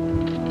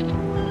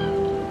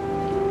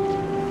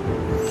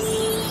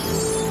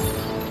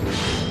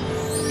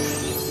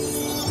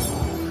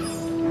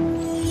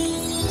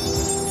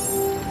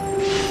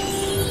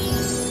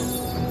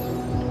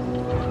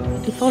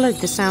 He followed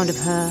the sound of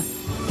her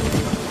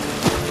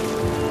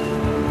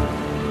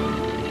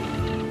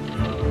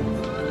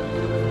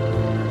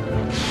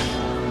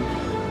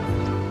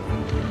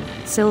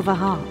silver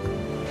harp.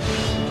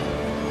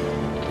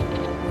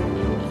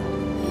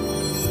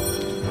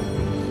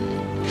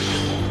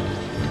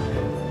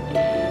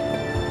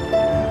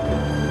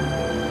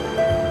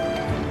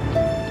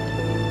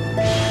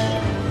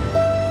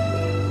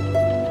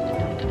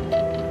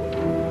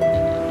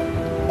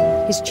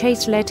 His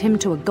chase led him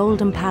to a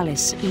golden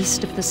palace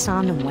east of the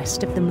sun and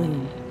west of the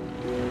moon.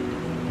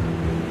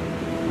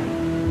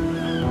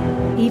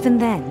 Even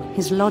then,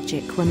 his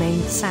logic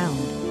remained sound.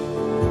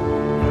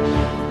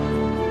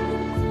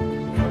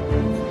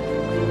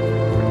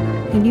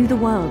 He knew the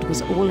world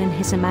was all in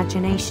his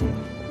imagination.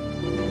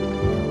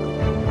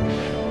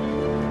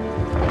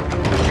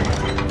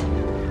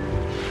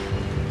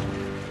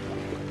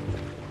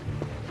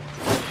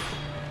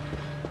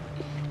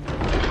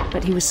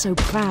 But he was so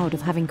proud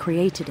of having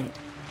created it.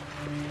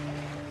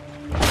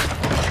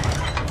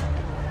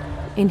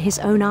 In his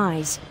own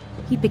eyes,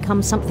 he'd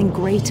become something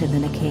greater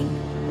than a king.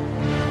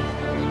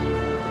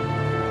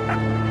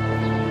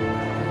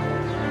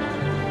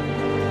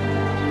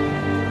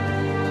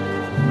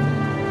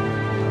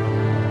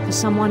 For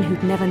someone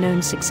who'd never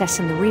known success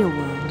in the real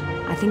world,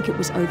 I think it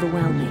was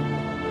overwhelming.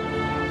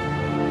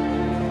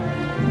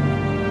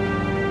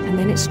 And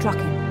then it struck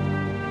him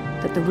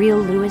that the real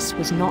Louis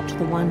was not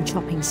the one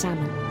chopping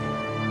salmon,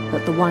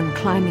 but the one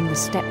climbing the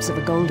steps of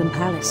a golden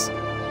palace.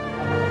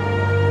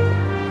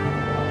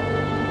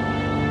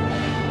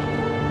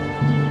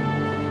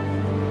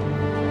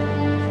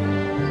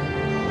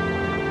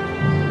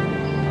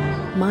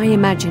 My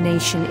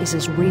imagination is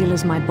as real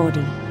as my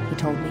body, he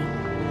told me.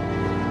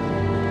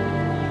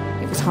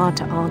 It was hard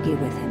to argue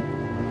with him.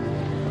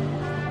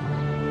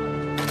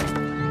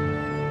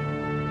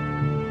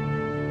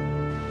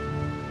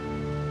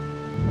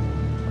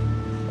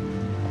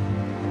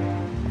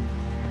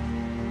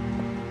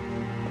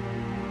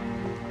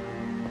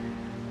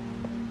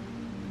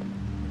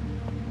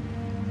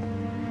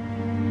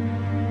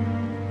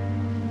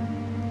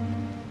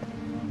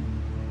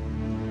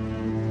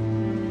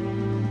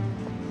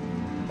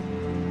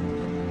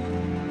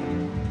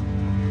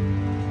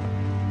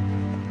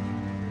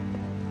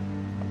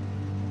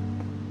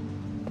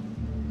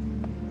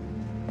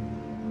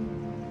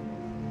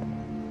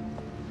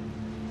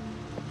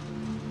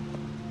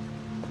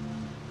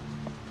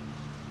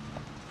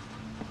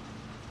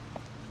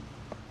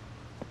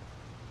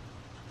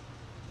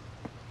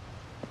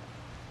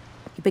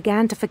 He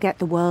began to forget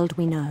the world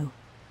we know.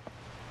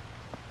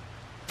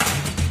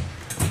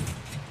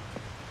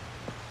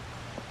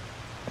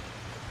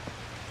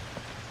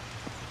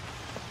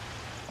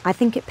 I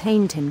think it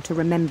pained him to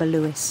remember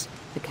Lewis,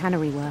 the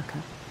cannery worker.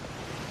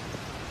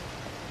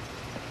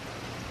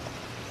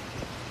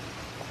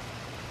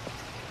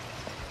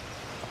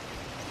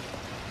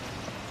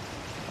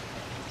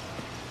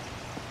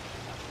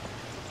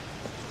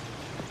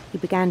 He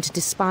began to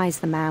despise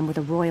the man with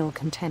a royal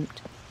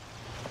contempt.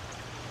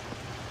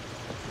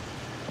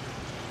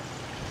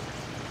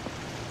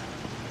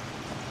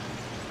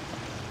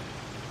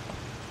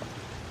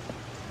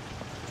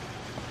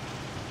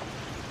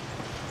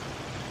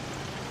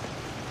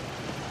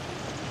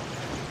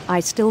 I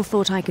still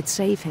thought I could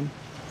save him.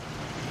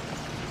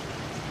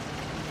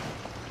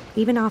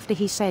 Even after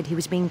he said he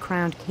was being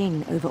crowned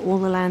king over all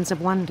the lands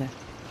of wonder.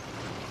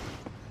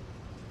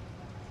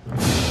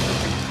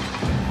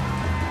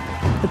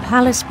 The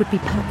palace would be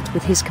packed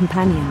with his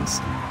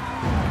companions.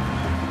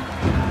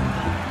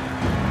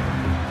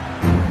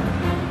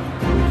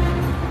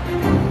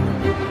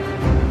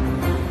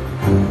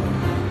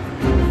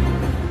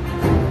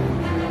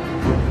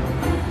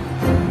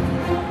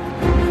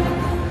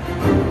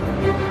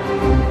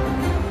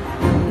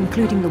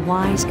 Including the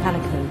wise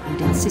Calico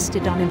who'd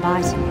insisted on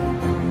inviting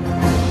him.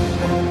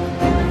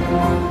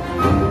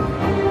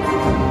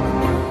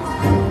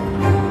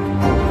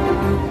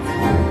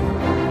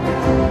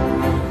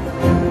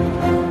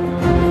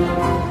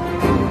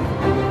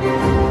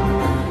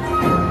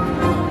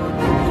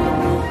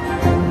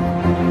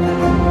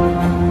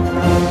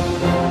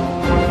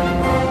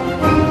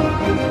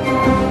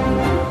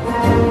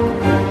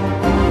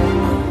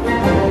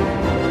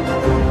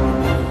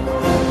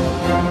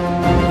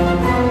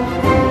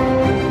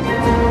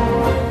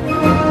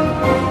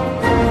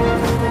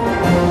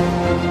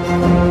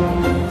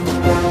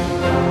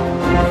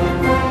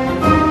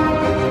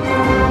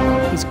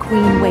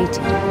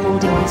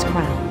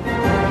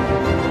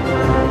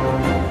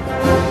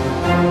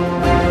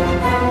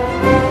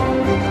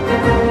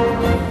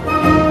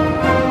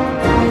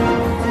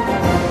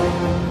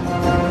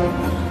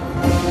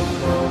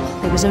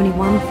 There was only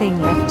one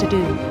thing left to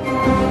do.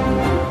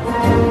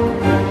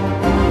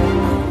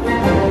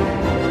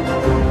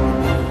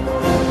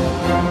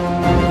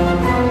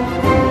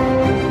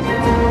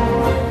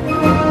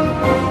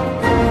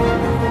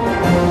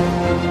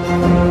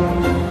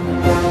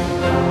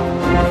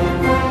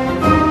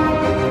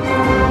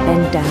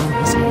 Bend down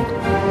his head.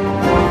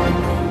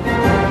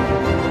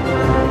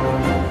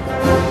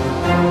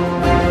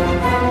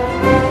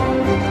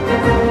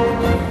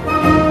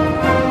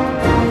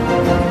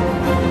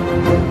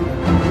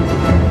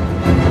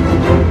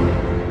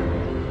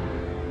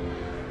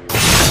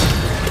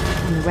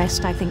 The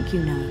rest I think you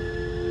know.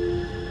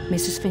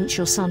 Mrs. Finch,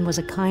 your son was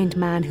a kind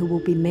man who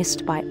will be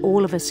missed by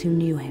all of us who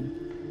knew him.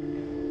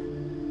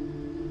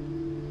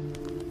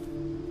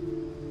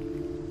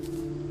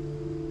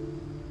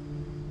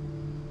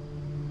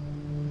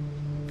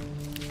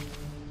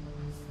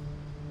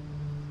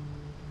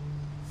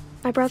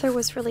 My brother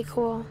was really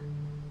cool.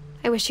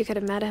 I wish you could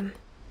have met him.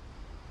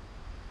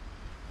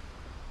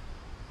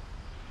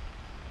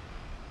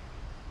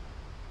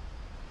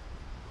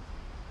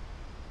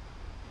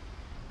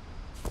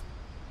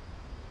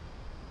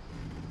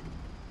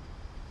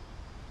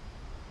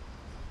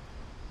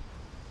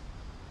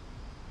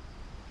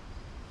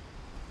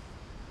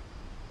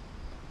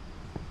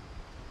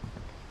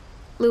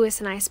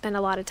 Lewis and I spent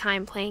a lot of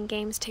time playing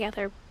games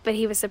together, but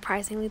he was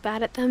surprisingly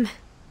bad at them.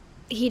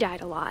 He died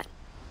a lot.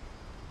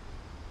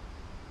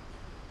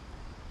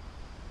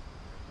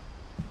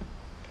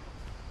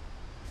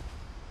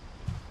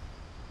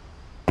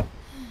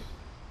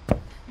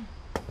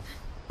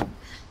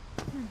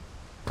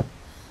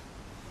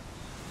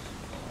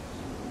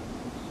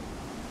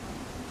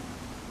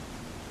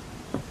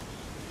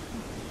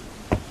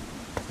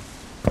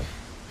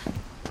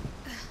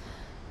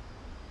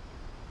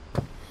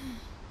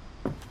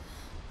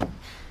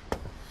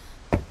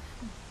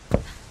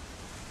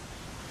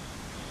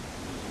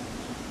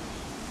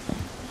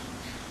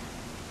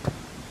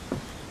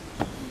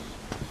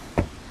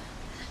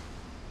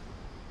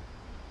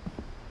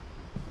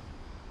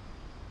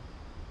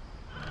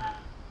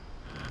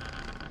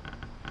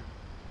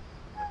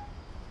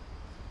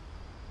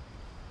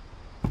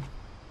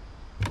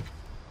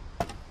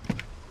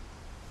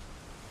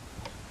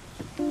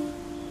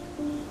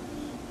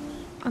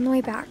 On the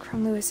way back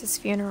from Lewis's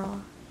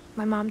funeral,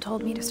 my mom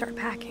told me to start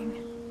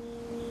packing.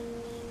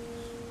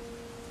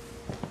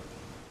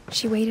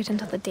 She waited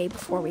until the day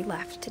before we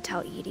left to tell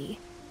Edie.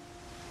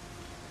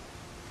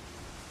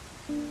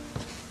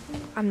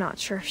 I'm not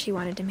sure if she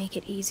wanted to make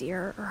it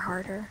easier or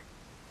harder.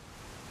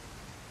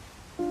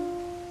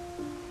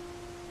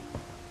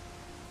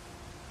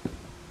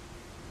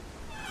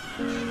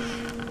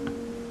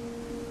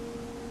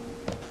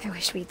 I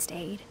wish we'd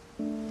stayed.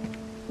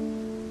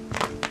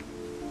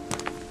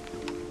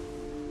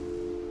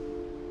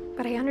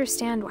 But I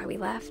understand why we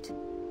left.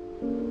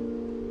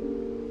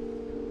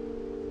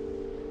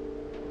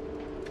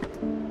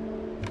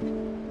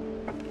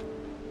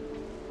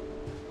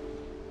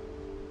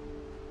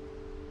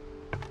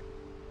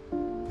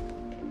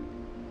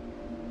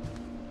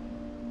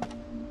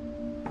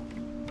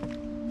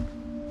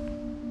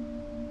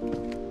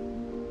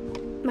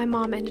 my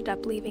mom ended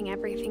up leaving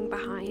everything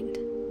behind.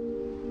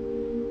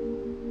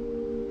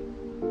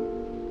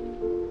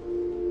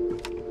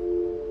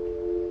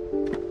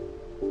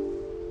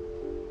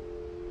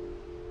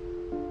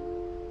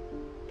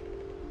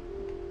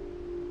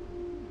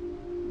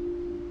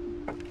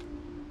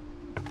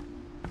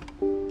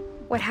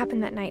 What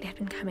happened that night had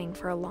been coming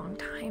for a long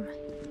time.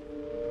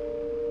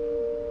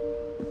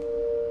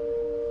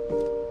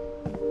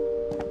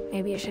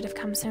 Maybe it should have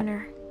come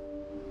sooner.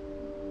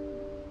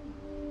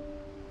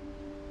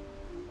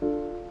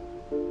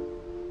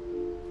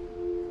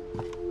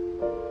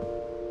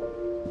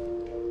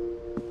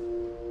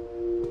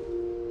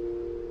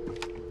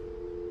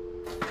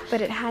 But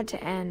it had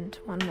to end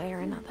one way or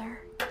another.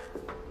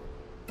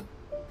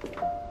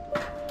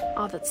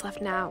 All that's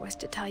left now is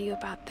to tell you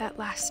about that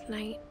last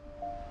night.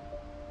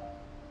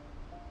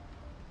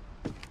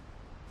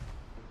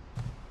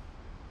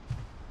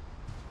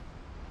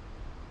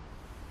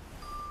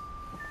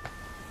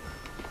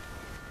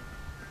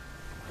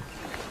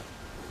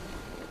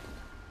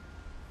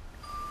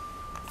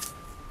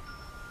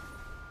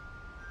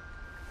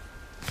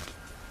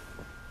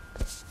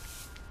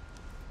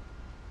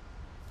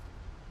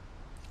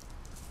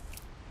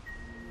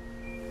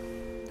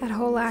 That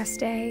whole last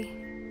day,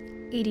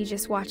 Edie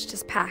just watched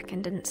us pack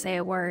and didn't say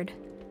a word.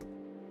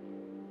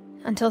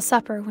 Until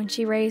supper, when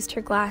she raised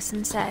her glass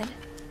and said,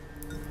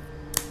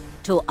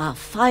 "To our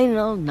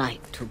final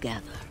night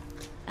together,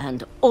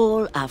 and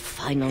all our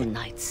final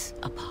nights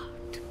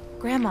apart."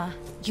 Grandma,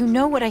 you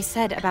know what I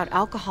said about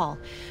alcohol.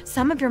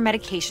 Some of your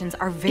medications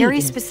are very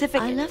Edith,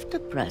 specific. I left a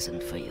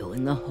present for you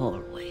in the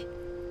hallway.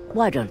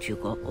 Why don't you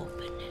go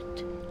open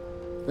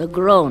it? The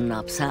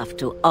grown-ups have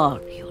to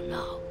argue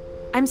now.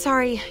 I'm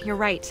sorry, you're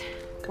right.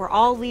 We're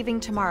all leaving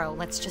tomorrow.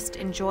 Let's just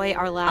enjoy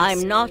our last...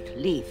 I'm not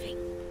leaving.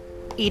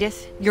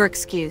 Edith, you're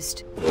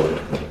excused.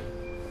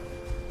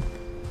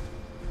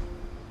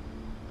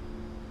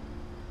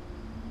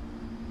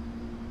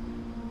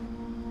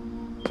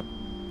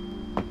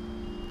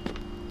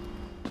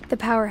 The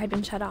power had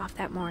been shut off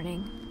that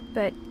morning,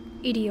 but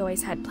Edie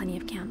always had plenty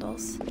of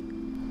candles.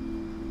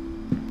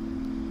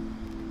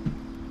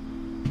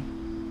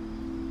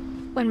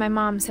 When my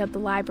mom sealed the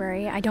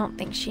library, I don't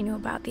think she knew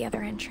about the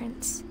other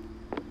entrance.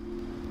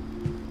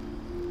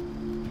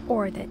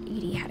 Or that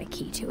Edie had a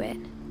key to it.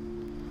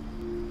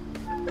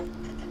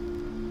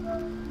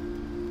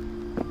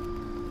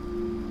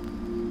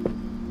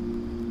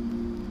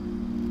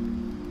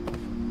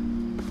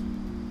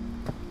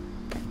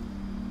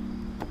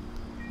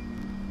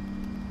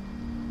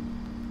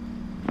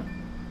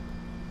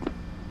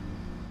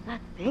 That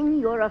thing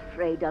you're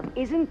afraid of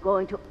isn't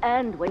going to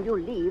end when you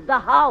leave the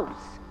house.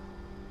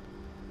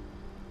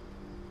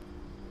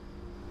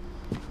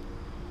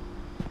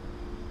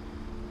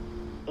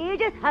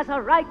 Edith has a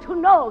right to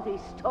know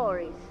these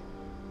stories.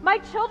 My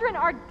children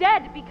are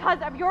dead because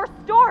of your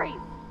stories!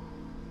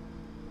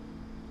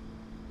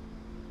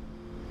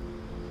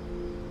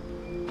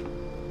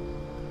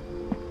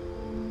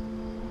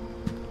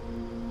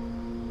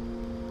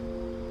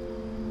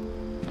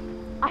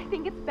 I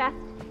think it's best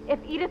if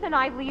Edith and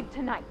I leave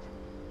tonight.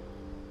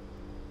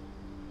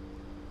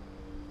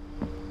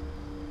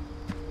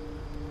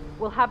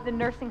 We'll have the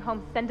nursing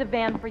home send a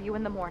van for you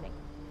in the morning,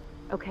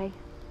 okay?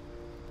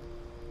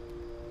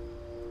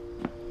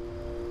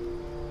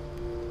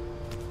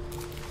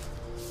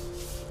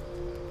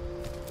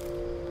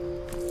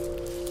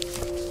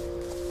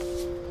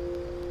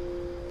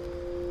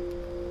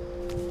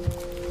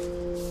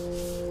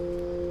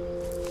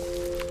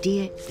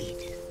 Dear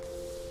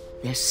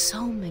Edith, there's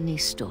so many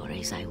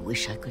stories I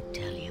wish I could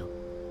tell you,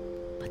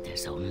 but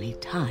there's only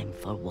time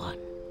for one.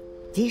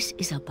 This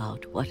is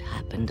about what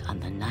happened on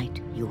the night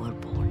you were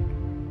born.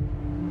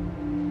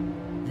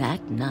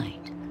 That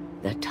night,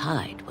 the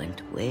tide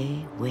went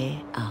way,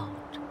 way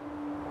out.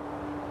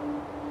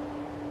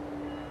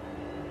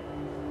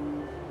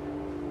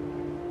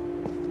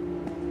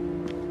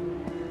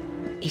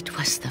 It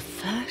was the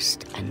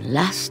first and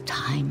last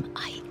time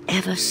I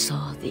ever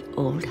saw the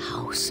old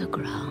house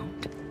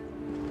aground.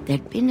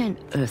 There'd been an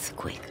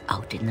earthquake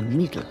out in the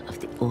middle of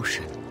the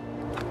ocean.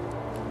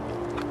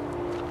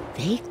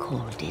 They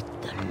called it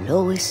the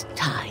lowest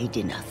tide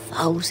in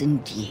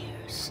 1,000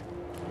 years.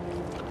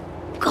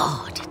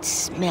 God, it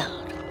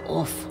smelled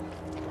awful.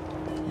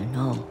 You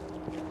know,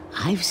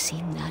 I've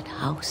seen that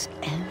house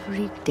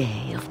every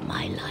day of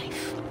my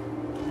life.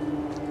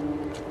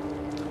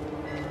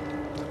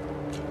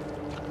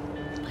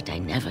 But I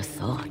never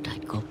thought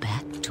I'd go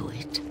back to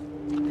it.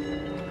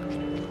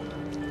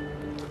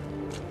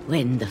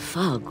 When the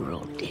fog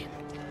rolled in,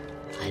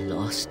 I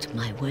lost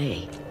my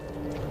way.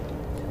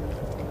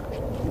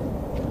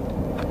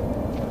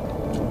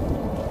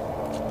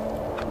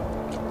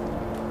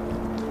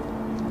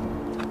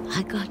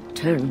 I got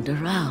turned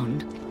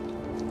around.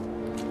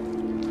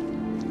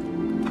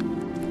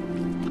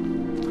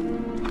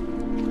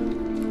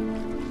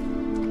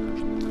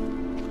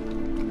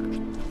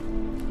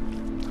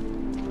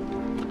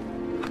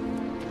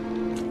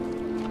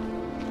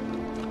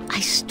 I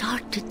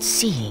started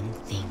seeing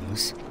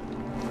things.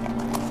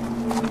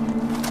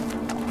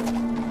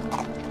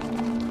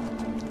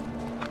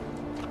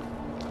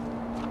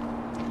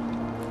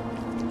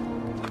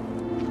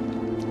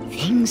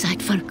 things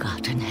I'd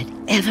forgotten had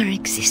ever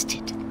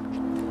existed.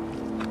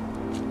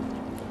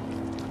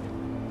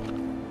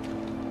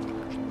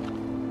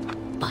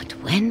 But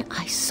when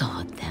I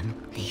saw them,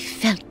 they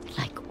felt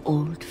like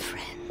old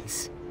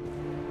friends.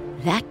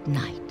 That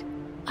night,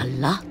 a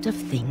lot of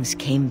things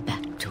came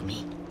back to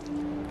me.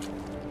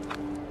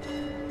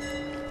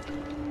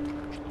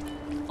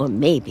 Or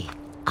maybe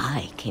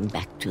I came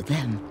back to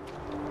them.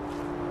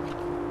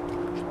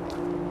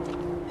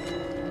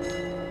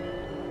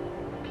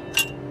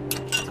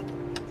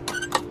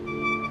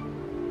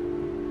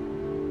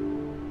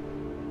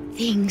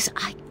 Things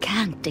I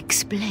can't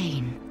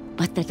explain,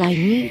 but that I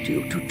need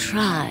you to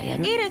try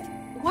and... Edith,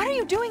 what are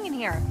you doing in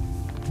here?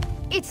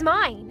 It's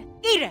mine.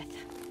 Edith!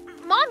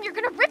 Mom, you're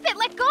gonna rip it!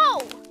 Let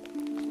go!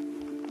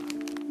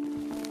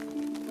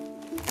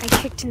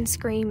 I kicked and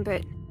screamed,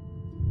 but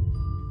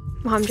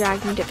Mom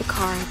dragged me to the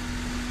car.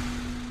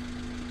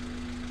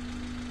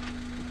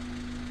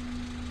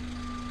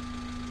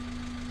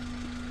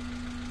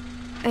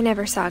 I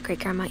never saw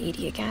Great-Grandma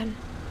Edie again.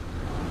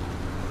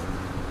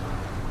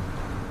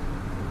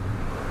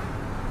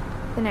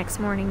 The next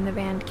morning, the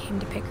band came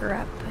to pick her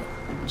up,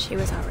 but she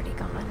was already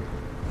gone.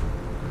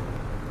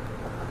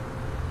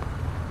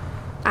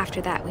 After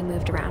that, we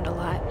moved around a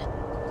lot.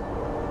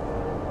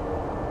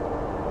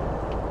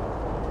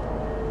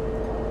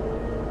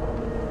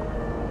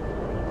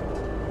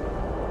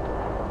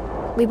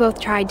 We both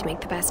tried to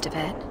make the best of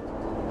it.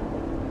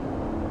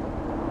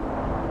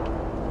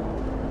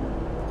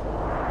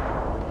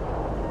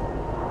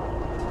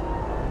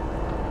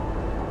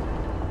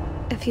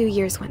 A few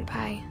years went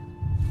by.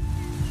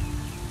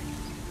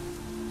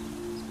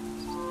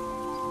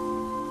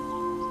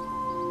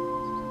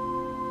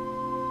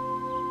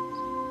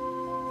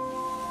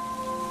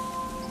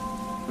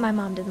 My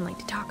mom didn't like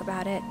to talk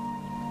about it,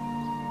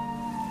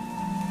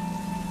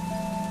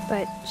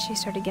 but she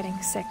started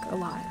getting sick a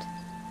lot.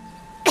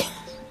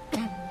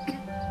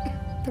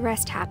 The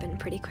rest happened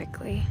pretty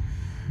quickly.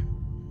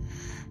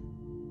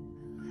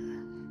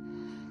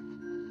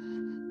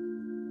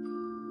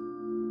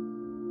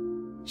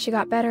 She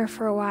got better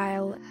for a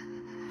while,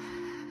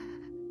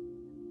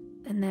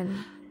 and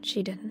then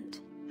she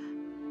didn't.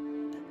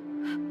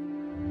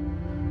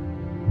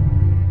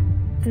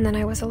 And then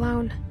I was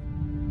alone.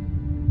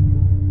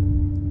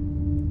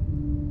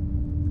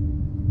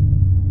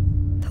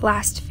 The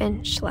last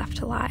Finch left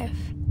alive.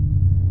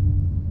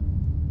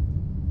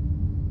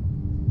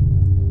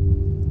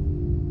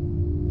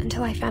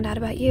 Until I found out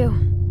about you.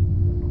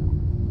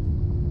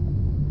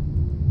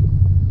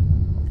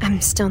 I'm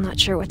still not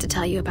sure what to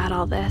tell you about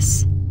all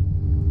this.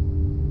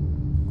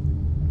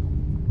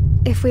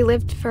 If we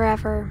lived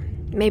forever,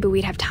 maybe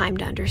we'd have time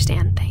to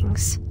understand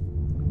things.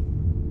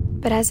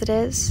 But as it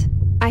is,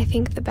 I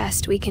think the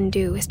best we can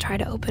do is try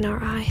to open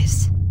our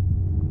eyes.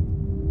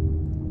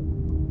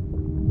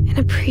 And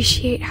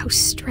appreciate how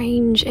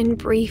strange and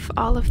brief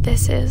all of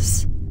this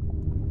is.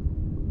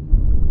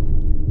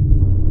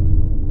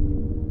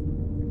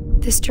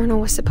 This journal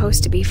was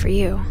supposed to be for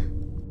you.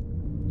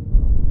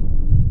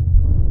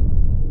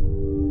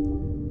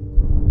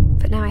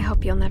 But now I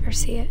hope you'll never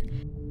see it.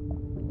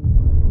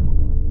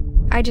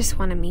 I just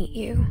want to meet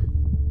you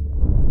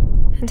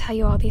and tell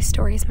you all these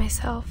stories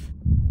myself.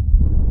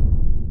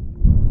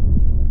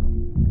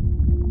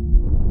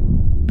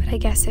 But I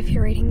guess if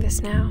you're reading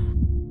this now,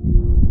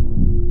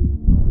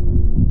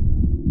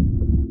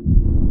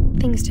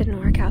 things didn't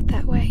work out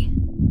that way.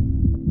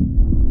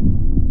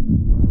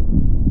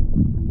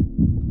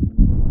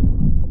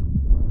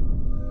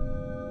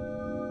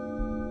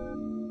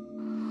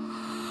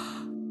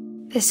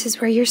 This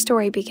is where your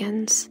story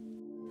begins.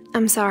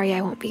 I'm sorry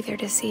I won't be there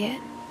to see it.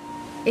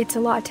 It's a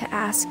lot to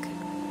ask,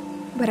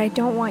 but I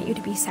don't want you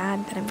to be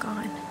sad that I'm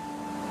gone.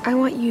 I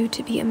want you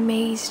to be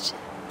amazed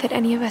that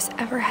any of us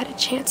ever had a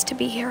chance to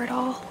be here at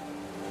all.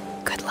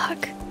 Good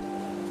luck.